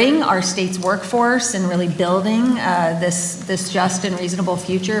supporting our state's workforce and really building this just and reasonable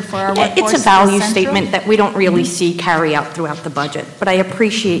future for our workforce. It's a value statement that we don't really see carry out throughout the budget, but I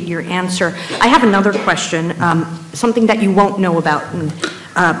appreciate your answer. I have another question, something that you won't know about,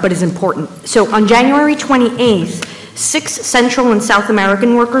 but is important. So on January 28th, 6 Central and South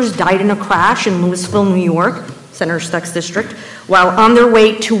American workers died in a crash in Louisville, New York, Senator Stuck's district, while on their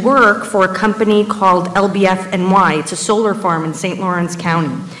way to work for a company called LBF-NY. It's a solar farm in St. Lawrence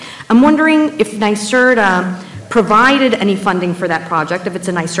County. I'm wondering if NYSERDA provided any funding for that project, if it's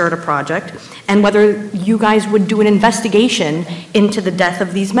a NYSERDA project, and whether you guys would do an investigation into the death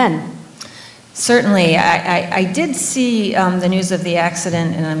of these men. Certainly. I did see the news of the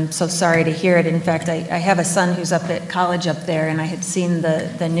accident, and I'm so sorry to hear it. In fact, I have a son who's up at college up there, and I had seen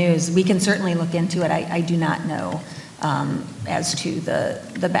the news. We can certainly look into it. I do not know as to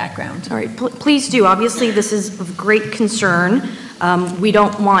the background. All right, please do. Obviously, this is of great concern. We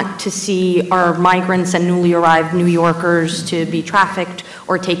don't want to see our migrants and newly arrived New Yorkers to be trafficked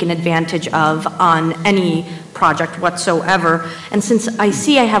or taken advantage of on any project whatsoever. And since I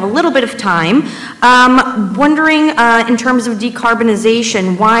see I have a little bit of time, wondering in terms of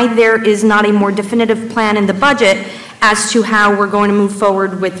decarbonization, why there is not a more definitive plan in the budget as to how we're going to move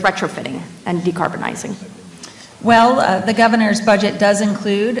forward with retrofitting and decarbonizing. Well, the governor's budget does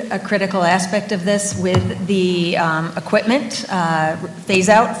include a critical aspect of this with the equipment phase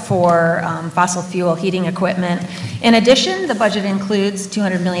out for fossil fuel heating equipment. In addition, the budget includes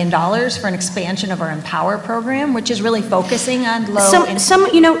 $200 million for an expansion of our Empower program, which is really focusing on low.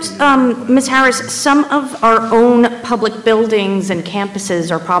 Ms. Harris, some of our own public buildings and campuses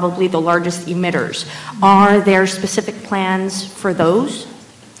are probably the largest emitters. Are there specific plans for those?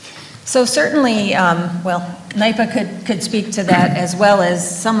 So certainly, well, NYPA could speak to that as well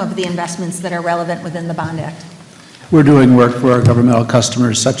as some of the investments that are relevant within the Bond Act. We're doing work for our governmental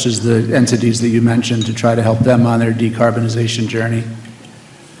customers, such as the entities that you mentioned, to try to help them on their decarbonization journey.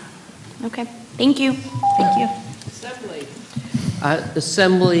 Okay, thank you. Thank you. Assembly.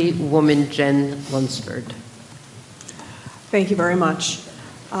 Assemblywoman Jen Lunsford. Thank you very much.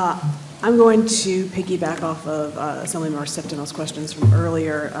 I'm going to piggyback off of Assemblymember Septimo's questions from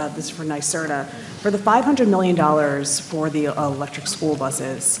earlier. This is for NYSERDA. For the $500 million for the electric school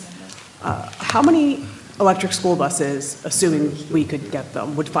buses, how many electric school buses, assuming we could get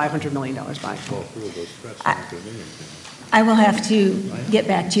them, would $500 million buy? I will have to get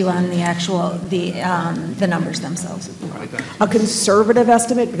back to you on the actual, the numbers themselves. A conservative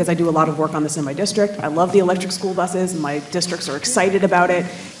estimate, because I do a lot of work on this in my district. I love the electric school buses. My districts are excited about it.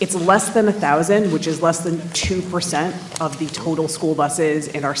 It's less than 1,000, which is less than 2% of the total school buses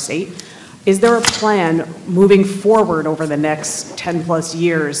in our state. Is there a plan moving forward over the next 10 plus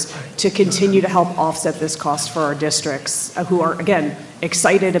years to continue to help offset this cost for our districts who are, again,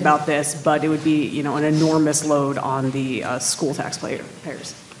 excited about this, but it would be, you know, an enormous load on the school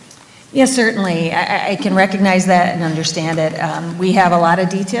taxpayers? Yes, certainly. I can recognize that and understand it. We have a lot of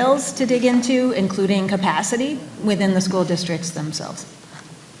details to dig into, including capacity within the school districts themselves.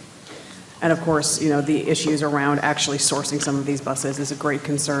 And of course, you know, the issues around actually sourcing some of these buses is a great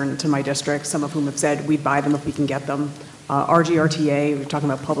concern to my district, some of whom have said we'd buy them if we can get them. RGRTA, we're talking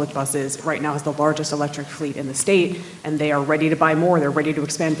about public buses, right now has the largest electric fleet in the state, and they are ready to buy more, they're ready to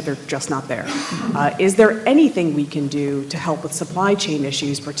expand, but they're just not there. Is there anything we can do to help with supply chain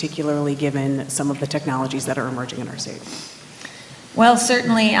issues, particularly given some of the technologies that are emerging in our state? Well,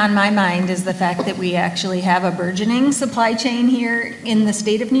 certainly on my mind is the fact that we actually have a burgeoning supply chain here in the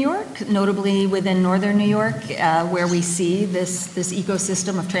state of New York, notably within northern New York, where we see this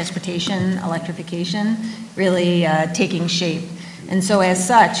ecosystem of transportation, electrification, really taking shape. And so as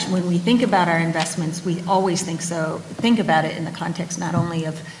such, when we think about our investments, we always think about it in the context not only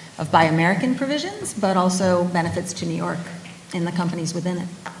of Buy American provisions, but also benefits to New York and the companies within it.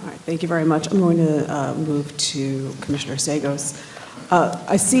 All right, thank you very much. I'm going to move to Commissioner Sagos.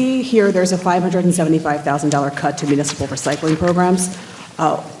 I see here there's a $575,000 cut to municipal recycling programs.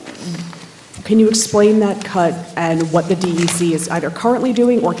 Can you explain that cut and what the DEC is either currently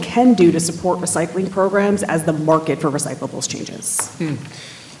doing or can do to support recycling programs as the market for recyclables changes?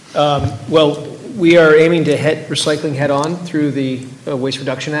 Well, we are aiming to hit recycling head-on through the Waste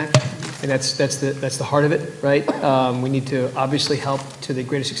Reduction Act, and that's the heart of it, right? We need to obviously help to the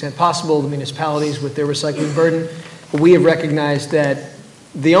greatest extent possible the municipalities with their recycling burden. But we have recognized that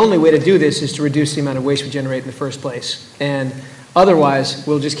the only way to do this is to reduce the amount of waste we generate in the first place. And otherwise,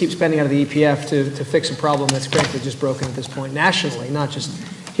 we'll just keep spending out of the EPF to fix a problem that's frankly just broken at this point nationally, not just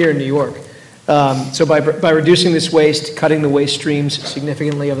here in New York. So by reducing this waste, cutting the waste streams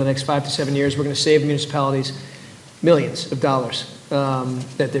significantly over the next 5 to 7 years, we're going to save municipalities millions of dollars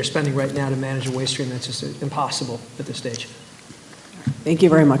that they're spending right now to manage a waste stream that's just impossible at this stage. Thank you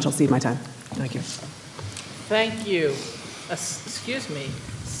very much. I'll cede my time. Thank you. Thank you. Excuse me,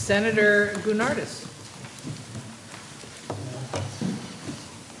 Senator Gounardes.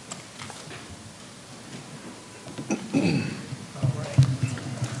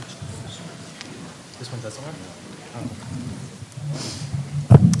 This one doesn't work?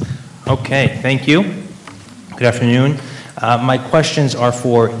 Okay, thank you. Good afternoon. My questions are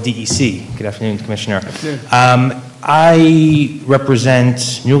for DEC. Good afternoon, Commissioner. I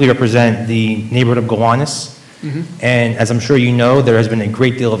newly represent the neighborhood of Gowanus. And as I'm sure you know, there has been a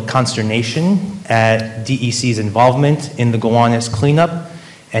great deal of consternation at DEC's involvement in the Gowanus cleanup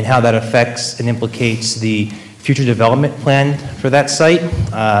and how that affects and implicates the future development plan for that site.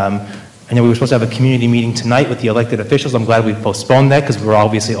 I know we were supposed to have a community meeting tonight with the elected officials. I'm glad we postponed that because we're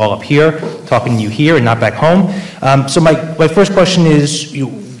obviously all up here talking to you here and not back home. So my first question is,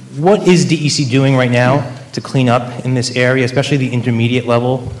 what is DEC doing right now to clean up in this area, especially the intermediate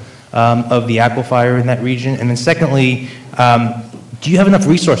level of the aquifer in that region? And then secondly, do you have enough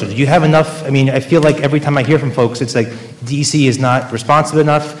resources? Do you have enough? I mean, I feel like every time I hear from folks, it's like DEC is not responsive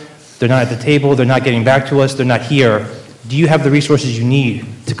enough, they're not at the table, they're not getting back to us, they're not here. Do you have the resources you need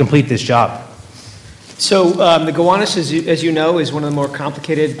to complete this job? So the Gowanus, as you know, is one of the more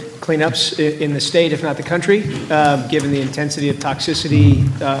complicated cleanups in the state, if not the country, given the intensity of toxicity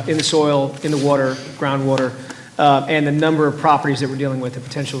in the soil, in the water, groundwater, and the number of properties that we're dealing with, the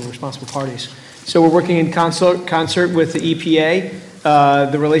potential responsible parties. So we're working in concert with the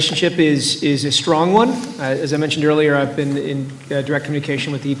EPA. The relationship is a strong one. As I mentioned earlier, I've been in direct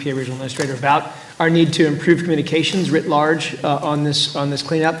communication with the EPA Regional Administrator about our need to improve communications writ large on this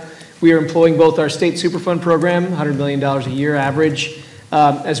cleanup. We are employing both our state Superfund program, $100 million a year average,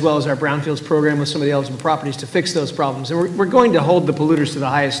 as well as our Brownfields program with some of the eligible properties to fix those problems. And we're going to hold the polluters to the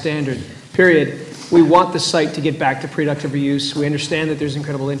highest standard, period. We want the site to get back to productive reuse. We understand that there's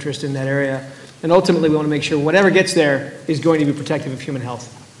incredible interest in that area. And ultimately, we want to make sure whatever gets there is going to be protective of human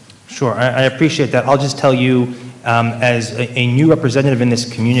health. Sure, I appreciate that. I'll just tell you, as a new representative in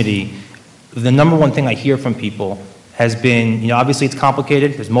this community, the number one thing I hear from people has been, obviously it's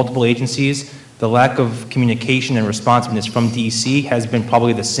complicated, there's multiple agencies. The lack of communication and responsiveness from DEC has been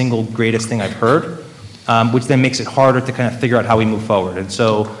probably the single greatest thing I've heard, which then makes it harder to kind of figure out how we move forward. And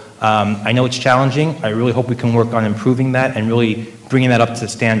so I know it's challenging. I really hope we can work on improving that and really bringing that up to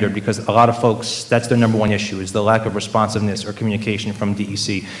standard, because a lot of folks, that's their number one issue, is the lack of responsiveness or communication from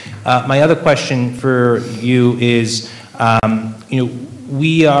DEC. My other question for you is,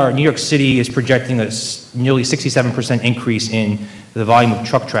 New York City is projecting a nearly 67% increase in the volume of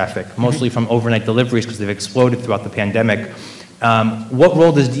truck traffic, mostly from overnight deliveries because they've exploded throughout the pandemic. What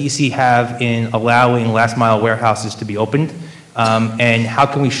role does DEC have in allowing last mile warehouses to be opened? And how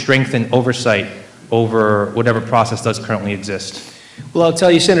can we strengthen oversight over whatever process does currently exist? Well, I'll tell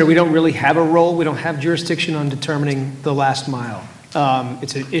you, Senator, we don't really have a role. We don't have jurisdiction on determining the last mile.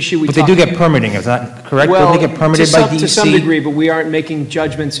 It's an issue But they do get permitting, is that correct? Well, Don't they get permitted by DEC? To some degree, but we aren't making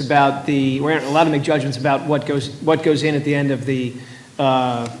judgments about we aren't allowed to make judgments about what goes in at the end of the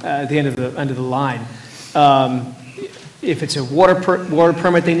line. If it's a water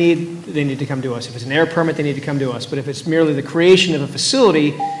permit they need to come to us. If it's an air permit, they need to come to us. But if it's merely the creation of a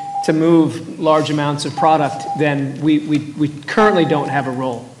facility to move large amounts of product, then we currently don't have a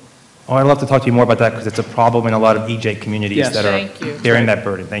role. Oh, I'd love to talk to you more about that because it's a problem in a lot of EJ communities Yes. that are Thank you. bearing that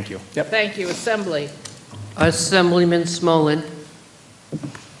burden. Thank you. Yep. Thank you. Assembly. Assemblyman Smolin.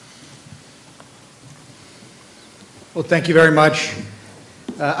 Well, thank you very much.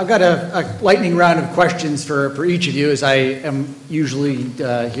 I've got a lightning round of questions for each of you, as I am usually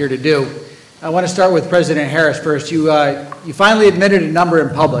here to do. I want to start with President Harris first. You finally admitted a number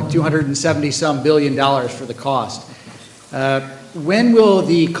in public, $270-some billion for the cost. When will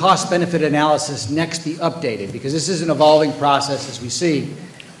the cost-benefit analysis next be updated? Because this is an evolving process, as we see,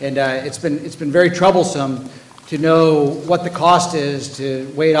 and it's been very troublesome to know what the cost is,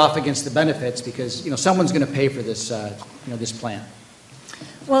 to weigh it off against the benefits, because someone's going to pay for this this plan.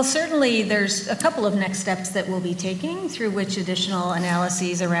 Well, certainly there's a couple of next steps that we'll be taking through which additional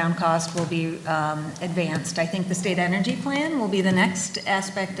analyses around cost will be advanced. I think the state energy plan will be the next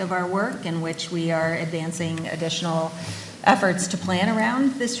aspect of our work in which we are advancing additional efforts to plan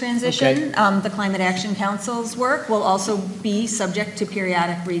around this transition. Okay. The Climate Action Council's work will also be subject to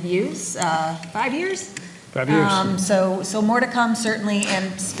periodic reviews, 5 years? 5 years. So more to come, certainly,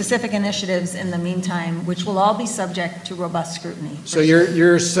 and specific initiatives in the meantime, which will all be subject to robust scrutiny. So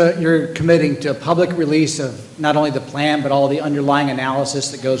you're committing to a public release of not only the plan, but all the underlying analysis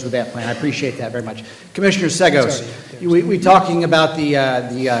that goes with that plan. I appreciate that very much. Commissioner Segos, we talking about the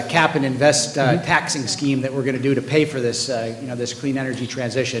cap and invest taxing scheme that we're going to do to pay for this, this clean energy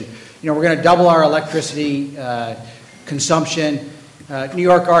transition. We're going to double our electricity consumption. New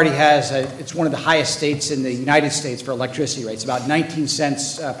York already has, it's one of the highest states in the United States for electricity rates, about 19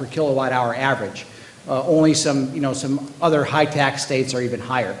 cents per kilowatt hour average. Only some other high tax states are even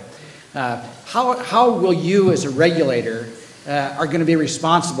higher. How will you as a regulator are going to be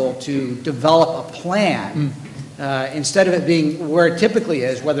responsible to develop a plan instead of it being where it typically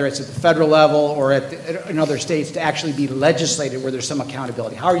is, whether it's at the federal level or in other states, to actually be legislated where there's some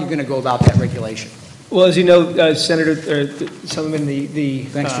accountability? How are you going to go about that regulation? Well, as you know, Senator, Sullivan,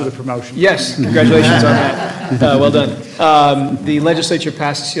 Thanks for the promotion. Yes, congratulations on that. Well done. The legislature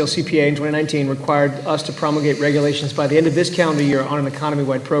passed CLCPA in 2019, required us to promulgate regulations by the end of this calendar year on an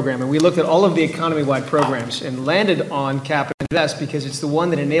economy-wide program. And we looked at all of the economy-wide programs and landed on Cap and Invest because it's the one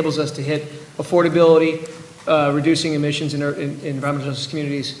that enables us to hit affordability, reducing emissions in environmental justice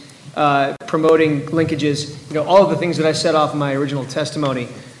communities, promoting linkages, all of the things that I set off in my original testimony.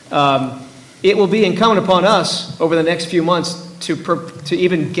 It will be incumbent upon us over the next few months to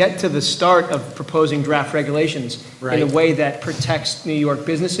even get to the start of proposing draft regulations in a way that protects New York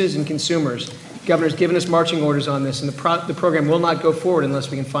businesses and consumers. The governor's given us marching orders on this, and the program will not go forward unless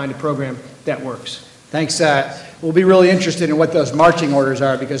we can find a program that works. Thanks. We'll be really interested in what those marching orders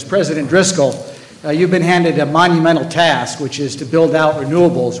are, because President Driscoll, you've been handed a monumental task, which is to build out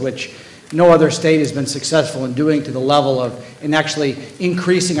renewables, which no other state has been successful in doing to the level of, in actually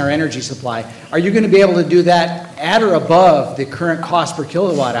increasing our energy supply. Are you going to be able to do that at or above the current cost per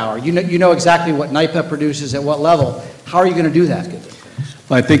kilowatt hour? You know exactly what NYPA produces at what level. How are you going to do that?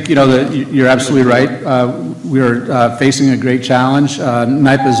 Well, I think, you're absolutely right. We're facing a great challenge.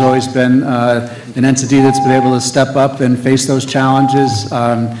 NYPA has always been an entity that's been able to step up and face those challenges.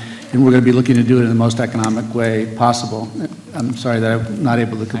 And we're going to be looking to do it in the most economic way possible. I'm sorry that I'm not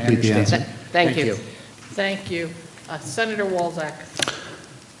able to complete the answer. Thank you. Thank you. Senator Walczak.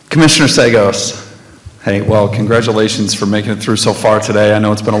 Commissioner Sagos, hey, well, congratulations for making it through so far today. I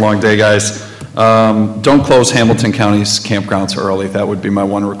know it's been a long day, guys. Don't close Hamilton County's campgrounds early. That would be my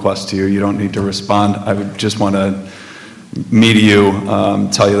one request to you. You don't need to respond. I would just want to me to you,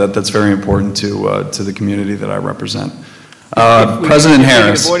 tell you that that's very important to the community that I represent. President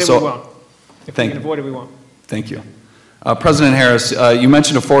Harris. If we can avoid it, we won't. Thank you. President Harris, you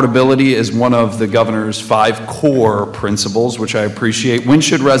mentioned affordability as one of the governor's 5 core principles, which I appreciate. When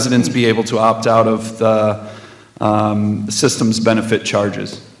should residents be able to opt out of the system's benefit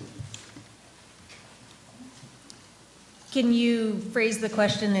charges? Can you phrase the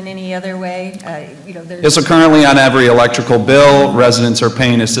question in any other way? Yes, so currently on every electrical bill, residents are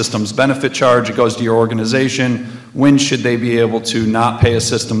paying a systems benefit charge. It goes to your organization. When should they be able to not pay a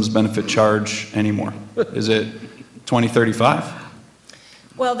systems benefit charge anymore? Is it 2035?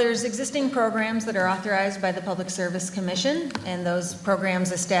 Well, there's existing programs that are authorized by the Public Service Commission, and those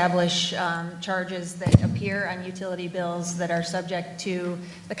programs establish charges that appear on utility bills that are subject to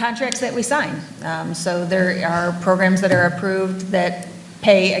the contracts that we sign. So there are programs that are approved that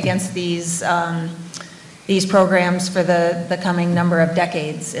pay against these programs for the coming number of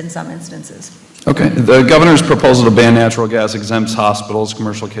decades in some instances. Okay. The governor's proposal to ban natural gas exempts hospitals,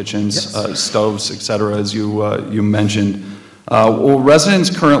 commercial kitchens, stoves, et cetera, as you mentioned. Will residents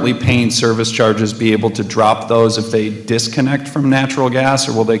currently paying service charges be able to drop those if they disconnect from natural gas,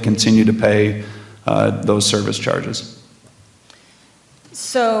 or will they continue to pay those service charges?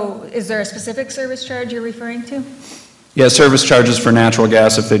 So is there a specific service charge you're referring to? Yeah, service charges for natural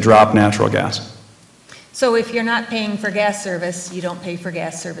gas if they drop natural gas. So if you're not paying for gas service, you don't pay for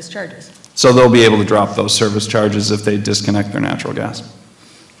gas service charges? So they'll be able to drop those service charges if they disconnect their natural gas?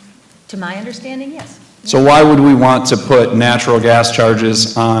 To my understanding, yes. So why would we want to put natural gas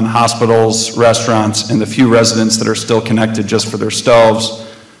charges on hospitals, restaurants, and the few residents that are still connected just for their stoves?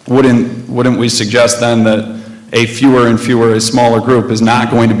 Wouldn't we suggest then that a smaller group is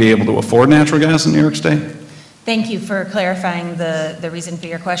not going to be able to afford natural gas in New York State? Thank you for clarifying the reason for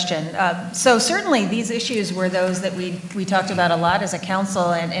your question. So certainly these issues were those that we talked about a lot as a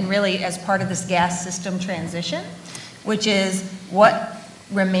council and really as part of this gas system transition, which is what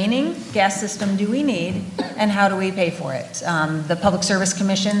remaining gas system do we need and how do we pay for it? The Public Service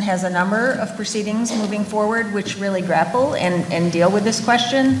Commission has a number of proceedings moving forward which really grapple and deal with this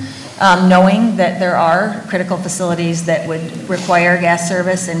question, knowing that there are critical facilities that would require gas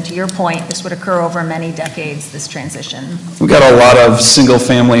service, and to your point, this would occur over many decades, this transition. We've got a lot of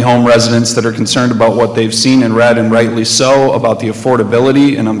single-family home residents that are concerned about what they've seen and read, and rightly so, about the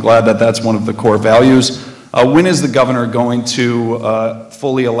affordability, and I'm glad that that's one of the core values. When is the governor going to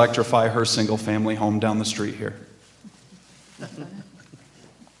fully electrify her single-family home down the street here?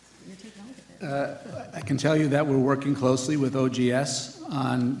 I can tell you that we're working closely with OGS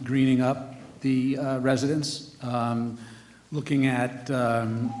on greening up the residents, looking at,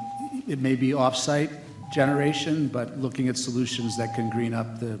 it may be off-site generation, but looking at solutions that can green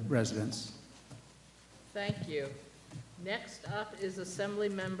up the residents. Thank you. Next up is Assembly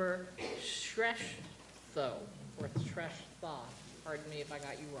Member Shrestha, or Shrestha. Pardon me if I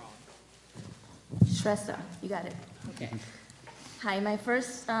got you wrong. Shrestha, you got it. Okay. Hi, my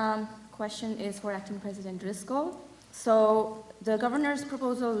first question is for Acting President Driscoll. So the governor's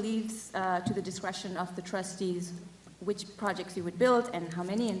proposal leaves to the discretion of the trustees which projects you would build and how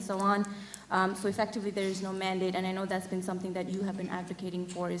many and so on. So effectively, there is no mandate, and I know that's been something that you have been advocating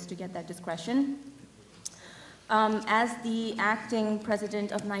for, is to get that discretion. As the acting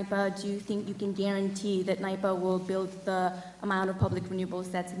president of NYPA, do you think you can guarantee that NYPA will build the amount of public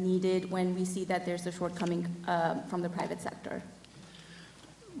renewables that's needed when we see that there's a shortcoming from the private sector?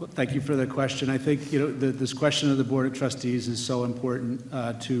 Well, thank you for the question. I think this question of the Board of Trustees is so important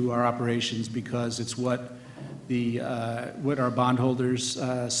to our operations because it's what our bondholders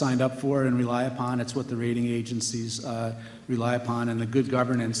signed up for and rely upon. It's what the rating agencies rely upon, and the good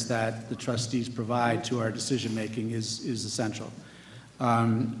governance that the trustees provide to our decision-making is essential.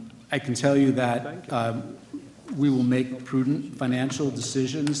 I can tell you that we will make prudent financial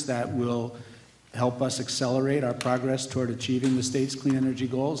decisions that will help us accelerate our progress toward achieving the state's clean energy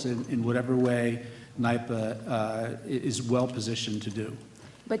goals in whatever way NYPA is well-positioned to do.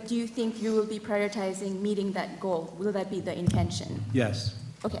 But do you think you will be prioritizing meeting that goal? Will that be the intention? Yes.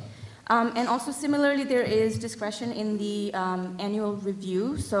 Okay. And also similarly, there is discretion in the annual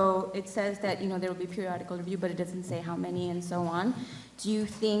review. So it says that there will be periodical review, but it doesn't say how many and so on. Do you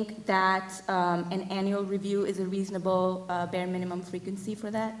think that an annual review is a reasonable bare minimum frequency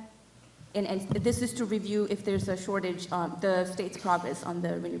for that? And this is to review if there's a shortage on the state's progress on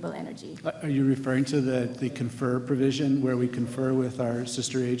the renewable energy. Are you referring to the confer provision where we confer with our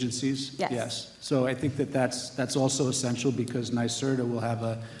sister agencies? Yes. Yes. So I think that's also essential because NYSERDA will have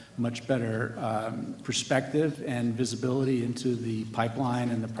a much better perspective and visibility into the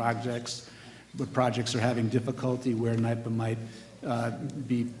pipeline and the projects, what projects are having difficulty, where NYPA might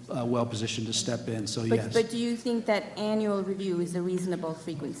be well positioned to step in. So yes. But do you think that annual review is a reasonable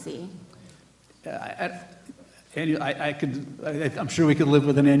frequency? I'm sure we could live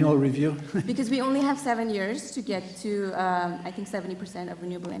with an annual review. Because we only have 7 years to get to, I think, 70% of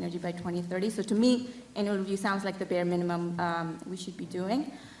renewable energy by 2030. So to me, annual review sounds like the bare minimum we should be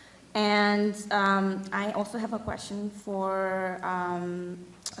doing. And I also have a question for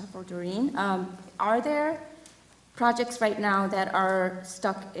Doreen. Are there projects right now that are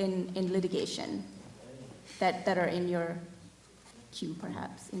stuck in litigation that are in your queue,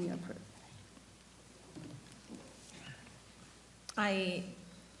 perhaps, in your I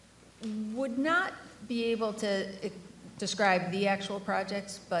would not be able to describe the actual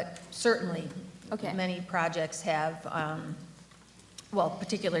projects, but certainly many projects have,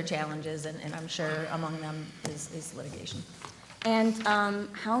 particular challenges, and I'm sure among them is litigation. And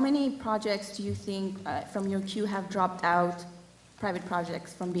how many projects do you think from your queue have dropped out, private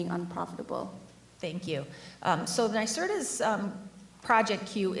projects, from being unprofitable? Thank you. So NYSERDA's project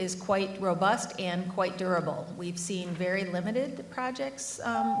queue is quite robust and quite durable. We've seen very limited projects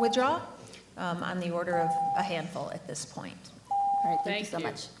withdraw on the order of a handful at this point. All right, thank you so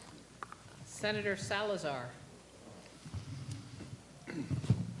much. Senator Salazar.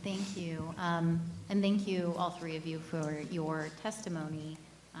 Thank you. And thank you, all three of you, for your testimony.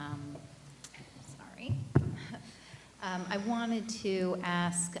 I wanted to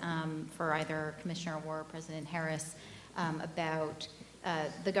ask for either Commissioner or President Harris about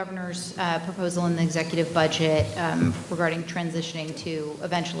the governor's proposal in the executive budget regarding transitioning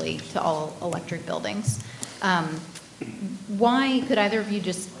eventually to all electric buildings. Why could either of you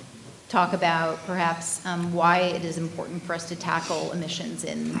just talk about perhaps why it is important for us to tackle emissions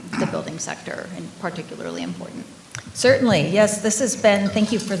in the building sector, and particularly important? Certainly, yes, this has been,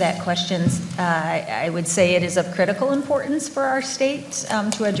 thank you for that question. I would say it is of critical importance for our state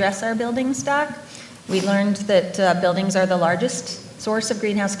to address our building stock. We learned that buildings are the largest source of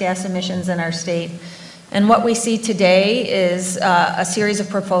greenhouse gas emissions in our state. And what we see today is a series of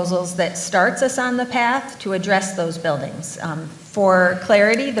proposals that starts us on the path to address those buildings. For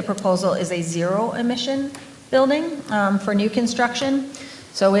clarity, the proposal is a zero emission building for new construction.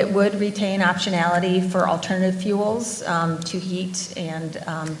 So it would retain optionality for alternative fuels to heat and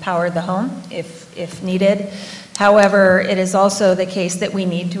power the home if needed. However, it is also the case that we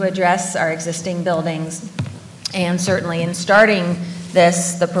need to address our existing buildings. And certainly in starting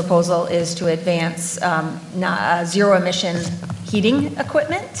this, the proposal is to advance zero emission heating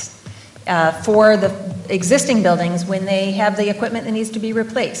equipment for the existing buildings when they have the equipment that needs to be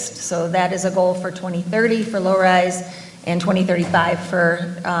replaced. So that is a goal for 2030 for low-rise and 2035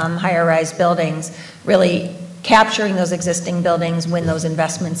 for higher-rise buildings, really capturing those existing buildings when those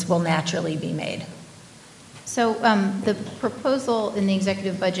investments will naturally be made. So the proposal in the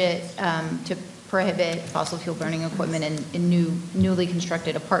executive budget to prohibit fossil fuel burning equipment in newly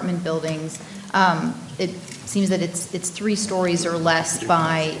constructed apartment buildings, it seems that it's 3 stories or less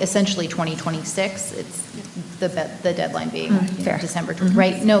by essentially 2026. It's the deadline being fair. December,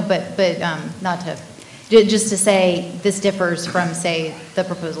 right? No, but not to, just to say, this differs from, say, the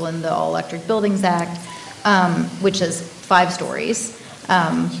proposal in the All Electric Buildings Act, which is 5 stories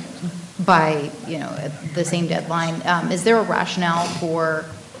by, the same deadline. Is there a rationale for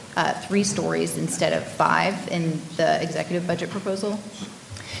 3 stories instead of 5 in the executive budget proposal?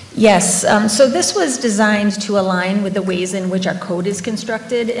 Yes, so this was designed to align with the ways in which our code is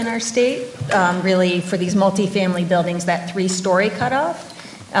constructed in our state. Really, for these multifamily buildings, that 3-story cutoff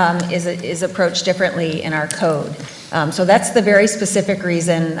is approached differently in our code. So that's the very specific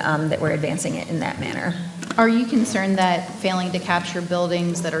reason that we're advancing it in that manner. Are you concerned that failing to capture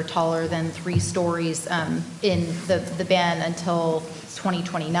buildings that are taller than 3 stories in the ban until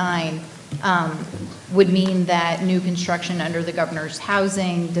 2029 would mean that new construction under the governor's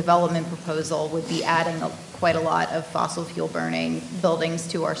housing development proposal would be adding quite a lot of fossil fuel burning buildings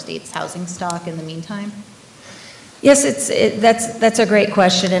to our state's housing stock in the meantime? Yes, that's a great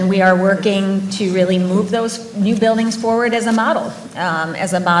question, and we are working to really move those new buildings forward as a model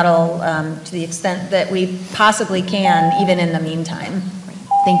to the extent that we possibly can, even in the meantime.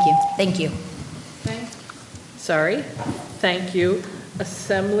 Thank you. Thank you. Sorry. Thank you.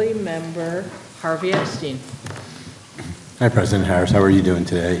 Assembly Member Harvey Epstein. Hi, President Harris. How are you doing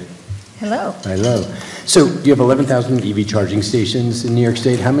today? Hello. Hello. So you have 11,000 EV charging stations in New York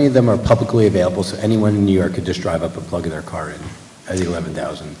State. How many of them are publicly available so anyone in New York could just drive up and plug their car in at the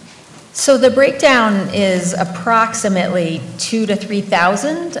 11,000? So the breakdown is approximately 2,000 to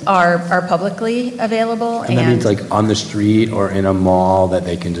 3,000 are publicly available. And that means like on the street or in a mall that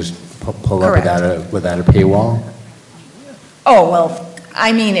they can just pull up without a paywall? Oh, well,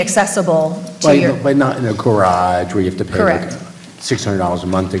 I mean accessible to your... But not in a garage where you have to pay Correct. like $600 a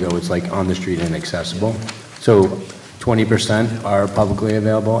month to go. It's like on the street and accessible. So 20% are publicly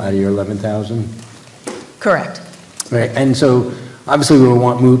available out of your 11,000? Correct. Right, and so obviously we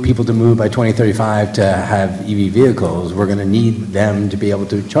want people to move by 2035 to have EV vehicles. We're going to need them to be able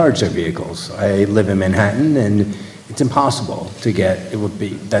to charge their vehicles. I live in Manhattan and it's impossible to get,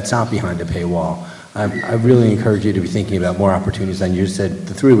 that's not behind a paywall. I really encourage you to be thinking about more opportunities, and you said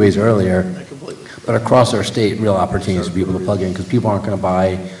the 3 ways earlier, but across our state, real opportunities for people to plug in, because people aren't going to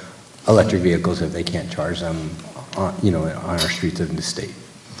buy electric vehicles if they can't charge them on our streets in the state.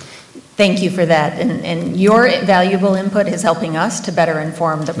 Thank you for that. And your valuable input is helping us to better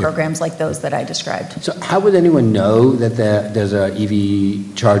inform the programs like those that I described. So how would anyone know that there's an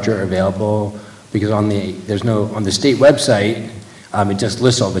EV charger available? Because on the state website, it just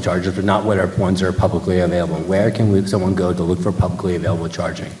lists all the chargers, but not what ones are publicly available. Where can someone go to look for publicly available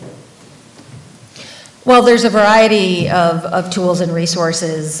charging? Well, there's a variety of tools and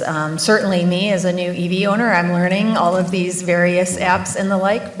resources. Certainly me as a new EV owner, I'm learning all of these various apps and the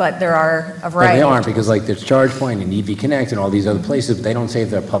like, but there are a variety. But they aren't, because like there's ChargePoint and EV Connect and all these other places, but they don't say if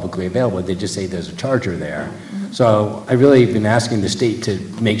they're publicly available, they just say there's a charger there. So I really have been asking the state to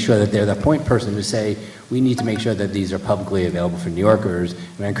make sure that they're the point person to say, we need to make sure that these are publicly available for New Yorkers.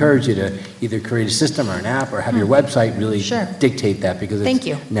 And I encourage you to either create a system or an app or have your website really dictate that, because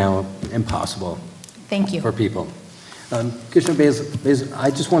it's now impossible. Thank you. For people. Commissioner Bays,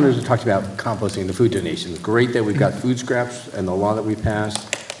 I just wanted to talk about composting the food donations. Great that we've got food scraps and the law that we passed,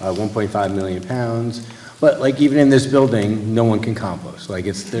 1.5 million pounds. But like even in this building, no one can compost. Like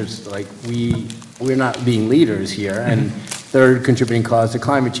we're not being leaders here. And third contributing cause to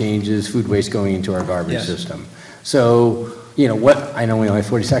climate change is food waste going into our garbage system. So, I know we only have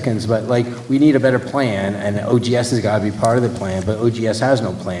 40 seconds, but like we need a better plan, and OGS has got to be part of the plan, but OGS has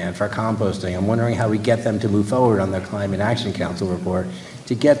no plan for composting. I'm wondering how we get them to move forward on their Climate Action Council report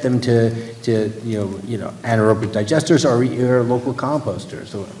to get them to anaerobic digesters or local composters.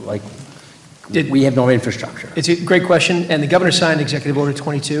 So like we have no infrastructure. It's a great question, and the governor signed Executive Order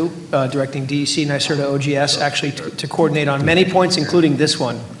 22, directing DEC, NYSERDA, OGS, actually to coordinate on many points, including this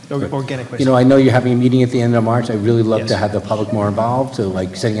one, organic waste. I know you're having a meeting at the end of March. I'd really love to have the public more involved, so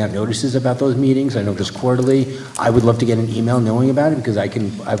like sending out notices about those meetings. I know just quarterly. I would love to get an email knowing about it, because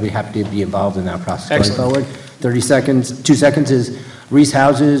I'd be happy to be involved in that process going forward. 30 seconds, 2 seconds is Reese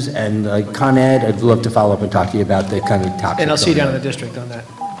Houses and Con Ed. I'd love to follow up and talk to you about the kind of topics. And I'll see you down in the district on that.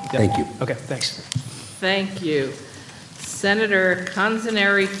 Thank you. Okay, thanks. Thank you. Senator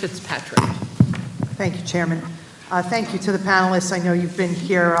Konzenary Fitzpatrick. Thank you, Chairman. Thank you to the panelists. I know you've been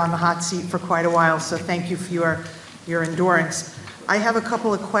here on the hot seat for quite a while, so thank you for your endurance. I have a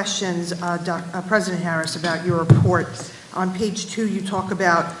couple of questions, President Harris, about your report. On page 2, you talk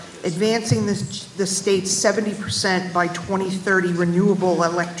about advancing the state's 70% by 2030 renewable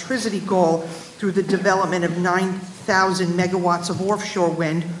electricity goal through the development of 30,000 megawatts of offshore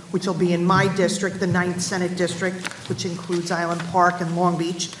wind, which will be in my district, the 9th Senate District, which includes Island Park and Long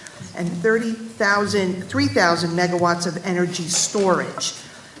Beach, and 3,000 megawatts of energy storage.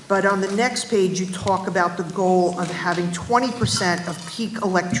 But on the next page, you talk about the goal of having 20% of peak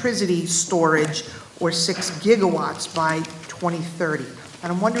electricity storage, or 6 gigawatts by 2030.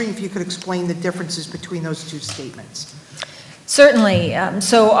 And I'm wondering if you could explain the differences between those two statements. Certainly.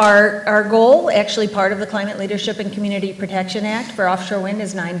 So our goal, actually part of the Climate Leadership and Community Protection Act for offshore wind,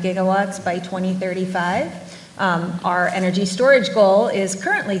 is 9 gigawatts by 2035. Our energy storage goal is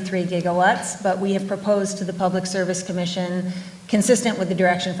currently 3 gigawatts, but we have proposed to the Public Service Commission, consistent with the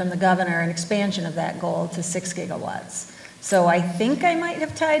direction from the governor, an expansion of that goal to 6 gigawatts. So I think I might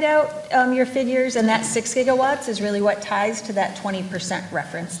have tied out your figures, and that 6 gigawatts is really what ties to that 20%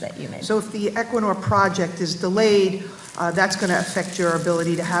 reference that you made. So if the Equinor project is delayed, that's going to affect your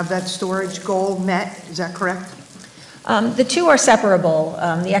ability to have that storage goal met, is that correct? The two are separable.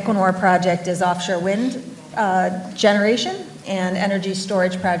 The Equinor project is offshore wind generation, and energy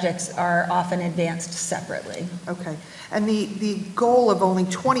storage projects are often advanced separately. Okay. And the goal of only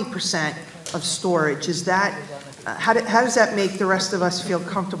 20% of storage, is that, how does that make the rest of us feel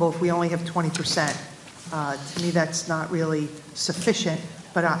comfortable if we only have 20%? To me, that's not really sufficient,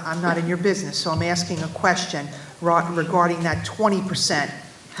 but I'm not in your business, so I'm asking a question regarding that 20%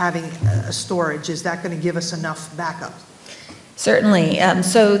 having a storage. Is that going to give us enough backup? Certainly.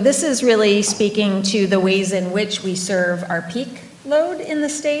 So this is really speaking to the ways in which we serve our peak load in the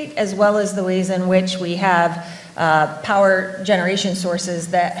state, as well as the ways in which we have power generation sources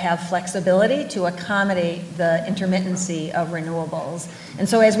that have flexibility to accommodate the intermittency of renewables. And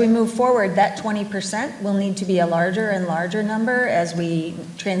so as we move forward, that 20% will need to be a larger and larger number as we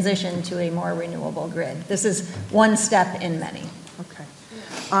transition to a more renewable grid. This is one step in many. Okay.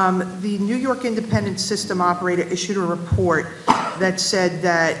 The New York Independent System Operator issued a report that said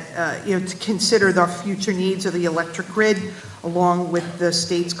that, to consider the future needs of the electric grid along with the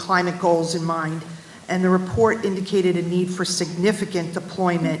state's climate goals in mind. And the report indicated a need for significant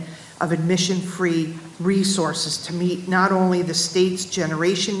deployment of emission-free resources to meet not only the state's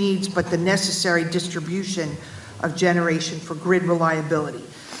generation needs, but the necessary distribution of generation for grid reliability.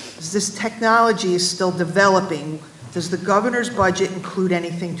 As this technology is still developing, does the governor's budget include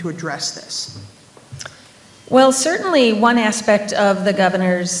anything to address this? Well, certainly one aspect of the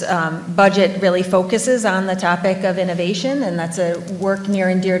governor's budget really focuses on the topic of innovation, and that's a work near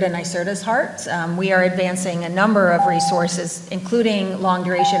and dear to NYSERDA's heart. We are advancing a number of resources, including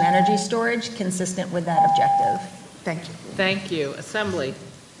long-duration energy storage, consistent with that objective. Thank you. Thank you. Assembly.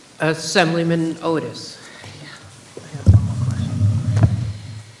 Assemblyman Otis.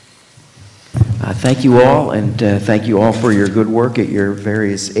 Thank you all, and thank you all for your good work at your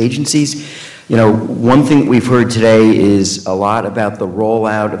various agencies. You know, one thing we've heard today is a lot about the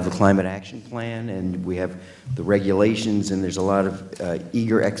rollout of the Climate Action Plan, and we have the regulations, and there's a lot of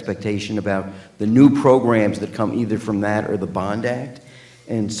eager expectation about the new programs that come either from that or the Bond Act.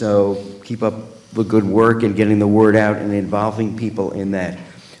 And so keep up the good work and getting the word out and involving people in that.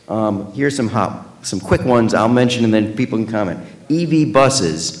 Here's some quick ones I'll mention, and then people can comment. EV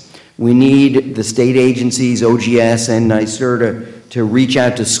buses. We need the state agencies, OGS and NYSERDA, to reach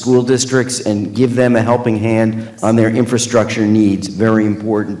out to school districts and give them a helping hand on their infrastructure needs. Very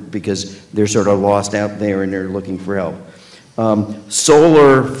important, because they're sort of lost out there and they're looking for help.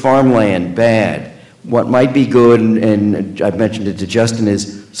 Solar farmland, bad. What might be good, and I've mentioned it to Justin,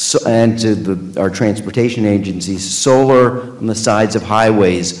 and to our transportation agencies, solar on the sides of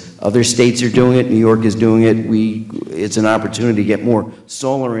highways. Other states are doing it, New York is doing it. It's an opportunity to get more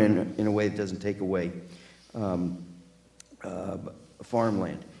solar in a way that doesn't take away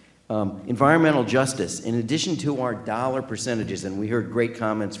farmland. Environmental justice. In addition to our dollar percentages, and we heard great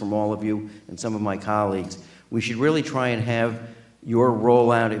comments from all of you and some of my colleagues, we should really try and have your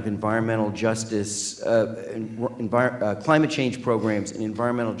rollout of environmental justice, climate change programs in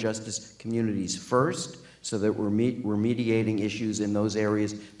environmental justice communities first, so that we're remediating issues in those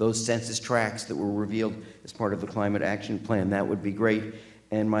areas, those census tracts that were revealed as part of the Climate Action Plan. That would be great.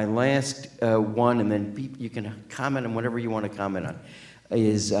 And my last one, and then you can comment on whatever you want to comment on,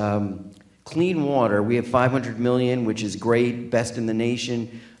 is clean water. We have $500 million, which is great, best in the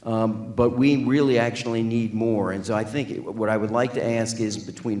nation, but we really actually need more. And so I think what I would like to ask is,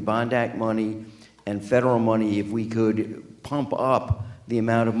 between Bond Act money and federal money, if we could pump up the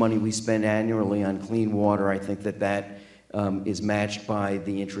amount of money we spend annually on clean water. I think that is matched by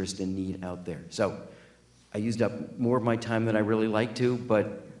the interest and need out there. So I used up more of my time than I really like to,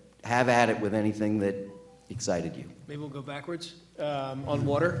 but have at it with anything that excited you. Maybe we'll go backwards. on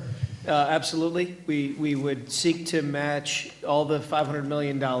water. Absolutely. We would seek to match all the $500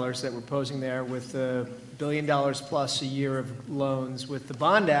 million that we're posing there with $1 billion plus a year of loans with the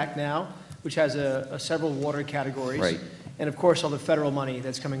Bond Act now, which has several water categories. Right. And of course, all the federal money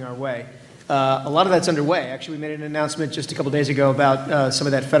that's coming our way. A lot of that's underway. Actually, we made an announcement just a couple days ago about some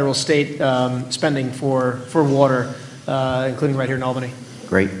of that federal state spending for water, including right here in Albany.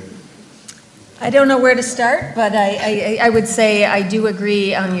 Great. I don't know where to start, but I would say I do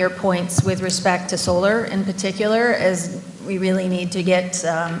agree on your points with respect to solar in particular, as we really need to get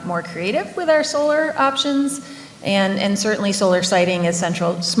more creative with our solar options. And certainly solar siting is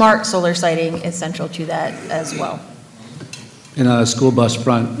central, smart solar siting is central to that as well. In a school bus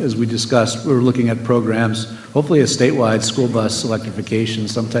front, as we discussed, we're looking at programs, hopefully a statewide school bus electrification,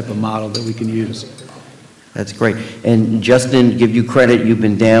 some type of model that we can use. That's great. And Justin, give you credit, you've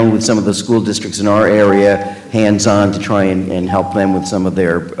been down with some of the school districts in our area, hands-on, to try and help them with some of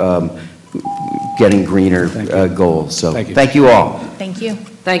their getting greener goals. So thank you all. Thank you.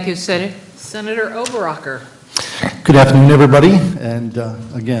 Thank you, Senator. Senator Oberacher. Good afternoon, everybody. And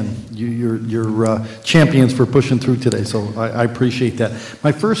again, you're champions for pushing through today, so I appreciate that.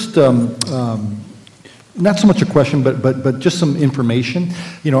 My first, not so much a question, but just some information.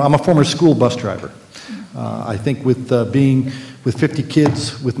 You know, I'm a former school bus driver. I think with being with 50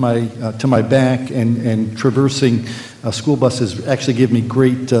 kids with to my back and traversing school buses actually give me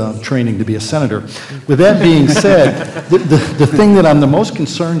great training to be a senator. With that being said, the thing that I'm the most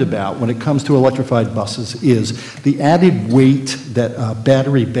concerned about when it comes to electrified buses is the added weight that a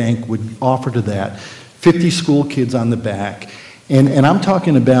battery bank would offer to that. 50 school kids on the back. And I'm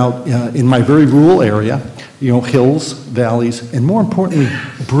talking about in my very rural area, you know, hills, valleys, and more importantly,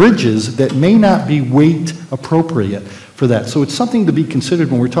 bridges that may not be weight appropriate for that. So it's something to be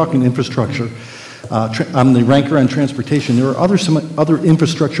considered when we're talking infrastructure. I'm the ranker on transportation. There are some other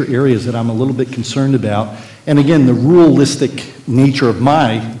infrastructure areas that I'm a little bit concerned about. And again, the ruralistic nature of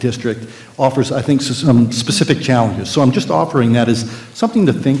my district offers, I think, some specific challenges. So I'm just offering that as something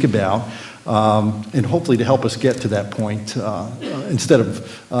to think about. And hopefully to help us get to that point instead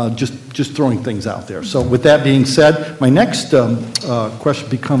of just throwing things out there. So with that being said, my next question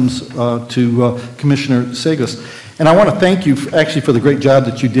becomes to Commissioner Sagos. And I want to thank you actually for the great job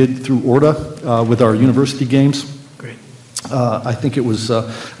that you did through ORTA with our university games. Great. I think it was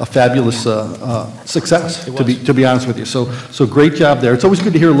a fabulous success, to be honest with you. So great job there. It's always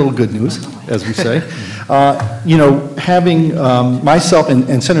good to hear a little good news, as we say. You know, having myself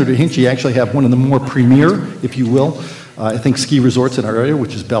and Senator Hinchey actually have one of the more premier, if you will, I think ski resorts in our area,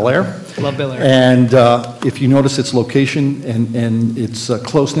 which is Bel Air. Love Bel Air. And if you notice its location and its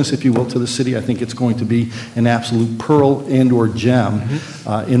closeness, if you will, to the city, I think it's going to be an absolute pearl and or gem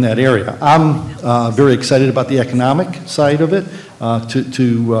in that area. I'm very excited about the economic side of it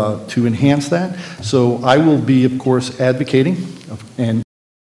to enhance that. So I will be, of course, advocating and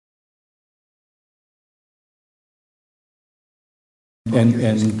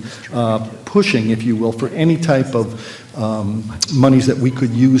pushing, if you will, for any type of monies that we could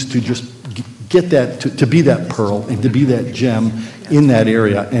use to just get that, to be that pearl and to be that gem in that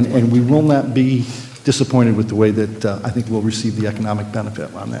area. And we will not be disappointed with the way that I think we'll receive the economic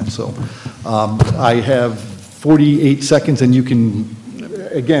benefit on that. So I have 48 seconds, and you can,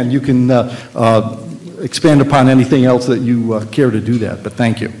 again, you can expand upon anything else that you care to do that, but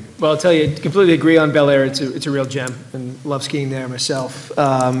thank you. Well, I'll tell you, completely agree on Bel Air. It's a real gem, and love skiing there myself.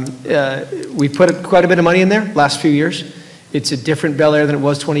 We put quite a bit of money in there last few years. It's a different Bel Air than it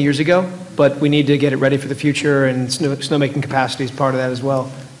was 20 years ago, but we need to get it ready for the future, and snowmaking capacity is part of that as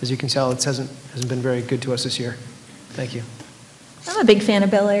well. As you can tell, it hasn't been very good to us this year. Thank you. I'm a big fan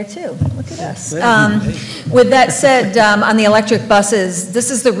of Bel Air, too. Look at us. With that said, on the electric buses, this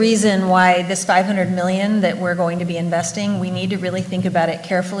is the reason why this $500 million that we're going to be investing, we need to really think about it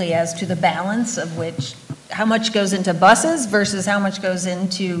carefully as to the balance of how much goes into buses versus how much goes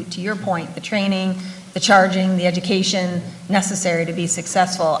into, to your point, the training, the charging, the education necessary to be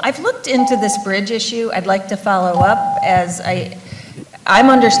successful. I've looked into this bridge issue. I'd like to follow up, as I'm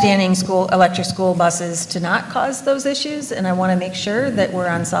understanding electric school buses to not cause those issues, and I want to make sure that we're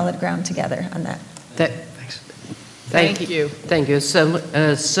on solid ground together on that. Thanks. Thank you. Thank you.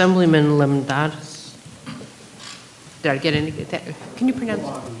 Assemblyman Lemonades. Did I get any? Can you pronounce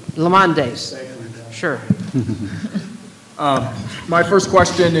Lemonades? Sure. My first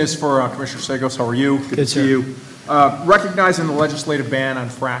question is for Commissioner Sagos. How are you? Good to see you. Recognizing the legislative ban on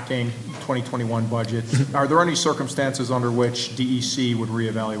fracking 2021 budget, are there any circumstances under which DEC would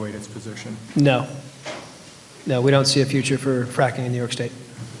reevaluate its position? No. No, we don't see a future for fracking in New York State.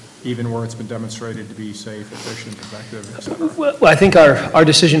 even where it's been demonstrated to be safe, efficient, effective, et cetera? Well, I think our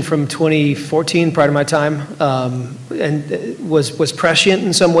decision from 2014, prior to my time, was prescient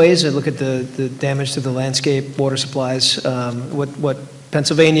in some ways. I look at the damage to the landscape, water supplies, what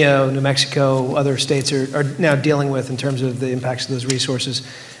Pennsylvania, New Mexico, other states are now dealing with in terms of the impacts of those resources.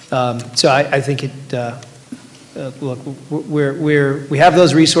 So I think look, we have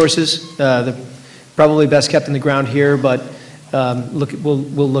those resources. They're probably best kept in the ground here, but we'll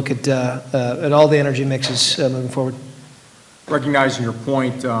look at all the energy mixes moving forward. Recognizing your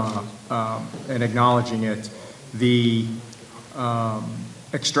point and acknowledging it, the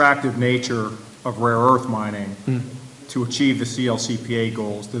extractive nature of rare earth mining to achieve the CLCPA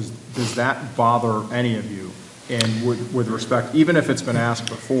goals, does that bother any of you? And with respect, even if it's been asked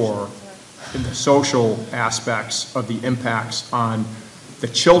before, in the social aspects of the impacts on the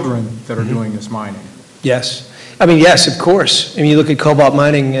children that are doing this mining? Yes. I mean, yes, of course. I mean, you look at cobalt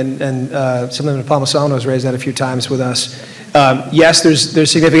mining, and something that Palmisano has raised that a few times with us. Yes,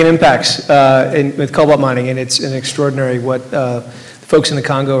 there's significant impacts with cobalt mining, and it's an extraordinary what folks in the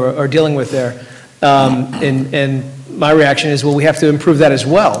Congo are dealing with there. And my reaction is, well, we have to improve that as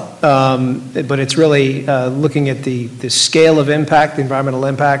well. But it's really looking at the scale of impact, the environmental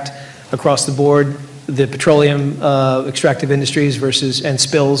impact across the board, the petroleum extractive industries and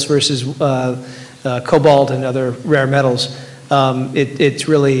spills versus cobalt and other rare metals. It's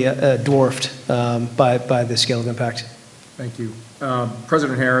really dwarfed by the scale of impact. Thank you.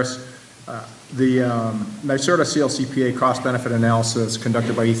 President Harris, the NYSERDA CLCPA cost-benefit analysis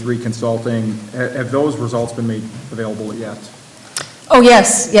conducted by E3 Consulting, have those results been made available yet? Oh,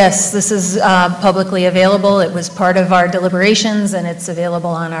 yes. This is publicly available. It was part of our deliberations, and it's available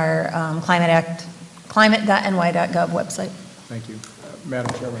on our climate.ny.gov website. Thank you.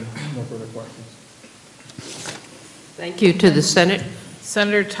 Madam Chairman, no further questions. Thank you. To the Senate.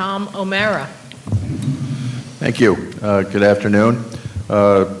 Senator Tom O'Mara. Thank you. Good afternoon.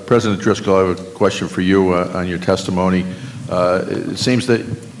 President Driscoll, I have a question for you on your testimony. It seems that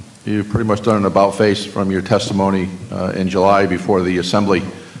you've pretty much done an about-face from your testimony in July before the Assembly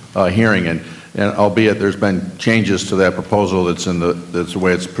hearing, and albeit there's been changes to that proposal that's the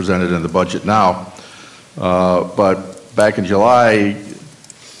way it's presented in the budget now. But back in July,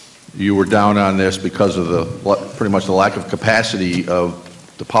 you were down on this because of pretty much the lack of capacity of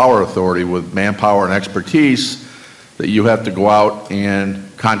the Power Authority with manpower and expertise, that you have to go out and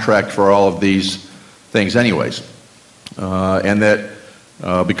contract for all of these things anyways. And that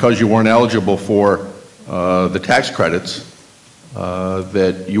because you weren't eligible for the tax credits,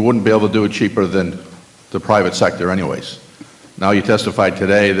 that you wouldn't be able to do it cheaper than the private sector anyways. Now you testified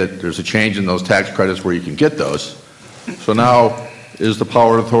today that there's a change in those tax credits where you can get those. So now, is the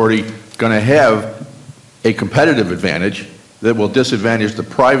Power Authority going to have a competitive advantage that will disadvantage the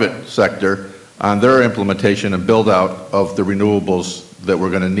private sector on their implementation and build out of the renewables that we're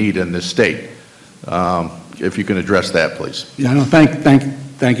going to need in this state? If you can address that, please. Yeah, no,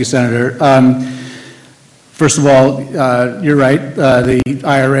 thank you, Senator. First of all, you're right. The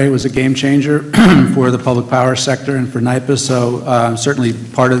IRA was a game changer for the public power sector and for NYPA, so certainly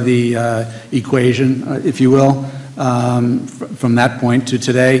part of the equation, if you will, from that point to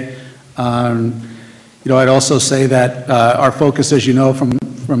today. I'd also say that our focus, as you know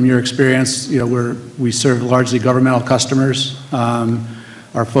from your experience, we serve largely governmental customers.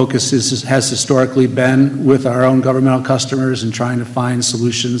 Our focus has historically been with our own governmental customers and trying to find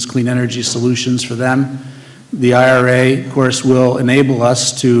solutions, clean energy solutions for them. The IRA, of course, will enable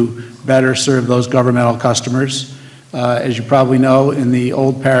us to better serve those governmental customers. As you probably know, in the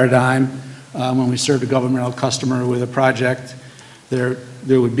old paradigm, when we served a governmental customer with a project, there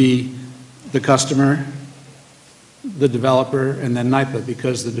would be the customer, the developer, and then NYPA,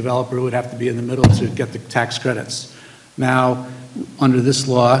 because the developer would have to be in the middle to get the tax credits. Now, under this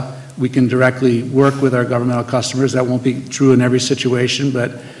law, we can directly work with our governmental customers. That won't be true in every situation,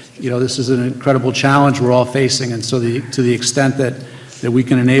 but this is an incredible challenge we're all facing, and so to the extent that we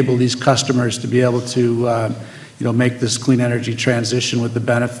can enable these customers to be able to make this clean energy transition with the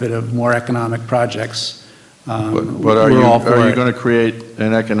benefit of more economic projects, but are you going to create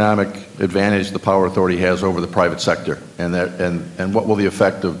an economic advantage the Power Authority has over the private sector? And what will the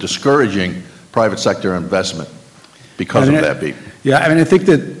effect of discouraging private sector investment because of that be? Yeah, I mean, I think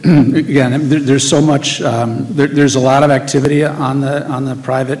that, again, there's so much, there's a lot of activity on the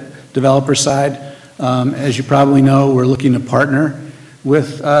private developer side. As you probably know, we're looking to partner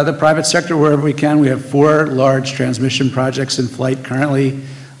with the private sector wherever we can. We have 4 large transmission projects in flight currently.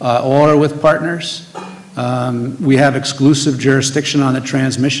 All are with partners. We have exclusive jurisdiction on the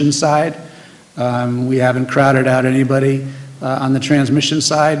transmission side. We haven't crowded out anybody. on the transmission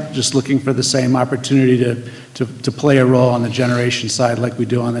side, just looking for the same opportunity to play a role on the generation side like we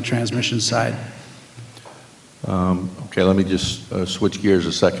do on the transmission side. Okay, let me just switch gears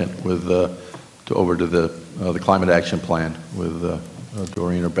a second with over to the climate action plan with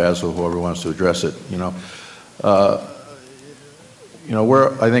Doreen or Basil, whoever wants to address it.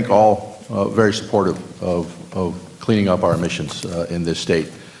 We're, I think, all very supportive of cleaning up our emissions in this state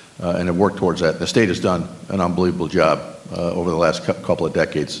and have worked towards that. The state has done an unbelievable job over the last couple of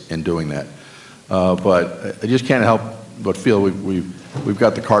decades in doing that. But I just can't help but feel we've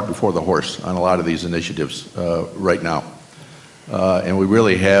got the cart before the horse on a lot of these initiatives right now. And we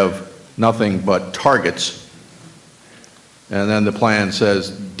really have nothing but targets. And then the plan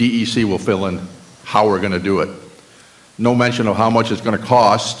says DEC will fill in how we're going to do it. No mention of how much it's going to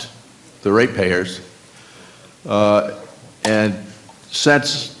cost the ratepayers. And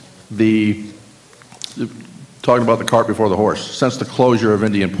since talking about the cart before the horse, since the closure of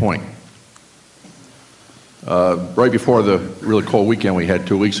Indian Point, right before the really cold weekend we had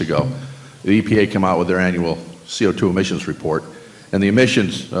 2 weeks ago, the EPA came out with their annual CO2 emissions report, and the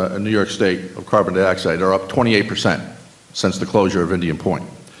emissions in New York State of carbon dioxide are up 28% since the closure of Indian Point.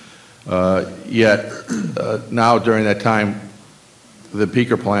 Yet now during that time, the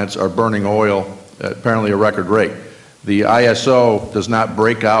peaker plants are burning oil at apparently a record rate. The ISO does not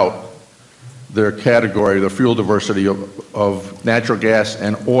break out their category, the fuel diversity of natural gas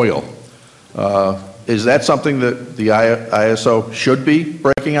and oil. Is that something that the ISO should be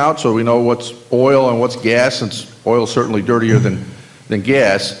breaking out so we know what's oil and what's gas, since oil is certainly dirtier than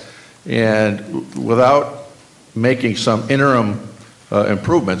gas? And without making some interim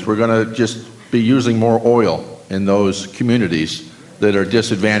improvements, we're going to just be using more oil in those communities that are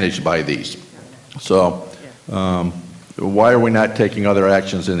disadvantaged by these. So why are we not taking other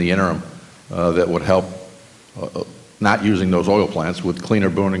actions in the interim that would help not using those oil plants with cleaner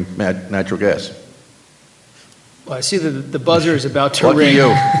burning natural gas? Well, I see that the buzzer is about to Lucky ring.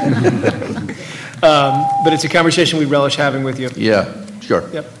 you. But it's a conversation we relish having with you. Yeah, sure.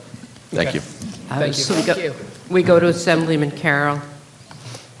 Yep. Thank Okay. you. Thank you. So we go to Assemblyman Carroll.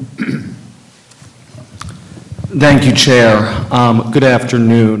 Thank you, Chair. Good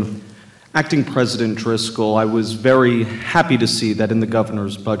afternoon. Acting President Driscoll, I was very happy to see that in the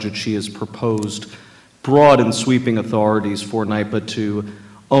governor's budget she has proposed broad and sweeping authorities for NYPA to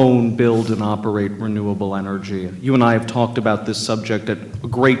own, build, and operate renewable energy. You and I have talked about this subject a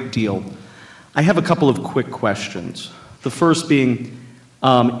great deal. I have a couple of quick questions. The first being,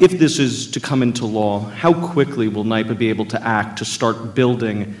 if this is to come into law, how quickly will NYPA be able to act to start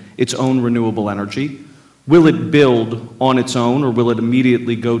building its own renewable energy? Will it build on its own, or will it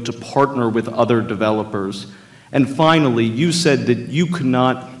immediately go to partner with other developers? And finally, you said that we could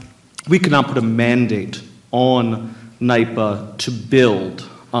not put a mandate on NYPA to build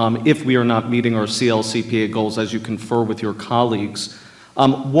if we are not meeting our CLCPA goals, as you confer with your colleagues.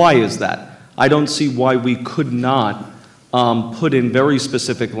 Why is that? I don't see why we could not put in very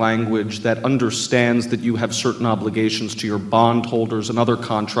specific language that understands that you have certain obligations to your bondholders and other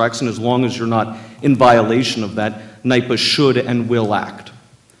contracts, and as long as you're not in violation of that, NYPA should and will act.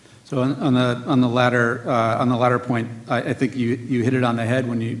 So on the latter point, I think you hit it on the head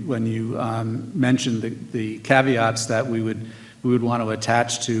when you mentioned the caveats that we would want to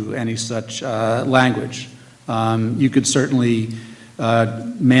attach to any such language. You could certainly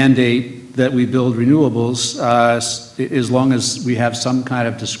mandate that we build renewables as long as we have some kind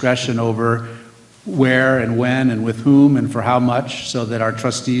of discretion over where and when and with whom and for how much, so that our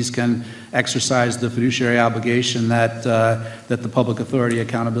trustees can exercise the fiduciary obligation that the Public Authority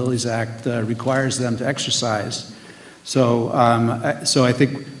Accountabilities Act requires them to exercise. So I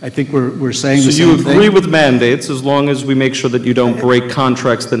think we're saying the same thing. So you agree with mandates as long as we make sure that you don't break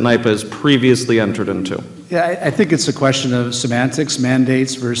contracts that NYPA has previously entered into? Yeah, I think it's a question of semantics,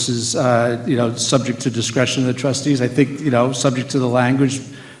 mandates versus, subject to discretion of the trustees. I think, subject to the language,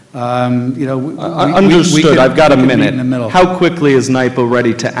 Understood. I've got a minute. How quickly is NYPA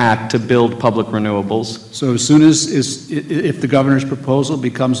ready to act to build public renewables? So as soon as, if the governor's proposal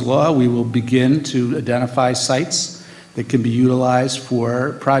becomes law, we will begin to identify sites that can be utilized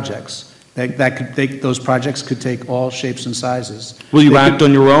for projects. Those projects could take all shapes and sizes. Will you act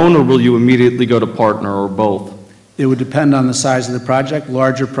on your own, or will you immediately go to partner, or both? It would depend on the size of the project.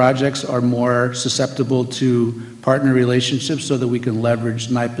 Larger projects are more susceptible to partner relationships so that we can leverage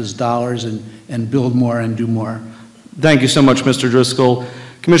NYPA's dollars and build more and do more. Thank you so much, Mr. Driscoll.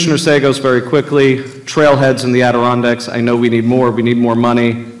 Commissioner Sagos, very quickly, trailheads in the Adirondacks. I know we need more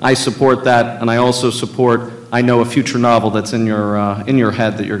money. I support that, and I also support, I know, a future novel that's in your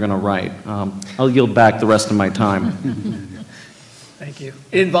head that you're going to write. I'll yield back the rest of my time. you.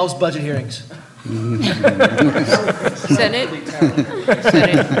 It involves budget hearings. Senate?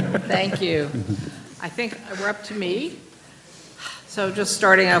 Senate, thank you. I think we're up to me. So just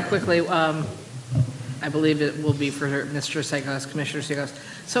starting out quickly, I believe it will be for Mr. Segos, Commissioner Segos.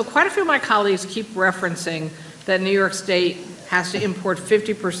 So quite a few of my colleagues keep referencing that New York State has to import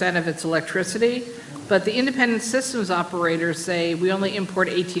 50% of its electricity, but the independent systems operators say we only import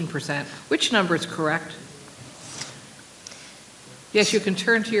 18%. Which number is correct? Yes, you can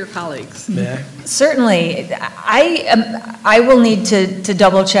turn to your colleagues. Certainly. I will need to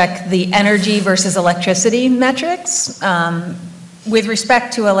double check the energy versus electricity metrics. With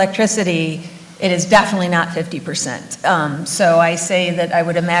respect to electricity, it is definitely not 50%. So I say that I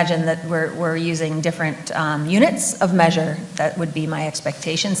would imagine that we're using different units of measure. That would be my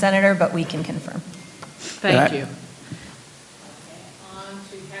expectation, Senator, but we can confirm. Thank you. On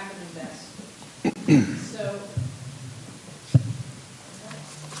to Cap and Invest.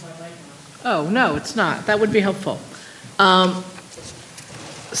 Oh, no, it's not. That would be helpful.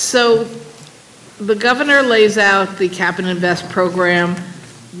 So the governor lays out the Cap and Invest program.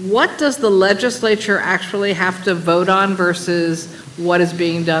 What does the legislature actually have to vote on versus what is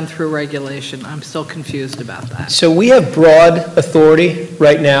being done through regulation? I'm still confused about that. So we have broad authority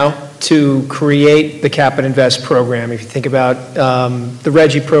right now to create the Cap and Invest program. If you think about the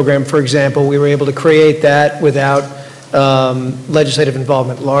RGGI program, for example, we were able to create that without legislative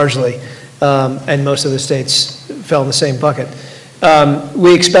involvement largely, and most of the states fell in the same bucket.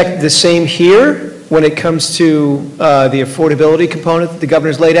 We expect the same here when it comes to the affordability component that the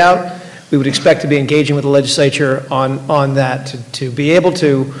governor's laid out. We would expect to be engaging with the legislature on that to be able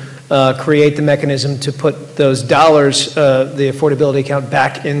to create the mechanism to put those dollars, the affordability account,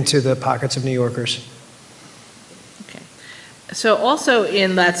 back into the pockets of New Yorkers. Okay. So also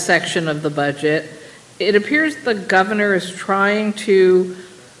in that section of the budget, it appears the governor is trying to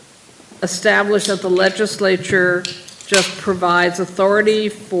establish that the legislature just provides authority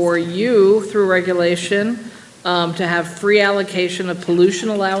for you through regulation to have free allocation of pollution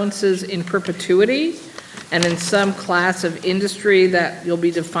allowances in perpetuity and in some class of industry that you'll be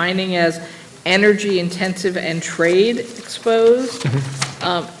defining as energy intensive and trade exposed.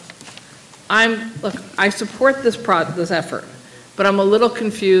 Look, I support this effort, but I'm a little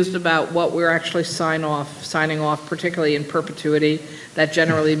confused about what we're actually signing off, particularly in perpetuity. That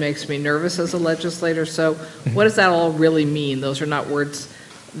generally makes me nervous as a legislator. So what does that all really mean? Those are not words.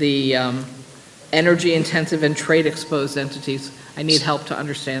 The energy intensive and trade exposed entities. I need help to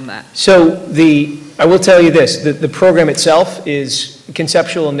understand that. So I will tell you this, the program itself is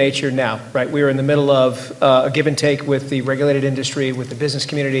conceptual in nature now, right? We are in the middle of a give and take with the regulated industry, with the business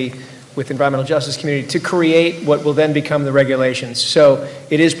community, with the environmental justice community to create what will then become the regulations. So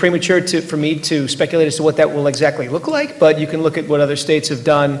it is premature for me to speculate as to what that will exactly look like, but you can look at what other states have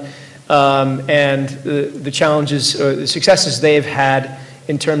done and the challenges or the successes they've had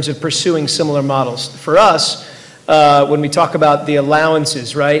in terms of pursuing similar models. For us, when we talk about the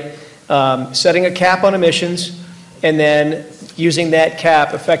allowances, right, setting a cap on emissions and then using that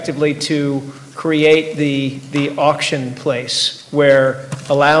cap effectively to create the auction place where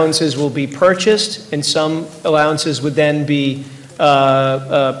allowances will be purchased and some allowances would then be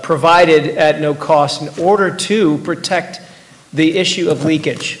provided at no cost in order to protect the issue of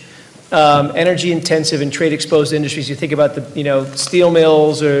leakage. Energy intensive and trade exposed industries, you think about the steel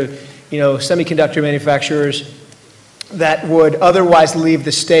mills or semiconductor manufacturers that would otherwise leave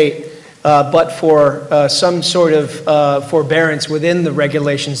the state but for some sort of forbearance within the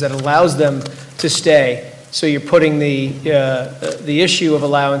regulations that allows them to stay. So you're putting the issue of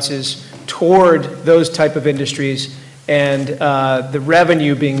allowances toward those type of industries and the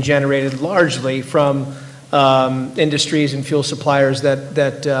revenue being generated largely from industries and fuel suppliers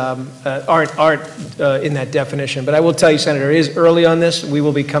that aren't in that definition. But I will tell you, Senator, it is early on this. We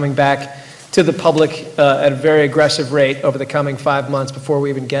will be coming back to the public at a very aggressive rate over the coming 5 months before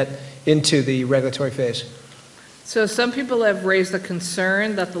we even get into the regulatory phase. So some people have raised the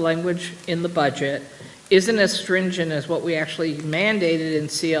concern that the language in the budget isn't as stringent as what we actually mandated in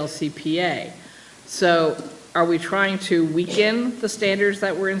CLCPA. So are we trying to weaken the standards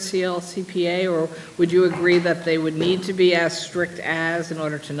that were in CLCPA, or would you agree that they would need to be as strict as in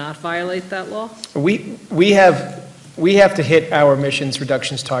order to not violate that law? We have to hit our emissions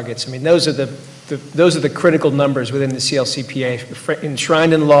reductions targets. I mean, those are the critical numbers within the CLCPA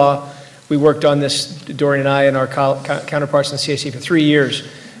enshrined in law. We worked on this, Doreen and I and our counterparts in the CAC for 3 years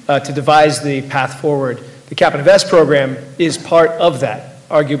to devise the path forward. The Cap and Invest program is part of that,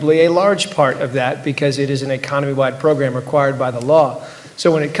 arguably a large part of that, because it is an economy-wide program required by the law.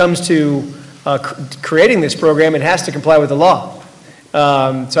 So when it comes to creating this program, it has to comply with the law.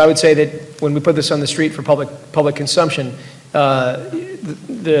 So I would say that when we put this on the street for public consumption,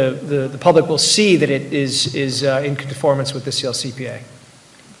 the public will see that it is in conformance with the CLCPA.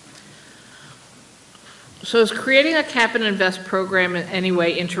 So is creating a cap and invest program in any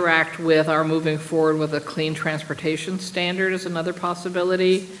way interact with our moving forward with a clean transportation standard is another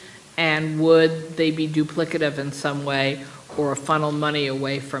possibility? And would they be duplicative in some way or funnel money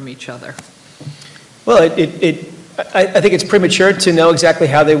away from each other? Well, I think it's premature to know exactly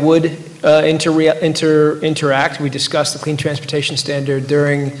how they would interact. We discussed the Clean Transportation Standard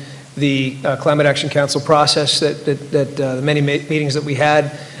during the Climate Action Council process, the many meetings that we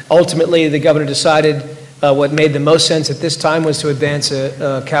had. Ultimately, the governor decided what made the most sense at this time was to advance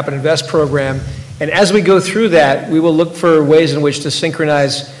a cap and invest program. And as we go through that, we will look for ways in which to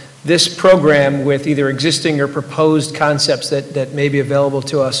synchronize this program with either existing or proposed concepts that may be available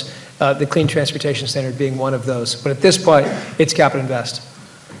to us, the Clean Transportation Standard being one of those. But at this point, it's cap and invest.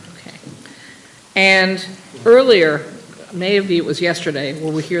 Okay. And earlier, maybe it was yesterday,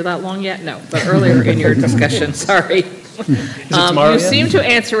 will we hear that long yet? No, but earlier in your discussion, sorry. You seem to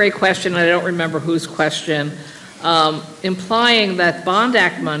answer a question, and I don't remember whose question, implying that Bond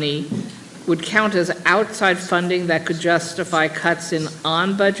Act money would count as outside funding that could justify cuts in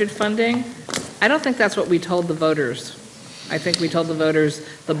on-budget funding. I don't think that's what we told the voters. I think we told the voters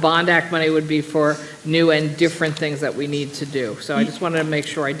the Bond Act money would be for new and different things that we need to do. So I just wanted to make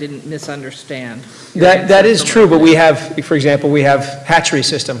sure I didn't misunderstand. That is true, but we have, for example, we have hatchery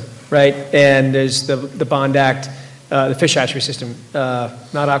system, right? And there's the Bond Act, the fish hatchery system,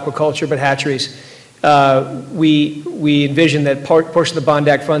 not aquaculture, but hatcheries. We envision that portion of the Bond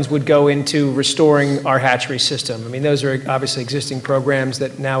Act funds would go into restoring our hatchery system. I mean, those are obviously existing programs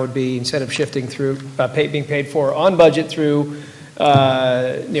that now would be, instead of shifting through, being paid for on budget through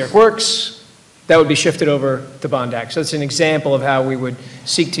New York Works, that would be shifted over to Bond Act. So it's an example of how we would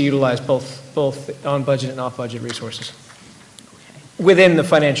seek to utilize both on budget and off budget resources within the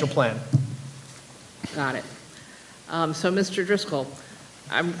financial plan. Got it. So Mr. Driscoll,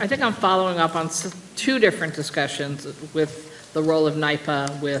 I think I'm following up on two different discussions with the role of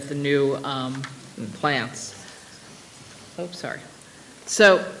NYPA with the new plants. Oh, sorry.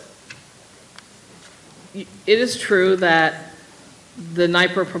 So it is true that the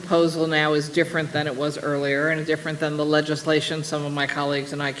NYPA proposal now is different than it was earlier and different than the legislation some of my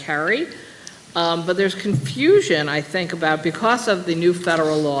colleagues and I carry. But there's confusion, I think, about, because of the new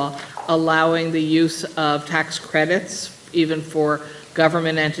federal law allowing the use of tax credits, even for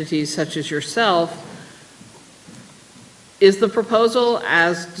government entities such as yourself, is the proposal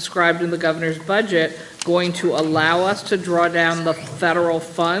as described in the governor's budget going to allow us to draw down the federal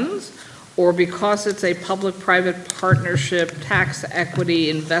funds? Or because it's a public-private partnership, tax equity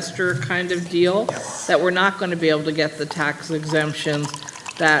investor kind of deal, that we're not going to be able to get the tax exemptions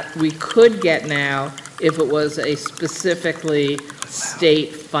that we could get now if it was a specifically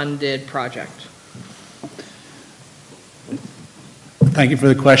state-funded project? Thank you for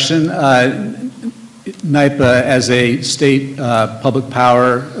the question. NYPA, as a state public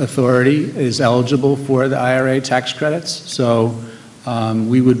power authority, is eligible for the IRA tax credits. So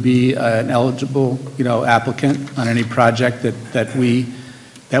we would be an eligible, applicant on any project that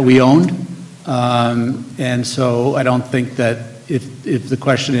we owned. And so I don't think that if the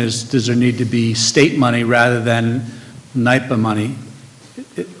question is, does there need to be state money rather than NYPA money?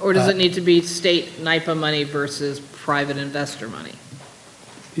 Or does it need to be state NYPA money versus private investor money?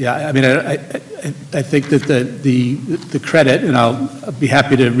 Yeah, I mean, I think that the credit, and I'll be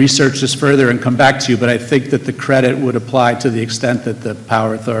happy to research this further and come back to you, but I think that the credit would apply to the extent that the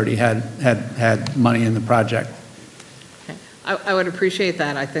Power Authority had money in the project. Okay. I would appreciate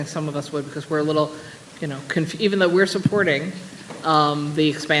that. I think some of us would, because we're a little, even though we're supporting the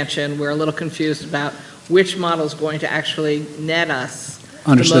expansion, we're a little confused about which model is going to actually net us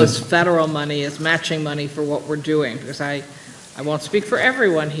Understood. The most federal money as matching money for what we're doing, because I won't speak for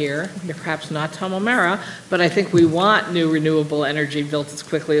everyone here, perhaps not Tom O'Mara, but I think we want new renewable energy built as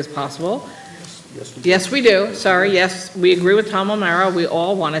quickly as possible. Yes, we do. Sorry, yes, we agree with Tom O'Mara. We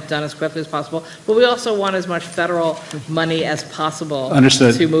all want it done as quickly as possible, but we also want as much federal money as possible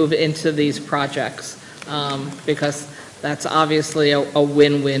Understood. To move into these projects, because that's obviously a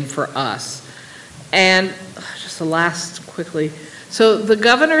win-win for us. And just the last quickly, so the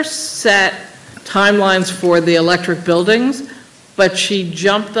governor set timelines for the electric buildings, but she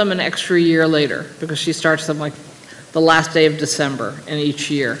jumped them an extra year later because she starts them like the last day of December in each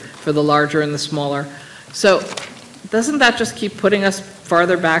year for the larger and the smaller. So doesn't that just keep putting us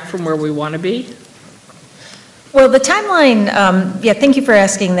farther back from where we want to be? Well, the timeline, thank you for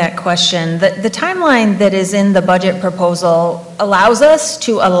asking that question. The timeline that is in the budget proposal allows us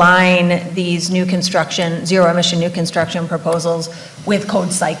to align these new construction, zero-emission new construction proposals with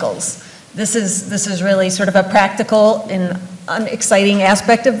code cycles. This is really sort of a practical and exciting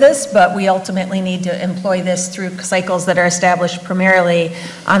aspect of this, but we ultimately need to employ this through cycles that are established primarily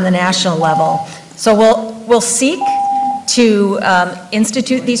on the national level. So we'll seek to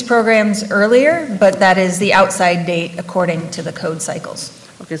institute these programs earlier, but that is the outside date according to the code cycles.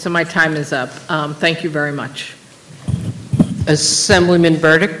 Okay, so my time is up. Thank you very much. Assemblyman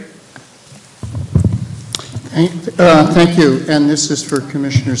Burdick. Thank you, and this is for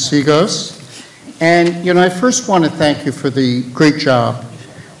Commissioner Seagos. And, I first want to thank you for the great job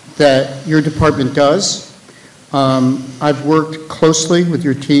that your department does. I've worked closely with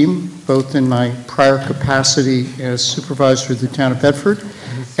your team, both in my prior capacity as supervisor of the town of Bedford,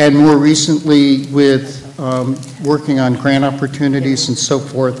 and more recently with working on grant opportunities and so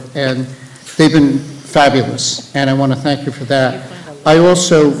forth, and they've been fabulous, and I want to thank you for that. I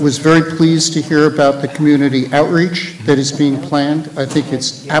also was very pleased to hear about the community outreach that is being planned. I think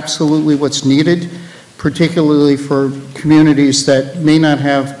it's absolutely what's needed, particularly for communities that may not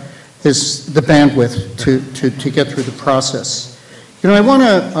have the bandwidth to get through the process. I want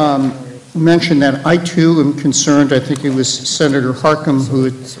to mention that I too am concerned. I think it was Senator Harckham who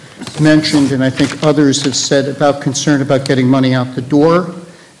had mentioned, and I think others have said about concern about getting money out the door,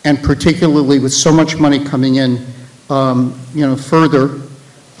 and particularly with so much money coming in further.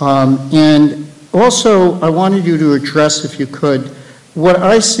 And also, I wanted you to address, if you could, what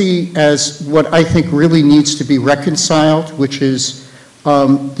I see as what I think really needs to be reconciled, which is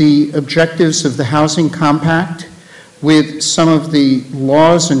the objectives of the Housing Compact with some of the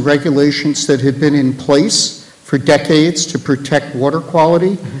laws and regulations that have been in place for decades to protect water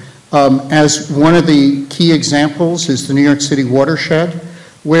quality. As one of the key examples is the New York City watershed,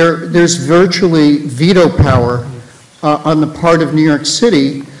 where there's virtually veto power on the part of New York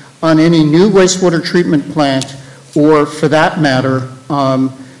City on any new wastewater treatment plant, or for that matter, an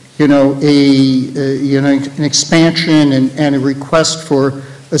expansion and a request for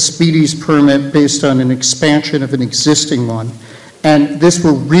a speedies permit based on an expansion of an existing one. And this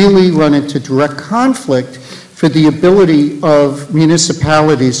will really run into direct conflict for the ability of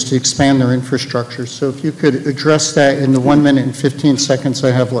municipalities to expand their infrastructure. So if you could address that in the 1 minute and 15 seconds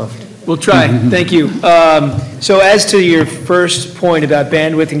I have left. We'll try. Thank you. So as to your first point about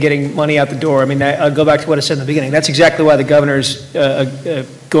bandwidth and getting money out the door, I'll go back to what I said in the beginning. That's exactly why the governor's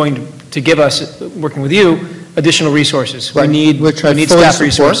going to give us, working with you, additional resources. Right. We need staff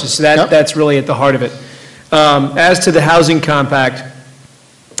resources. So that's really at the heart of it. As to the housing compact,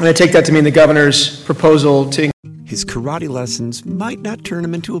 and I take that to mean the governor's proposal to... His karate lessons might not turn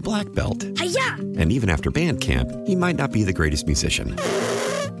him into a black belt. Hi-ya! And even after band camp, he might not be the greatest musician.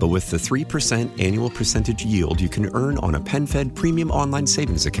 But with the 3% annual percentage yield you can earn on a PenFed premium online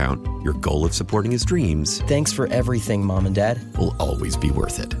savings account, your goal of supporting his dreams... Thanks for everything, Mom and Dad. ...will always be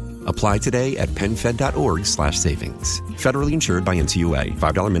worth it. Apply today at PenFed.org/savings. Federally insured by NCUA.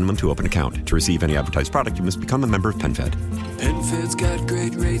 $5 minimum to open account. To receive any advertised product, you must become a member of PenFed. PenFed's got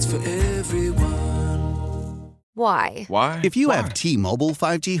great rates for everyone. Why? Why? If you have T-Mobile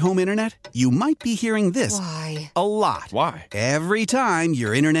 5G home internet, you might be hearing this a lot. Why? Every time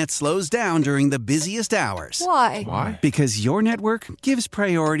your internet slows down during the busiest hours. Why? Why? Because your network gives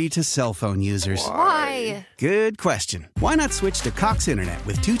priority to cell phone users. Why? Good question. Why not switch to Cox Internet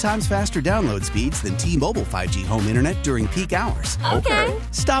with 2 times faster download speeds than T-Mobile 5G home internet during peak hours? Okay.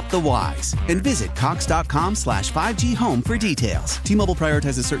 Stop the whys and visit cox.com/5G home for details. T-Mobile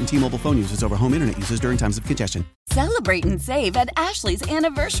prioritizes certain T-Mobile phone users over home internet users during times of congestion. Celebrate and save at Ashley's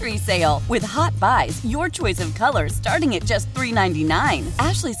Anniversary Sale. With Hot Buys, your choice of colors starting at just $3.99.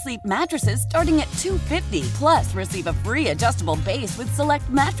 Ashley Sleep mattresses starting at $2.50. Plus, receive a free adjustable base with select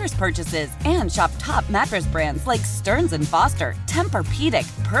mattress purchases. And shop top mattress brands like Stearns & Foster,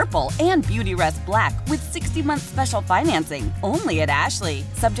 Tempur-Pedic, Purple, and Beautyrest Black with 60-month special financing. Only at Ashley.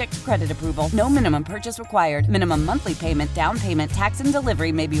 Subject to credit approval. No minimum purchase required. Minimum monthly payment, down payment, tax, and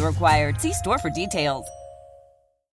delivery may be required. See store for details.